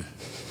jam.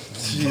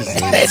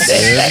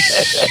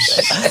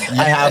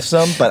 I have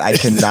some, but I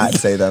cannot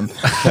say them.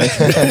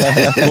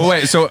 Well,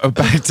 wait. So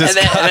back to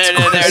Scott's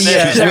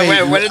question.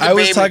 Wait, what did the I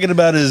was baby- talking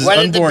about his what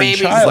did the unborn baby-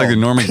 It's child. like the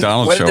Norm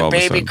Macdonald What show. did all the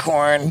of a baby sudden.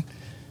 corn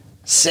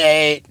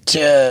say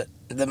to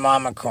the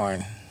mama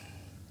corn?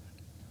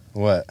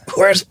 What?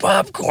 Where's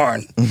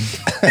popcorn?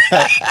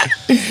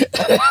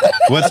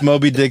 What's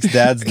Moby Dick's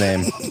dad's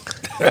name?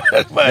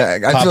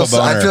 I feel so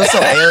Boner.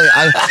 alien.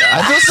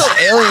 I feel so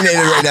alienated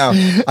right now.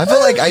 I feel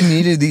like I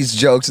needed these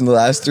jokes in the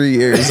last 3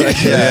 years.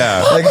 Like,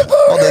 Yeah. like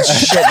all this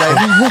shit.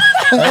 I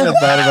haven't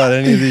thought about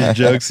any of these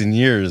jokes in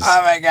years.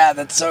 Oh my god,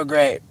 that's so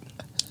great.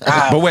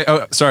 But wait,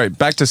 oh, sorry.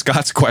 Back to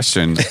Scott's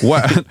question.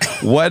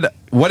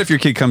 What if your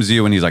kid comes to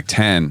you when he's like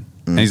 10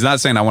 and he's not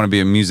saying I want to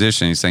be a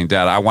musician? He's saying,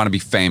 Dad, I want to be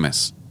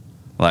famous.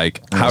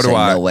 Like, I'm how gonna do say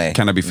I? No way.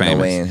 Can I be famous?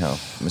 No way in hell.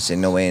 I'm gonna say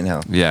no way in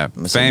hell. Yeah, I'm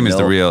gonna say fame is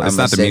the real. I'm It's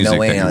gonna not the say music no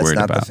way that in you're hell. worried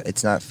about.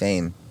 It's not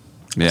fame.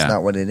 Yeah. It's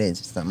not what it is.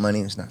 It's not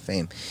money. It's not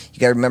fame. You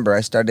got to remember,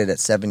 I started at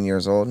 7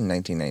 years old in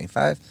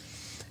 1995,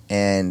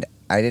 and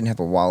I didn't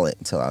have a wallet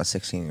until I was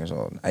 16 years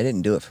old. I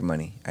didn't do it for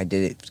money. I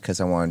did it because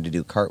I wanted to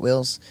do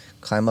cartwheels,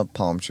 climb up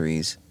palm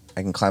trees.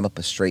 I can climb up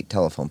a straight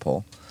telephone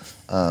pole.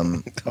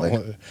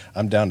 Like,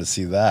 I'm down to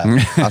see that.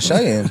 I'll show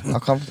you. I'll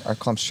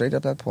climb straight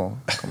up that pole.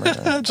 I'll come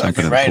right down.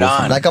 Jumping in the Right pool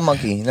on. for- Like a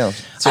monkey. No,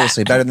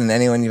 seriously, better than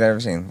anyone you've ever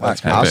seen.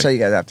 Watch. I'll epic. show you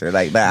guys after.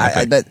 Like, but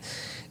Epic. but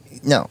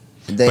no.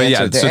 But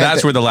yeah, so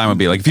that's where the line would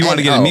be. Like, if you want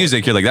to get in Oh.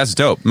 music, you're like, that's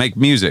dope. Make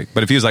music.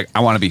 But if he was like, I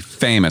want to be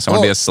famous, I want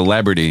to be Well, a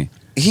celebrity,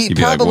 he you'd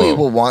be like, probably whoa.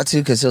 will want to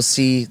because he'll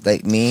see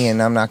like me,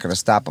 and I'm not going to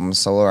stop. I'm a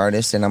solo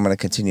artist, and I'm going to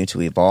continue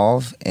to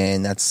evolve,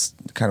 and that's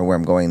kind of where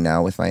I'm going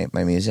now with my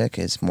music.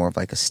 It's more of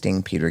like a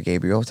Sting, Peter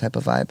Gabriel type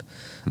of vibe.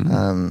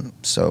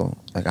 So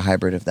like a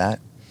hybrid of that.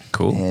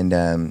 Cool.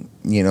 And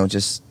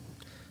just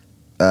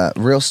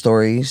real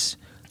stories,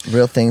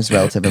 real things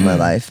relative in my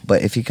life.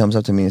 But if he comes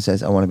up to me and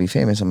says, I want to be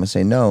famous, I'm going to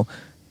say, no.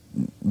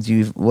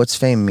 What's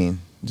fame mean?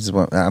 This is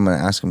what I'm going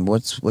to ask him.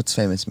 What's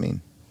famous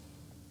mean?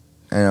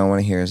 And I want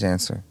to hear his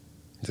answer.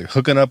 He's like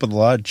hooking up with a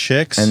lot of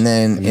chicks And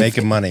then if-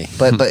 making money.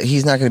 But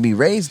he's not going to be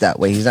raised that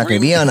way. He's not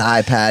going to be on an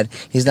iPad.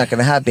 He's not going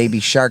to have Baby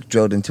Shark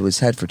drilled into his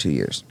head for 2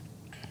 years.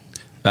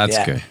 That's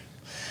Yeah.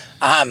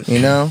 good. You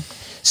know,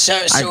 So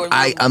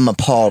I'm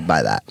appalled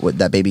by that. With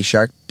that Baby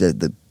Shark,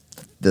 the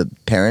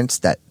parents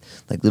that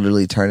like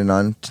literally turn it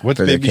on What's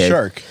for their Baby kid.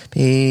 Shark?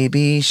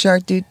 Baby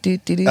Shark. Do, do,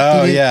 do, do,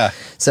 Oh, do, do. yeah.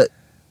 So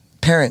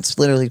parents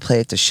literally play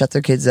it to shut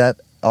their kids up.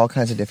 All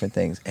kinds of different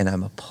things, and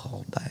I'm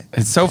appalled by it.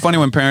 It's so funny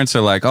when parents are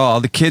like, oh,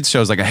 all the kids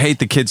shows, like, I hate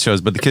the kids shows,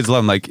 but the kids love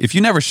them. Like, if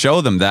you never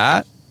show them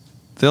that,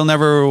 they'll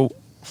never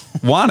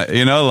want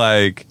it,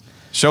 like,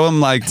 show them,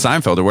 like,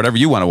 Seinfeld or whatever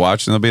you want to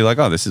watch, and they'll be like,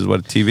 oh, this is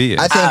what TV is.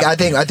 I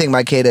think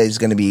my kid is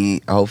going to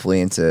be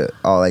hopefully into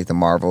all like the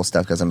Marvel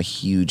stuff because I'm a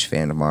huge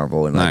fan of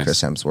Marvel and like Nice.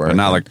 Chris Hemsworth. But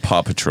not and- like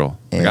Paw Patrol.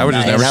 Like, and, I would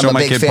just and never I'm show a my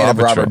big kid fan Paw of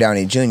Patrol. Robert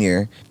Downey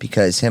Jr.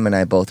 because him and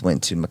I both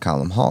went to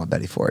McCollum Hall at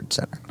Betty Ford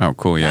Center. Oh,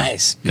 cool, yeah.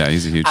 Nice. Yeah,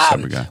 he's a huge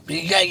separate guy.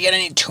 You guys get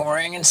any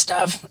touring and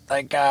stuff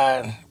like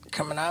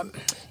coming up?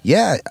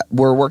 Yeah,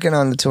 we're working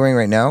on the touring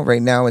right now.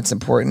 Right now, it's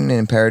important and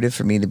imperative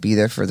for me to be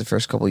there for the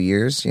first couple of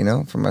years,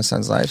 for my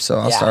son's life. So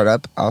I'll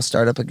Yeah.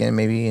 start up again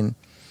maybe in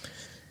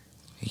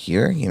a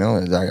year.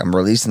 Like I'm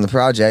releasing the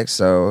project,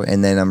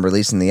 and then I'm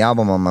releasing the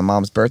album on my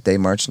mom's birthday,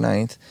 March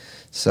 9th.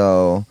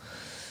 So,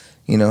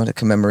 to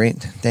commemorate,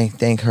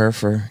 thank her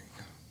for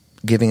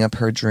giving up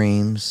her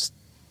dreams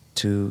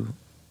to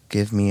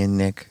give me and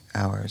Nick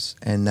ours,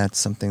 and that's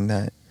something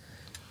that.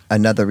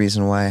 Another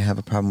reason why I have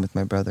a problem with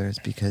my brother is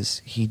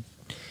because he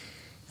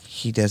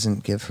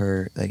doesn't give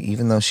her, like,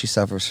 even though she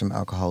suffers from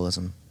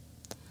alcoholism.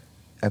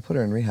 I put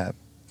her in rehab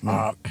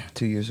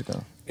 2 years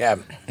ago Yeah.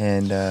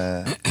 and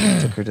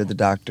took her to the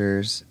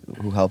doctors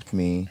who helped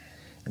me,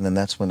 and then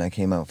that's when I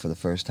came out for the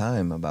first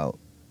time about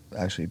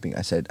actually being.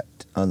 I said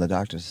on the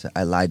doctors,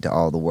 I lied to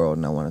all the world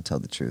and I want to tell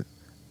the truth.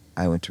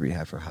 I went to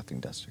rehab for huffing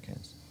dust or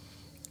cans.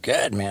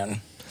 Good,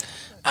 man.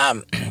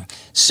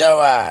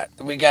 So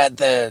we got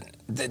the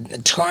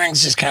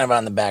touring's just kind of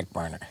on the back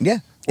burner. Yeah,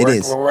 it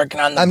is. We're working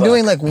on the I'm book.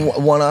 doing like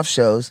one-off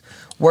shows,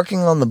 working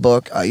on the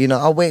book.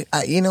 I'll wait.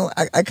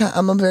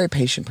 I'm a very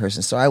patient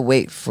person, so I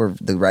wait for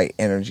the right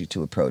energy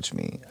to approach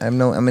me.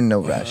 I'm in no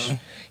rush,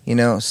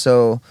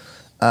 So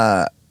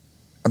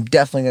I'm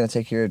definitely gonna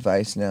take your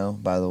advice now.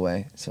 By the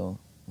way, so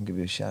I'll give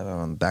you a shout out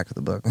on the back of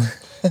the book.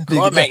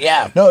 Cool, man,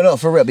 yeah. No,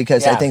 for real,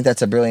 because I Yeah. think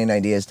that's a brilliant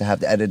idea is to have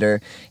the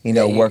editor,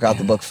 work out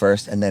the book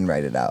first and then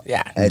write it out.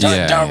 Yeah. And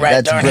Yeah. Don't write.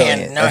 That's Don't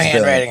brilliant. hand. No That's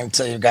handwriting brilliant.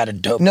 until you've got a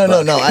dope. No,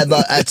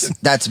 book.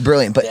 that's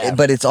brilliant. But Yeah.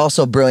 but it's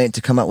also brilliant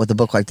to come out with a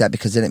book like that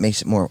because then it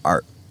makes it more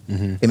art.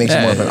 It makes it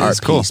Yeah, more of an art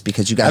it's cool. piece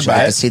because you guys I buy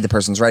have to it. see the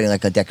person's writing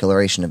like a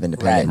Declaration of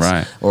Independence,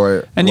 Right.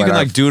 Or And you can whatever.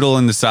 like doodle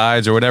in the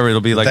sides or whatever.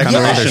 It'll be like kind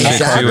of other shit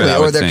exactly. to it. I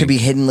Or would there think. could be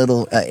hidden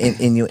little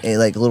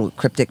like little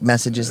cryptic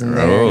messages in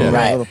there, Oh.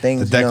 Right. little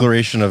things. The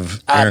Declaration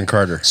of Aaron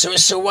Carter.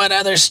 So what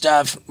other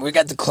stuff? We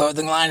got the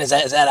clothing line. Is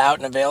that out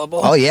and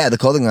available? Oh yeah, the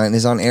clothing line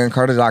is on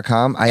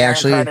AaronCarter.com. I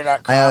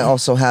AaronCarter.com. I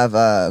also have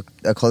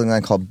a clothing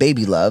line called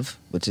Baby Love,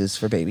 which is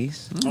for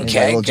babies. And got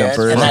Okay, little good.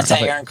 jumpers And that's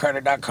stuff at like-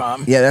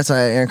 AaronCarter.com. Yeah, that's on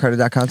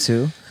AaronCarter.com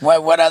too.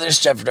 What other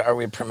stuff are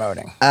we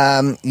promoting?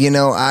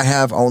 I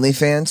have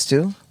OnlyFans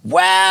too,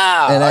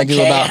 Wow. and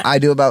okay. I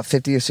do about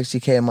 50 or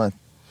 60K a month.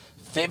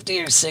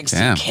 50 or 60K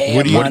Damn. a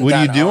What do you- month what do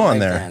you do on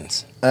there?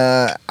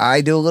 OnlyFans.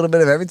 I do a little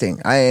bit of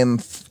everything. I'm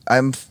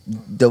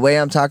the way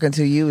I'm talking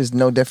to you is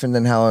no different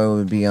than how I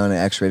would be on an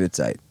X-rated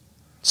site.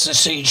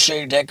 So you show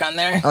your dick on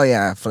there? Oh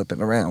yeah, flip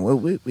it around.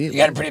 You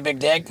got a pretty big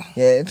dick?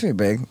 Yeah, it's pretty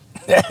big.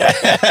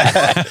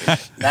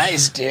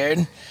 Nice,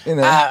 dude. You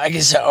know. I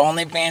guess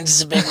OnlyFans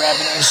is a big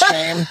revenue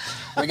stream.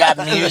 We got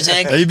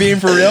music. Are you being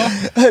for real?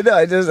 No,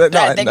 I just no,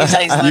 I think it's how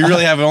he's You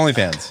really have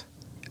OnlyFans?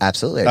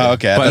 absolutely. I Oh, do.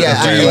 okay. But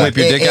Yeah, do you whip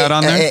your dick out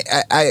on there?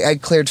 I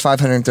cleared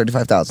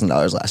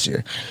 $535,000 last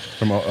year.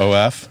 From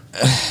OF?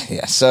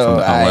 Yeah, so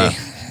From I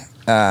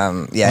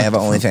have an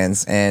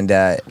OnlyFans, and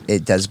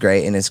it does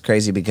great, and it's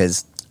crazy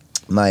because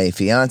my This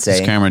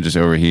fiance. camera just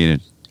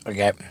overheated.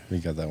 Okay. We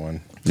got that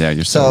one. Yeah,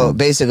 you're So so.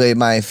 basically,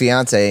 my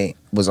fiance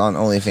was on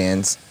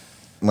OnlyFans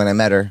when I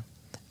met her,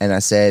 and I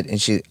said,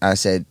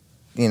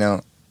 you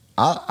know,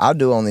 I'll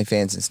do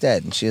OnlyFans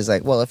instead. And she was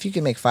like, well, if you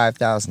can make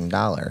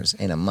 $5,000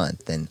 in a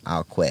month, then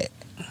I'll quit.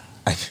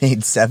 I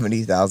made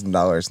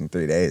 $70,000 in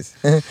 3 days.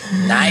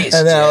 Nice.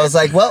 And then I dude. was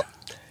like, well,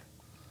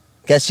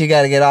 guess you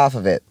got to get off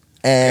of it.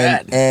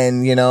 And Good.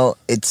 and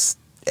it's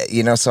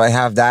so I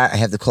have that. I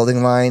have the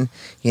clothing line.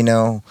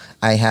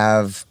 I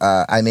have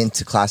I'm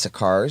into classic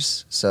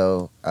cars.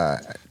 So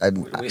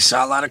we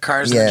saw a lot of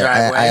cars in the yeah,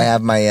 driveway. I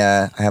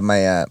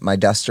have my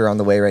Duster on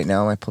the way right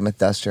now. My Plymouth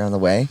Duster on the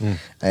way.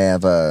 I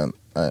have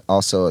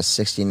also a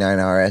 '69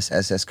 RS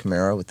SS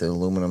Camaro with the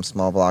aluminum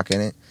small block in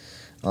it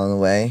on the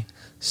way.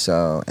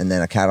 So and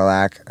then a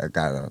Cadillac. I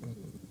got a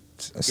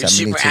You're 72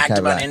 super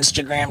active on Cadillac.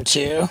 Instagram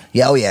too.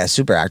 Yeah, oh yeah,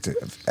 super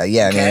active.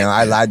 Yeah, Okay.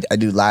 I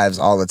do lives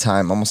all the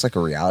time, almost like a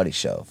reality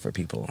show for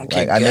people.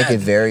 Okay, I make good. it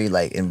very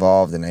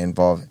involved, and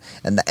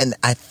and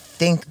I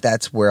think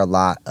that's where a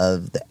lot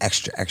of the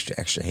extra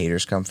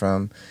haters come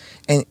from.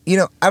 And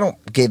I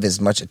don't give as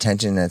much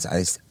attention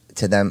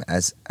to them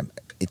as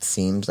it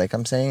seems like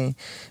I'm saying,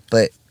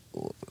 but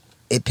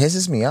it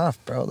pisses me off,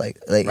 bro. Like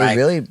Right. it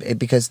really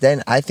because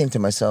then I think to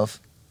myself,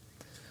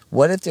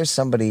 what if there's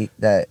somebody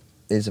that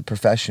is a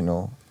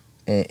professional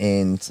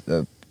and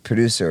a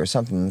producer or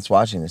something that's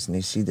watching this and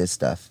they see this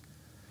stuff,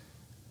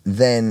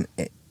 then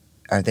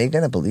are they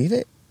going to believe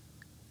it?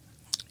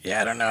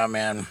 Yeah, I don't know,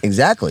 man.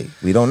 Exactly.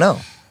 We don't know.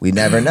 We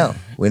never know.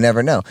 We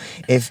never know.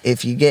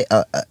 If you get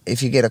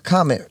a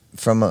comment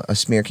from a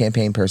smear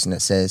campaign person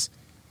that says,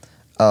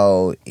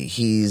 "Oh,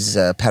 he's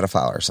a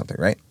pedophile" or something,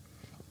 right?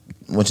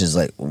 Which is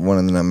like one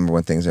of the number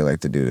one things they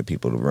like to do to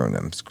people to ruin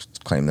them, is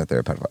claim that they're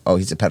a pedophile. Oh,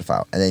 he's a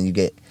pedophile,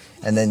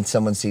 and then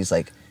someone sees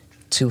like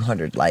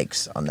 200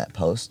 likes on that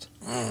post,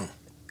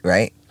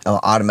 right? Oh,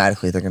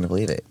 automatically they're going to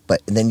believe it.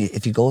 But then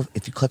if you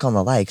click on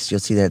the likes, you'll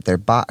see that they're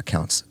bot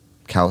accounts,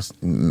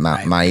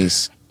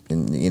 mice,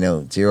 and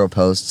 0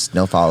 posts,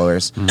 no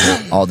followers.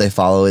 All they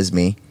follow is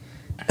me.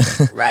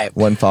 Right.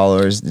 One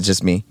follower is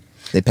just me.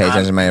 They pay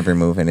attention to my every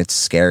move, and it's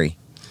scary.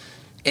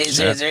 Is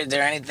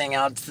there anything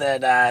else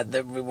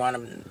that we want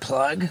to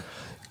plug?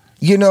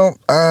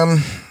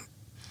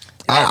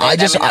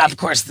 Of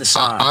course, the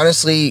song.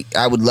 Honestly,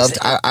 I would love to.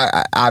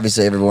 I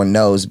obviously, everyone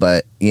knows,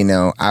 but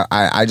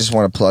I just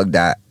want to plug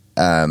that.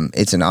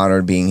 It's an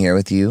honor being here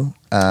with you.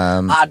 Dude,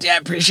 I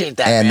appreciate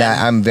that, And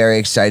man. I'm very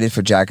excited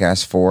for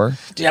Jackass 4.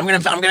 Dude, I'm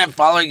gonna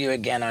follow you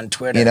again on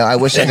Twitter. I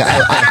wish I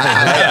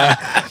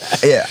got.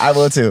 Yeah, I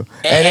will too.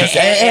 And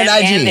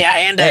IG.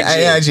 And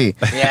IG.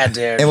 Yeah,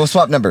 dude. And we'll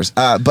swap numbers.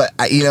 But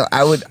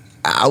I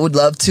would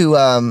love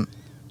to.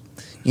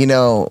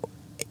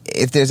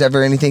 If there's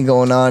ever anything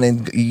going on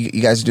and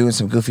you guys are doing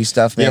some goofy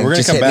stuff, man, Yeah, we're going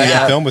just to come hit me back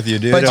and up. film with you,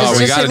 dude. But just,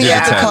 we just gotta hit me do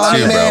up the and call tattoo,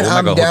 me, bro. man. We'll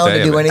I'm make a whole down day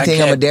to of do it. anything.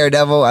 I'm Okay. a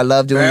daredevil. I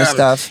love doing this Boom.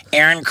 stuff.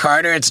 Aaron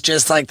Carter, it's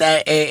just like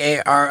that.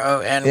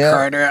 AARON Yeah.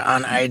 Carter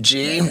on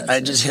IG. I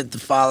just hit the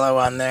follow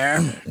on there.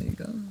 There you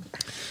go.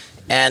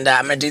 And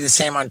I'm going to do the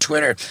same on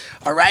Twitter.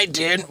 All right,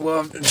 dude.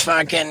 Well,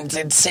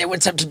 fucking say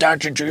what's up to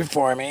Dr. Drew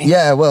for me.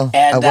 Yeah, I will.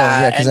 And, I will.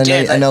 Yeah, because and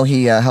dude, I know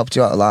he helped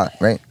you out a lot,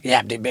 right?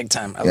 Yeah, dude, big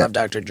time. I Yeah. love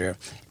Dr. Drew.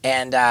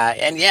 And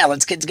yeah,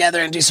 let's get together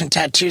and do some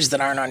tattoos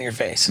that aren't on your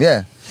face.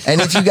 Yeah. And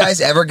if you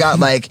guys ever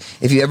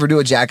if you ever do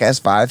a Jackass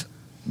 5,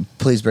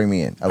 please bring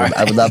me in.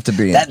 I would love to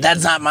be in.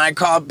 That's not my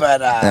call, but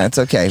That's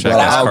okay. Check Well,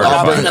 it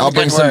out.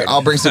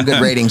 I'll bring some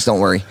good ratings. Don't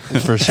worry.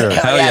 For sure.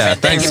 Hell yeah, yeah. man.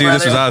 Thank Thanks, you, dude.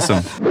 This was brother.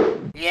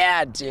 awesome.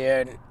 yeah,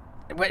 dude.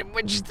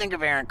 What'd you think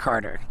of Aaron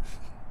Carter?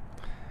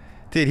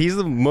 Dude, he's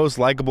the most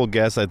likable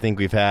guest I think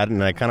we've had,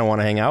 and I kind of want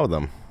to hang out with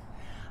him.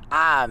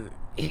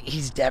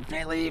 He's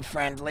definitely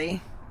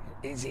friendly.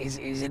 He's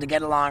easy to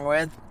get along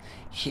with.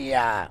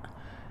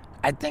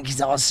 I think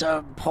he's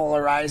also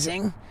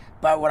polarizing.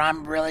 But what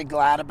I'm really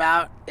glad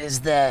about is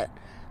that,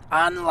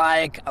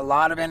 unlike a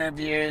lot of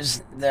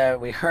interviews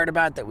that we heard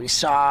about, that we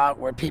saw,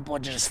 where people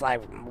just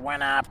like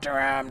went after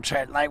him,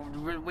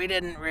 we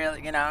didn't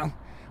really, Yeah,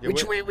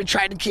 we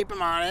tried to keep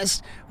him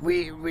honest.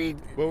 We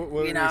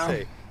What did we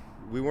say?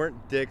 we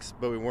weren't dicks,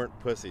 but we weren't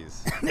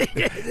pussies.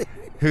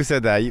 Who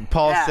said that?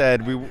 Paul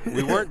said we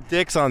weren't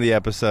dicks on the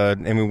episode,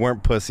 and we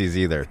weren't pussies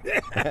either.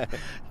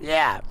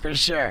 Yeah, for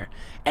sure.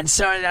 And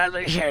so,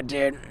 look here,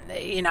 dude.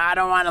 I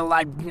don't want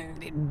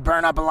to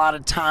burn up a lot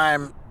of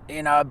time.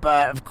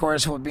 But of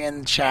course we'll be in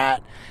the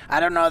chat. I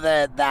don't know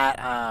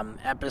that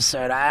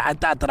episode. I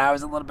thought that I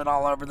was a little bit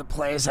all over the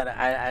place.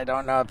 I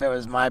don't know if it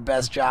was my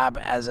best job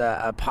as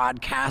a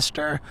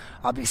podcaster.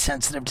 I'll be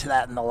sensitive to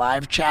that in the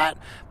live chat,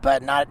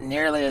 but not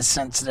nearly as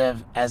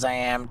sensitive as I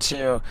am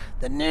to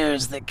the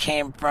news that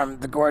came from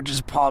the gorgeous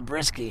Paul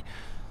Brisky.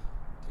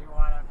 Do you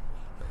want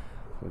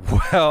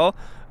to?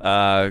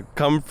 Well,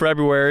 come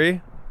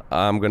February,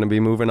 I'm going to be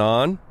moving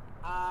on.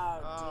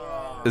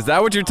 Oh, Is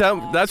that what you're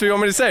telling? That's what you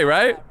want me to say,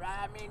 right?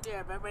 I mean, dude,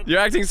 but You're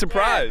acting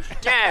surprised.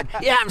 Dude,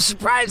 yeah, I'm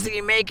surprised that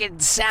you make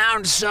it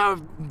sound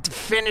so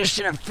finished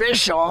and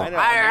official. I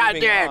know,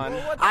 moving on.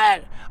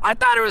 I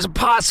thought it was a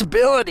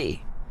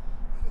possibility.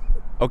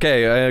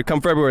 Okay,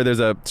 come February, there's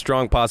a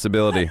strong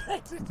possibility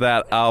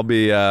that I'll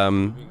be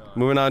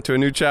moving on to a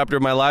new chapter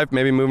of my life,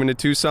 maybe moving to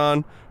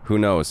Tucson. Who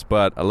knows?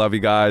 But I love you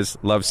guys.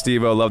 Love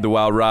Steve-O. Love the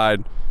Wild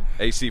Ride.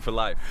 AC for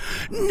life.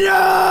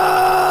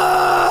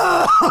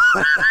 No!